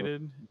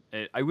integrated.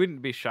 I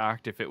wouldn't be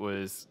shocked if it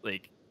was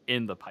like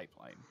in the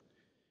pipeline.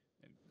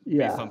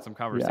 Based on some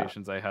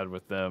conversations I had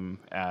with them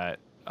at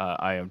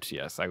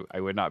IMTS, I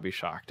would not be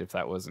shocked if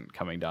that wasn't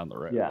coming down the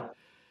road. Yeah.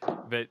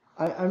 But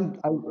I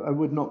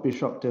would not be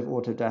shocked if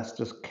Autodesk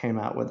just came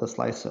out with a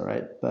slicer,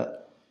 right?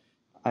 But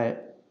I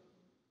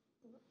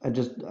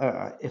just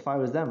if I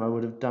was them, I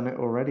would have done it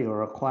already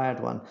or acquired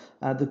one.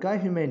 The guy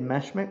who made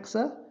Mesh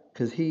Mixer,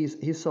 because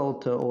he's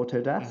sold to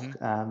Autodesk,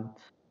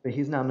 but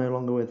he's now no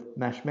longer with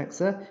Mesh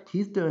Mixer.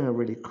 He's doing a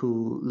really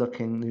cool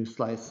looking new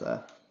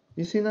slicer.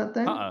 You seen that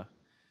thing?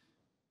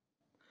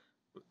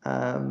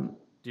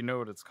 Do you know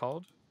what it's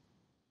called?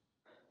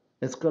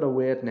 It's got a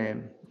weird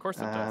name. Of course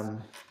it does.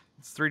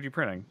 It's 3D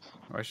printing.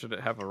 Why should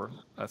it have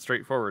a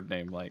straightforward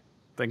name like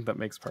thing that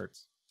makes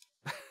parts?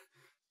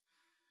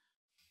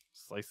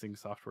 Slicing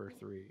Software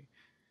 3.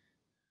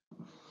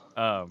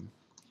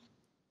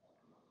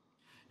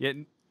 Yeah,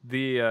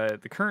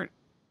 the current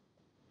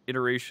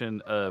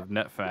iteration of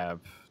NetFab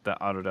that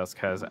Autodesk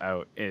has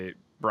out, it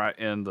brought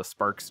in the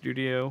Spark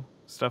Studio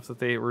stuff that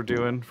they were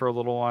doing for a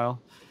little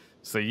while.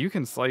 So you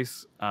can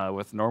slice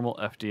with normal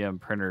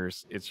FDM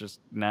printers. It's just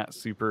not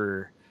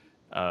super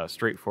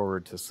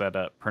straightforward to set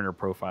up printer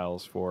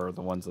profiles for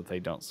the ones that they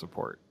don't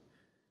support.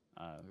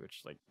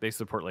 Which like they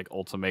support like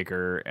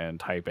Ultimaker and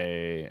Type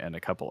A and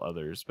a couple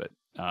others, but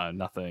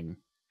nothing.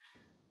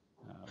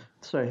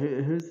 So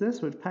who's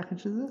this? Which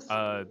package is this?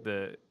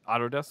 The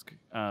Autodesk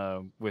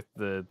with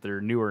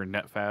their newer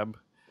NetFab.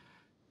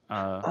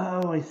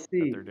 Oh, I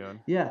see. They're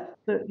doing. Yeah.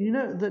 So you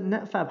know that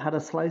NetFab had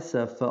a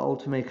slicer for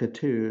Ultimaker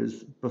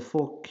 2s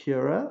before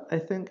Cura, I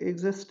think,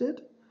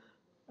 existed.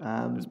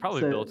 It's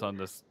probably built on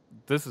this.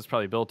 This is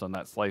probably built on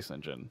that slice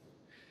engine.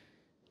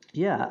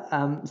 Yeah.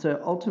 So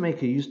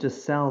Ultimaker used to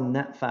sell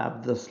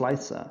NetFab the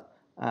slicer.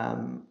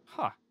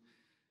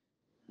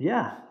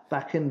 Yeah,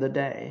 back in the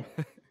day,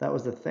 that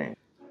was the thing.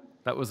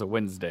 That was a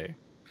Wednesday,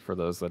 for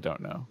those that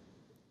don't know.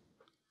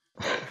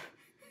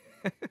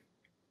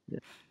 Yeah.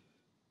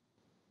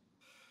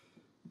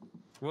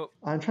 Well,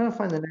 I'm trying to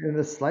find the name of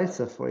the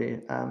slicer for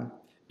you.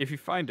 If you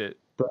find it,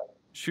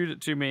 shoot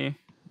it to me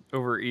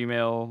over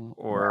email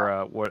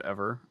or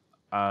whatever.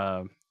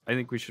 I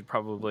think we should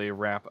probably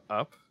wrap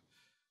up.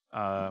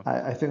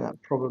 I think that's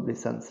probably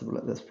sensible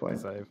at this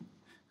point.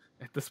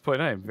 At this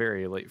point, I am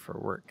very late for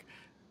work.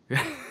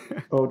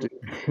 Oh,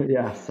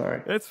 yeah.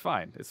 Sorry. It's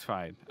fine. It's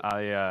fine.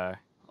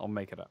 I'll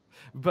make it up.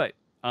 But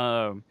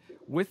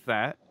with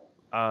that,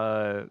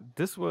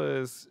 this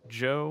was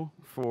Joe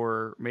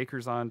for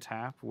Makers on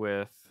Tap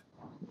with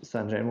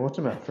Sanjay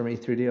Mortimer from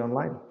E3D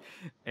Online.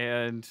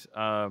 And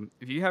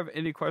if you have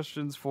any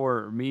questions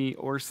for me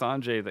or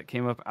Sanjay that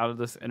came up out of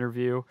this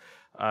interview,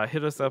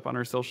 hit us up on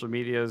our social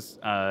medias.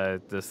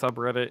 The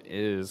subreddit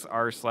is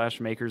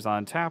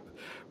r/MakersOnTap.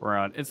 We're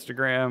on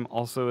Instagram,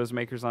 also as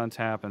Makers on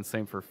Tap, and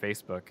same for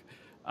Facebook.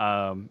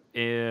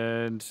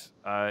 And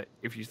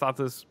if you thought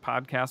this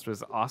podcast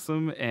was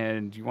awesome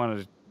and you want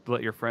to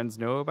let your friends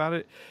know about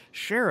it,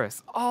 share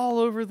us all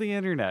over the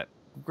internet.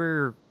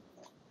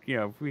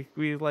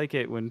 We like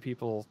it when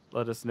people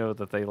let us know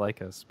that they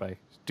like us by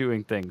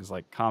doing things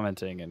like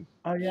commenting and.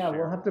 Oh yeah,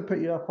 we'll have to put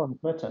you up on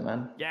Twitter,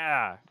 man.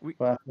 Yeah,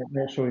 we'll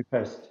make sure we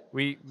post.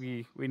 We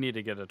need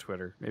to get a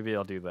Twitter. Maybe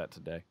I'll do that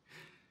today.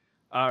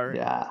 All right.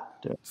 Yeah.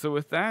 Do it. So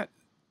with that,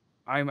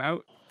 I'm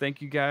out.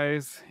 Thank you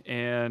guys,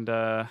 and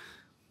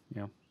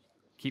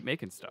keep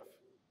making stuff.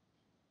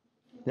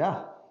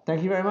 Yeah.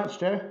 Thank you very much,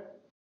 Joe.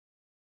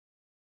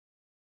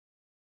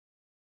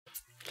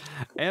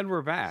 And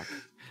we're back.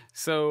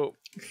 So,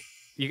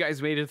 you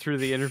guys made it through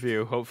the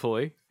interview,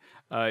 hopefully.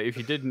 If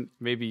you didn't,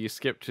 maybe you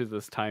skipped to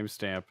this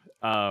timestamp.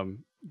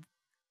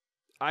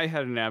 I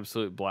had an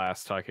absolute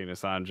blast talking to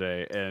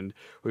Sanjay, and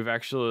we've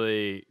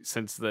actually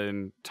since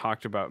then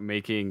talked about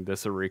making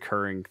this a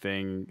recurring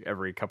thing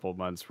every couple of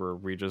months where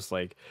we just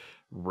like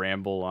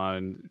ramble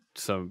on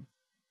some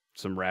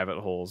rabbit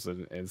holes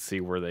and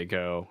see where they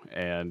go,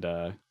 and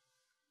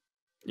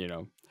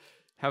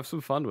have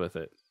some fun with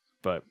it.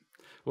 But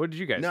what did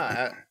you guys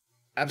think?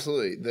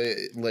 Absolutely.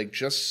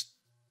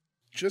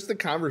 Just the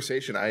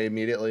conversation I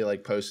immediately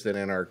like posted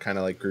in our kind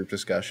of like group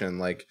discussion.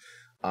 Like,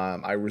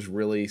 I was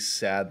really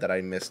sad that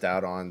I missed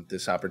out on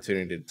this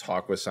opportunity to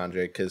talk with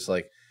Sanjay, because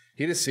like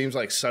he just seems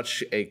like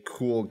such a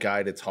cool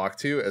guy to talk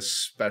to,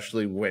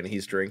 especially when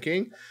he's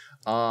drinking,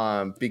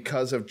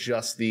 because of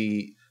just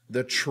the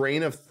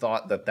train of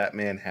thought that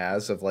man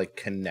has of like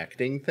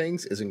connecting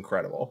things is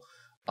incredible.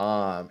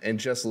 And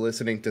just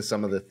listening to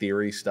some of the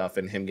theory stuff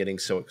and him getting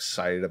so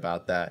excited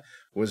about that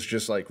was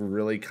just like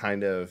really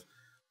kind of,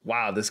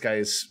 wow, this guy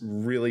is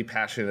really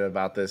passionate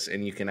about this.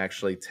 And you can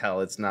actually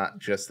tell it's not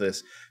just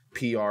this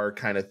PR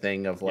kind of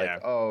thing of like,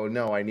 oh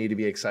no, I need to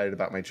be excited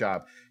about my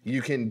job.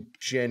 You can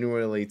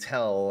genuinely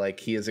tell like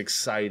he is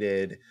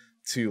excited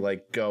to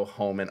like go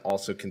home and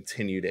also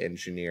continue to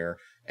engineer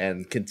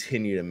and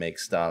continue to make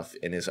stuff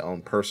in his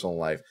own personal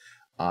life.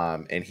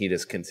 And he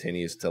just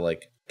continues to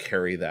like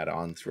carry that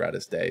on throughout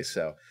his day.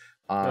 So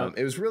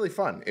it was really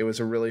fun. It was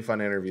a really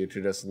fun interview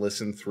to just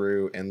listen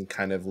through and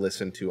kind of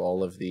listen to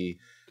all of the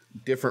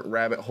different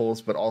rabbit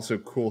holes, but also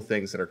cool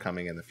things that are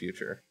coming in the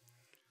future.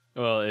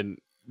 Well, and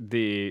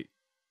Sanjay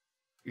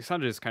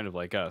is kind of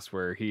like us,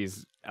 where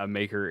he's a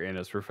maker in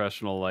his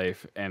professional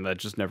life, and that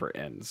just never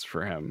ends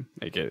for him.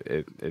 Like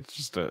it's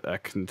just a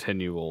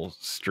continual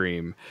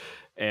stream.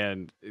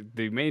 And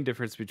the main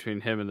difference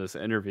between him in this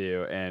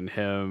interview and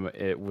him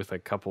with a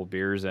couple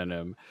beers in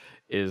him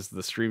is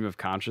the stream of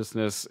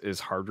consciousness is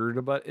harder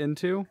to butt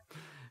into,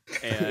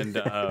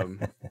 and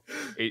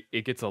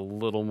it gets a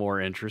little more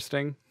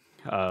interesting,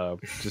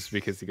 just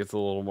because he gets a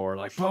little more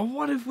like, but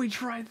what if we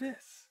try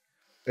this?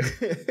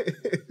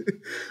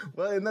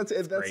 Well, and that's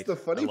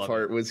the funny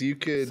part was you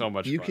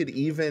could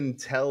even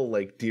tell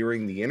like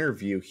during the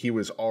interview he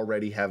was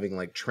already having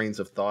like trains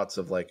of thoughts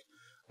of like,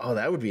 oh,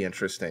 that would be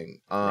interesting,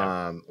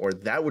 or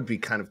that would be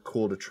kind of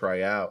cool to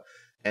try out.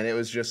 And it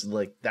was just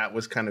like, that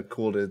was kind of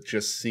cool to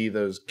just see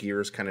those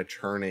gears kind of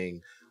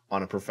turning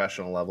on a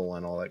professional level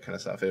and all that kind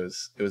of stuff. It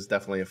was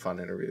definitely a fun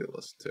interview to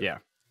listen to.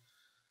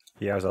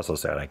 Yeah, I was also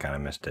sad I kind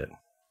of missed it.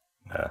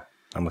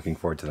 I'm looking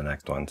forward to the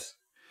next ones.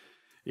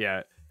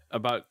 Yeah,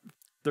 about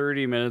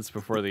 30 minutes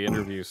before the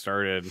interview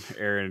started,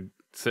 Aaron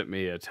sent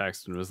me a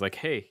text and was like,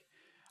 hey,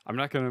 I'm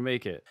not going to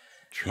make it.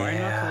 Try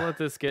not to let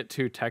this get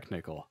too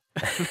technical.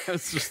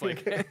 It's just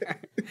like,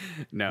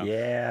 no.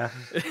 Yeah.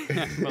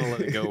 I'm going to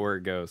let it go where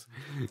it goes.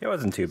 It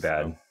wasn't too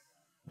bad.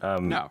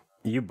 No.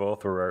 You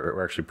both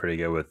were actually pretty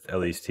good with, at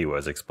least he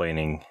was,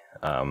 explaining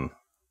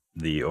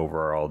the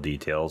overall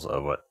details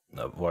of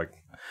what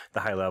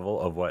the high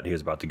level of what he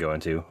was about to go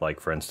into. Like,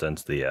 for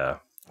instance, the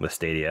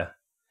Stadia.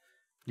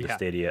 The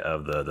Stadia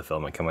of the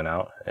filament coming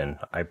out, and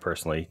I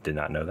personally did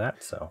not know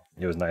that, so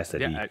it was nice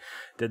that he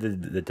did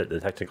the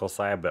technical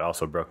side, but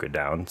also broke it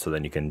down, so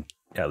then you can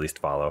at least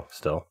follow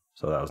still.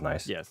 So that was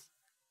nice. Yes,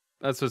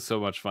 that's what's so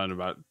much fun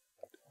about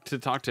to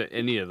talk to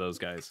any of those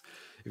guys.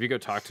 If you go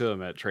talk to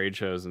them at trade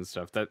shows and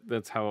stuff,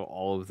 that's how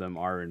all of them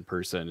are in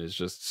person. Is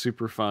just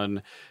super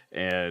fun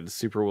and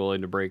super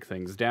willing to break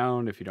things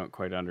down if you don't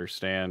quite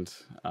understand.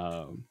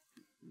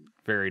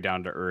 Very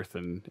down to earth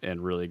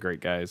and really great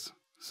guys.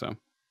 So.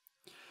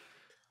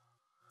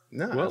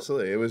 No,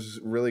 absolutely. It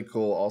was really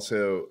cool.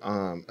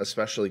 Also,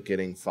 especially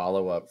getting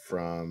follow up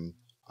from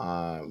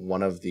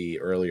one of the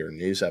earlier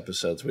news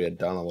episodes we had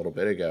done a little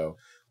bit ago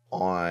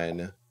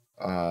on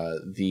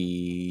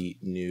the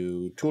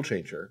new tool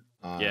changer.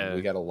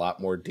 We got a lot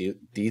more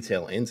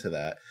detail into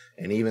that,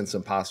 and even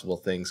some possible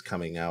things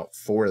coming out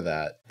for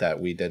that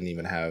we didn't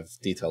even have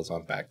details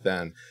on back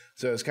then.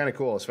 So it's kind of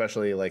cool,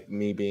 especially like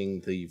me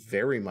being the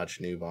very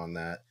much noob on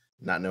that,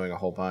 not knowing a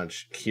whole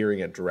bunch, hearing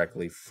it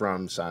directly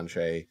from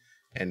Sanjay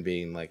and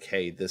being like,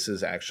 hey, this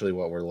is actually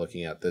what we're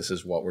looking at. This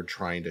is what we're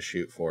trying to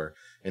shoot for.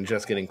 And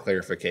just getting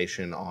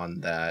clarification on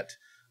that.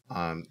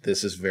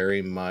 This is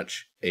very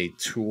much a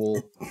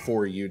tool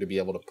for you to be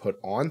able to put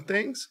on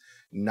things,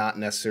 not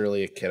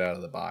necessarily a kit out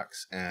of the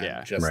box.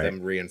 And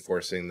them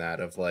reinforcing that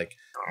of like,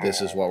 this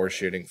is what we're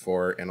shooting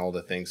for and all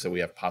the things that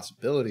we have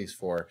possibilities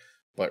for,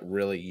 but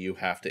really you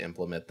have to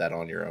implement that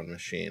on your own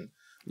machine.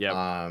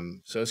 Yeah.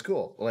 So it's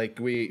cool. Like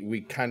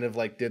we kind of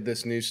like did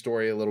this news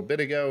story a little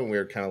bit ago, and we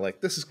were kind of like,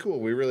 this is cool.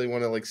 We really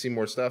want to like see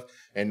more stuff.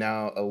 And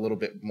now a little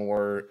bit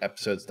more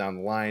episodes down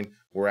the line,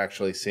 we're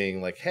actually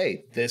seeing like,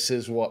 hey, this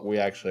is what we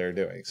actually are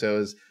doing.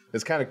 So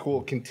it's kind of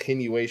cool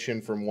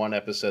continuation from one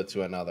episode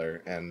to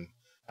another. And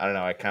I don't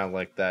know, I kind of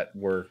like that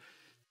we're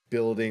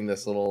building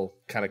this little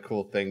kind of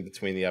cool thing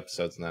between the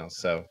episodes now.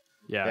 So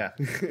yeah.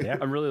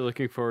 I'm really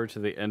looking forward to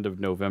the end of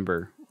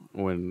November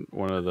when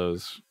one of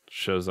those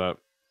shows up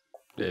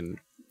in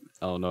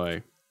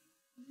Illinois.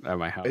 at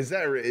my house. Is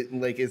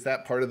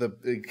that part of the?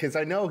 Because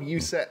I know you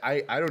said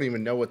I don't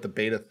even know what the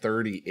beta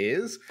 30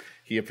 is.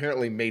 He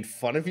apparently made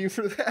fun of you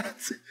for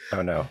that.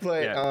 Oh no!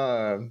 But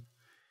yeah.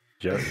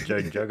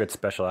 Joe gets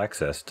special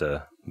access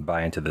to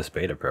buy into this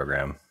beta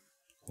program,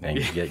 and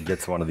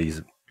gets one of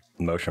these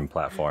motion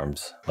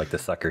platforms like the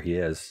sucker he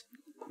is.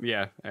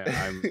 Yeah,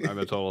 I'm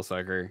a total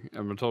sucker.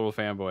 I'm a total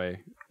fanboy.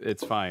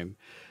 It's fine.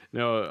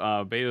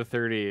 No, beta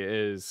 30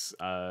 is,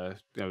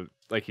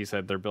 like you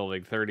said, they're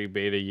building 30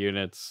 beta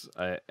units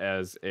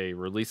as a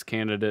release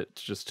candidate,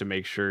 just to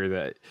make sure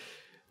that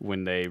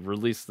when they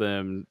release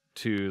them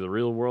to the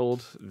real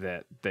world,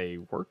 that they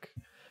work,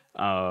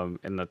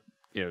 and that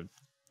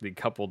the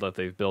couple that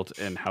they've built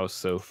in-house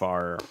so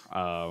far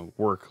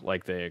work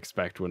like they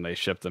expect when they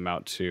ship them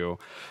out to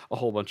a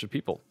whole bunch of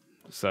people.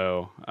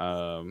 So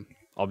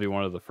I'll be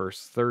one of the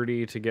first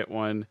 30 to get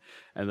one,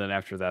 and then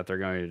after that they're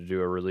going to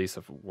do a release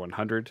of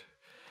 100,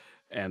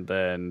 and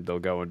then they'll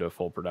go into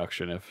full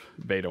production if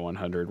beta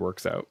 100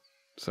 works out.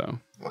 So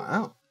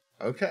wow,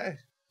 okay,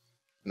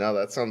 no,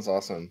 that sounds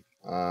awesome.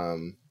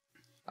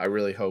 I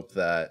really hope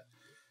that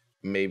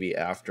maybe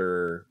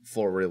after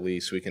full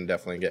release we can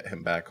definitely get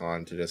him back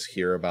on to just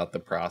hear about the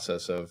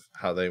process of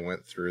how they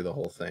went through the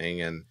whole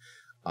thing, and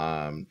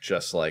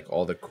just like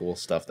all the cool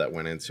stuff that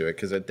went into it,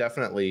 because it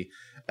definitely,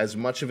 as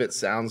much of it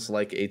sounds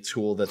like a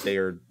tool that they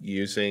are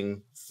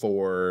using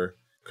for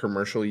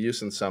commercial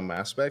use in some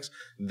aspects,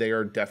 they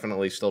are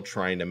definitely still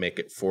trying to make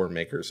it for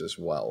makers as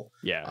well.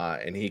 Yeah.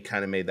 And he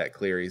kind of made that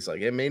clear. He's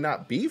like, it may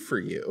not be for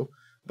you,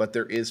 but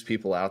there is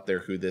people out there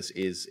who this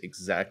is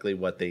exactly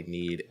what they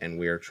need, and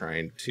we are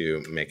trying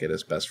to make it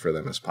as best for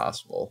them as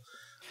possible.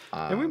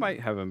 And we might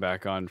have him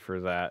back on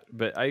for that,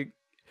 but I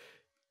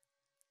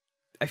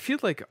feel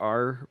like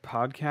our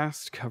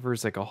podcast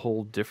covers like a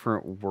whole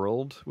different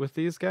world with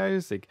these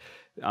guys, like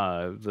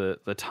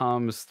the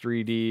Tom's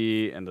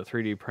 3D and the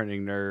 3D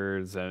printing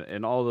nerds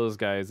and all those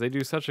guys. They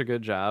do such a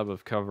good job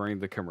of covering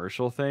the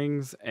commercial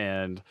things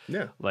and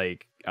and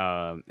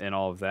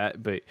all of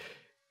that. But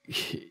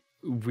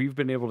we've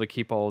been able to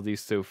keep all of these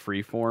so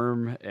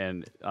freeform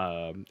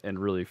and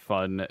really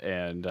fun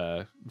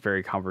and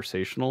very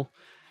conversational.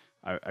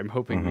 I'm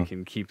hoping we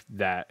can keep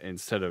that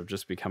instead of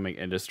just becoming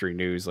industry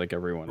news like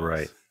everyone else.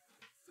 Right.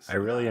 I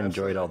really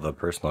enjoyed all the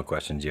personal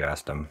questions you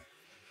asked him.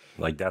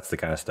 Like, that's the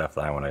kind of stuff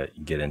that I want to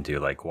get into.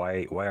 Like,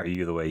 why are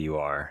you the way you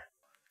are?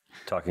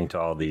 Talking to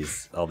all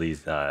these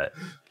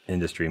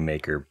industry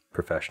maker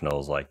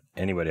professionals, like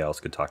anybody else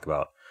could talk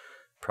about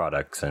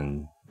products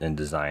and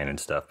design and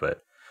stuff,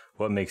 but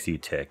what makes you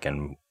tick,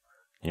 and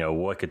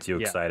what gets you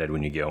excited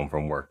when you get home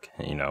from work?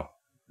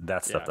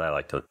 That's stuff that I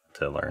like to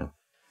learn.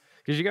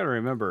 Because you got to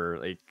remember,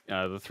 like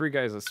the three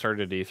guys that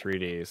started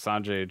E3D,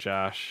 Sanjay,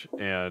 Josh,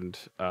 and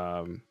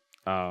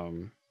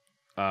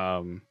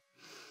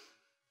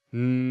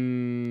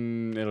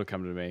it'll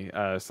come to me.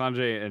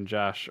 Sanjay and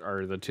Josh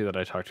are the two that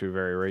I talk to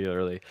very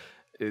regularly.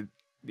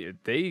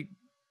 They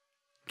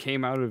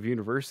came out of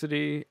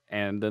university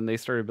and then they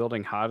started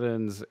building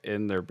hot-ends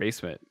in their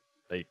basement.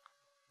 Like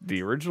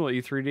the original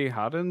E3D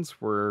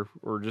hot-ends were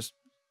just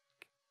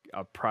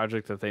a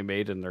project that they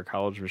made in their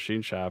college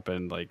machine shop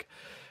and like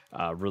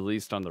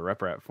released on the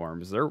RepRap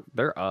forums.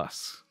 They're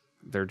us.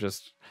 They're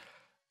just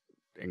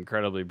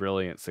incredibly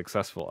brilliant,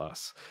 successful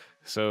us.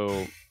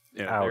 So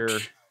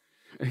ouch.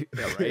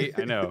 Yeah, right.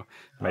 I know.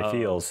 My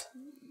feels.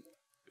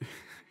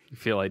 You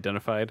feel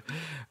identified.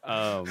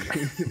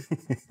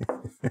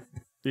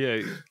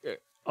 Yeah,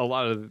 a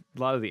lot of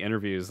the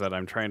interviews that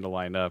I'm trying to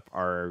line up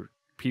are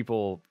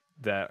people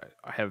that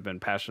have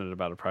been passionate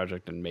about a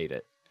project and made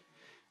it,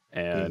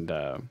 and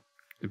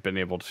been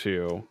able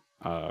to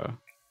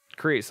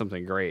create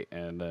something great,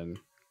 and then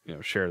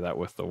share that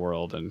with the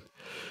world and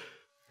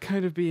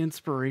kind of be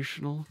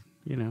inspirational,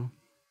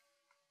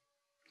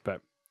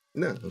 But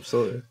no,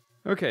 absolutely.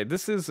 Okay,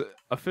 this is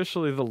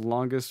officially the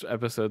longest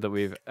episode that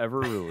we've ever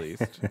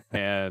released,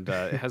 and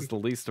it has the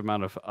least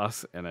amount of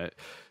us in it.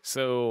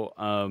 So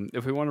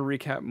if we want to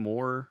recap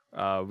more,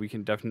 we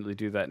can definitely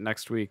do that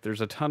next week.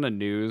 There's a ton of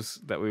news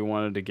that we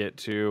wanted to get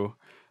to,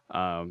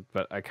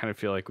 but I kind of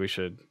feel like we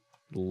should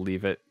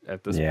leave it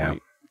at this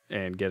point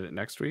and get it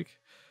next week.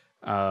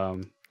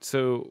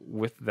 So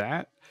with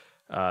that,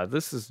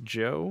 this is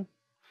Joe.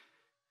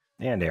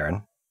 And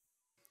Aaron.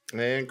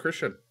 And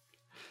Christian.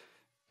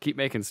 Keep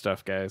making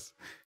stuff, guys.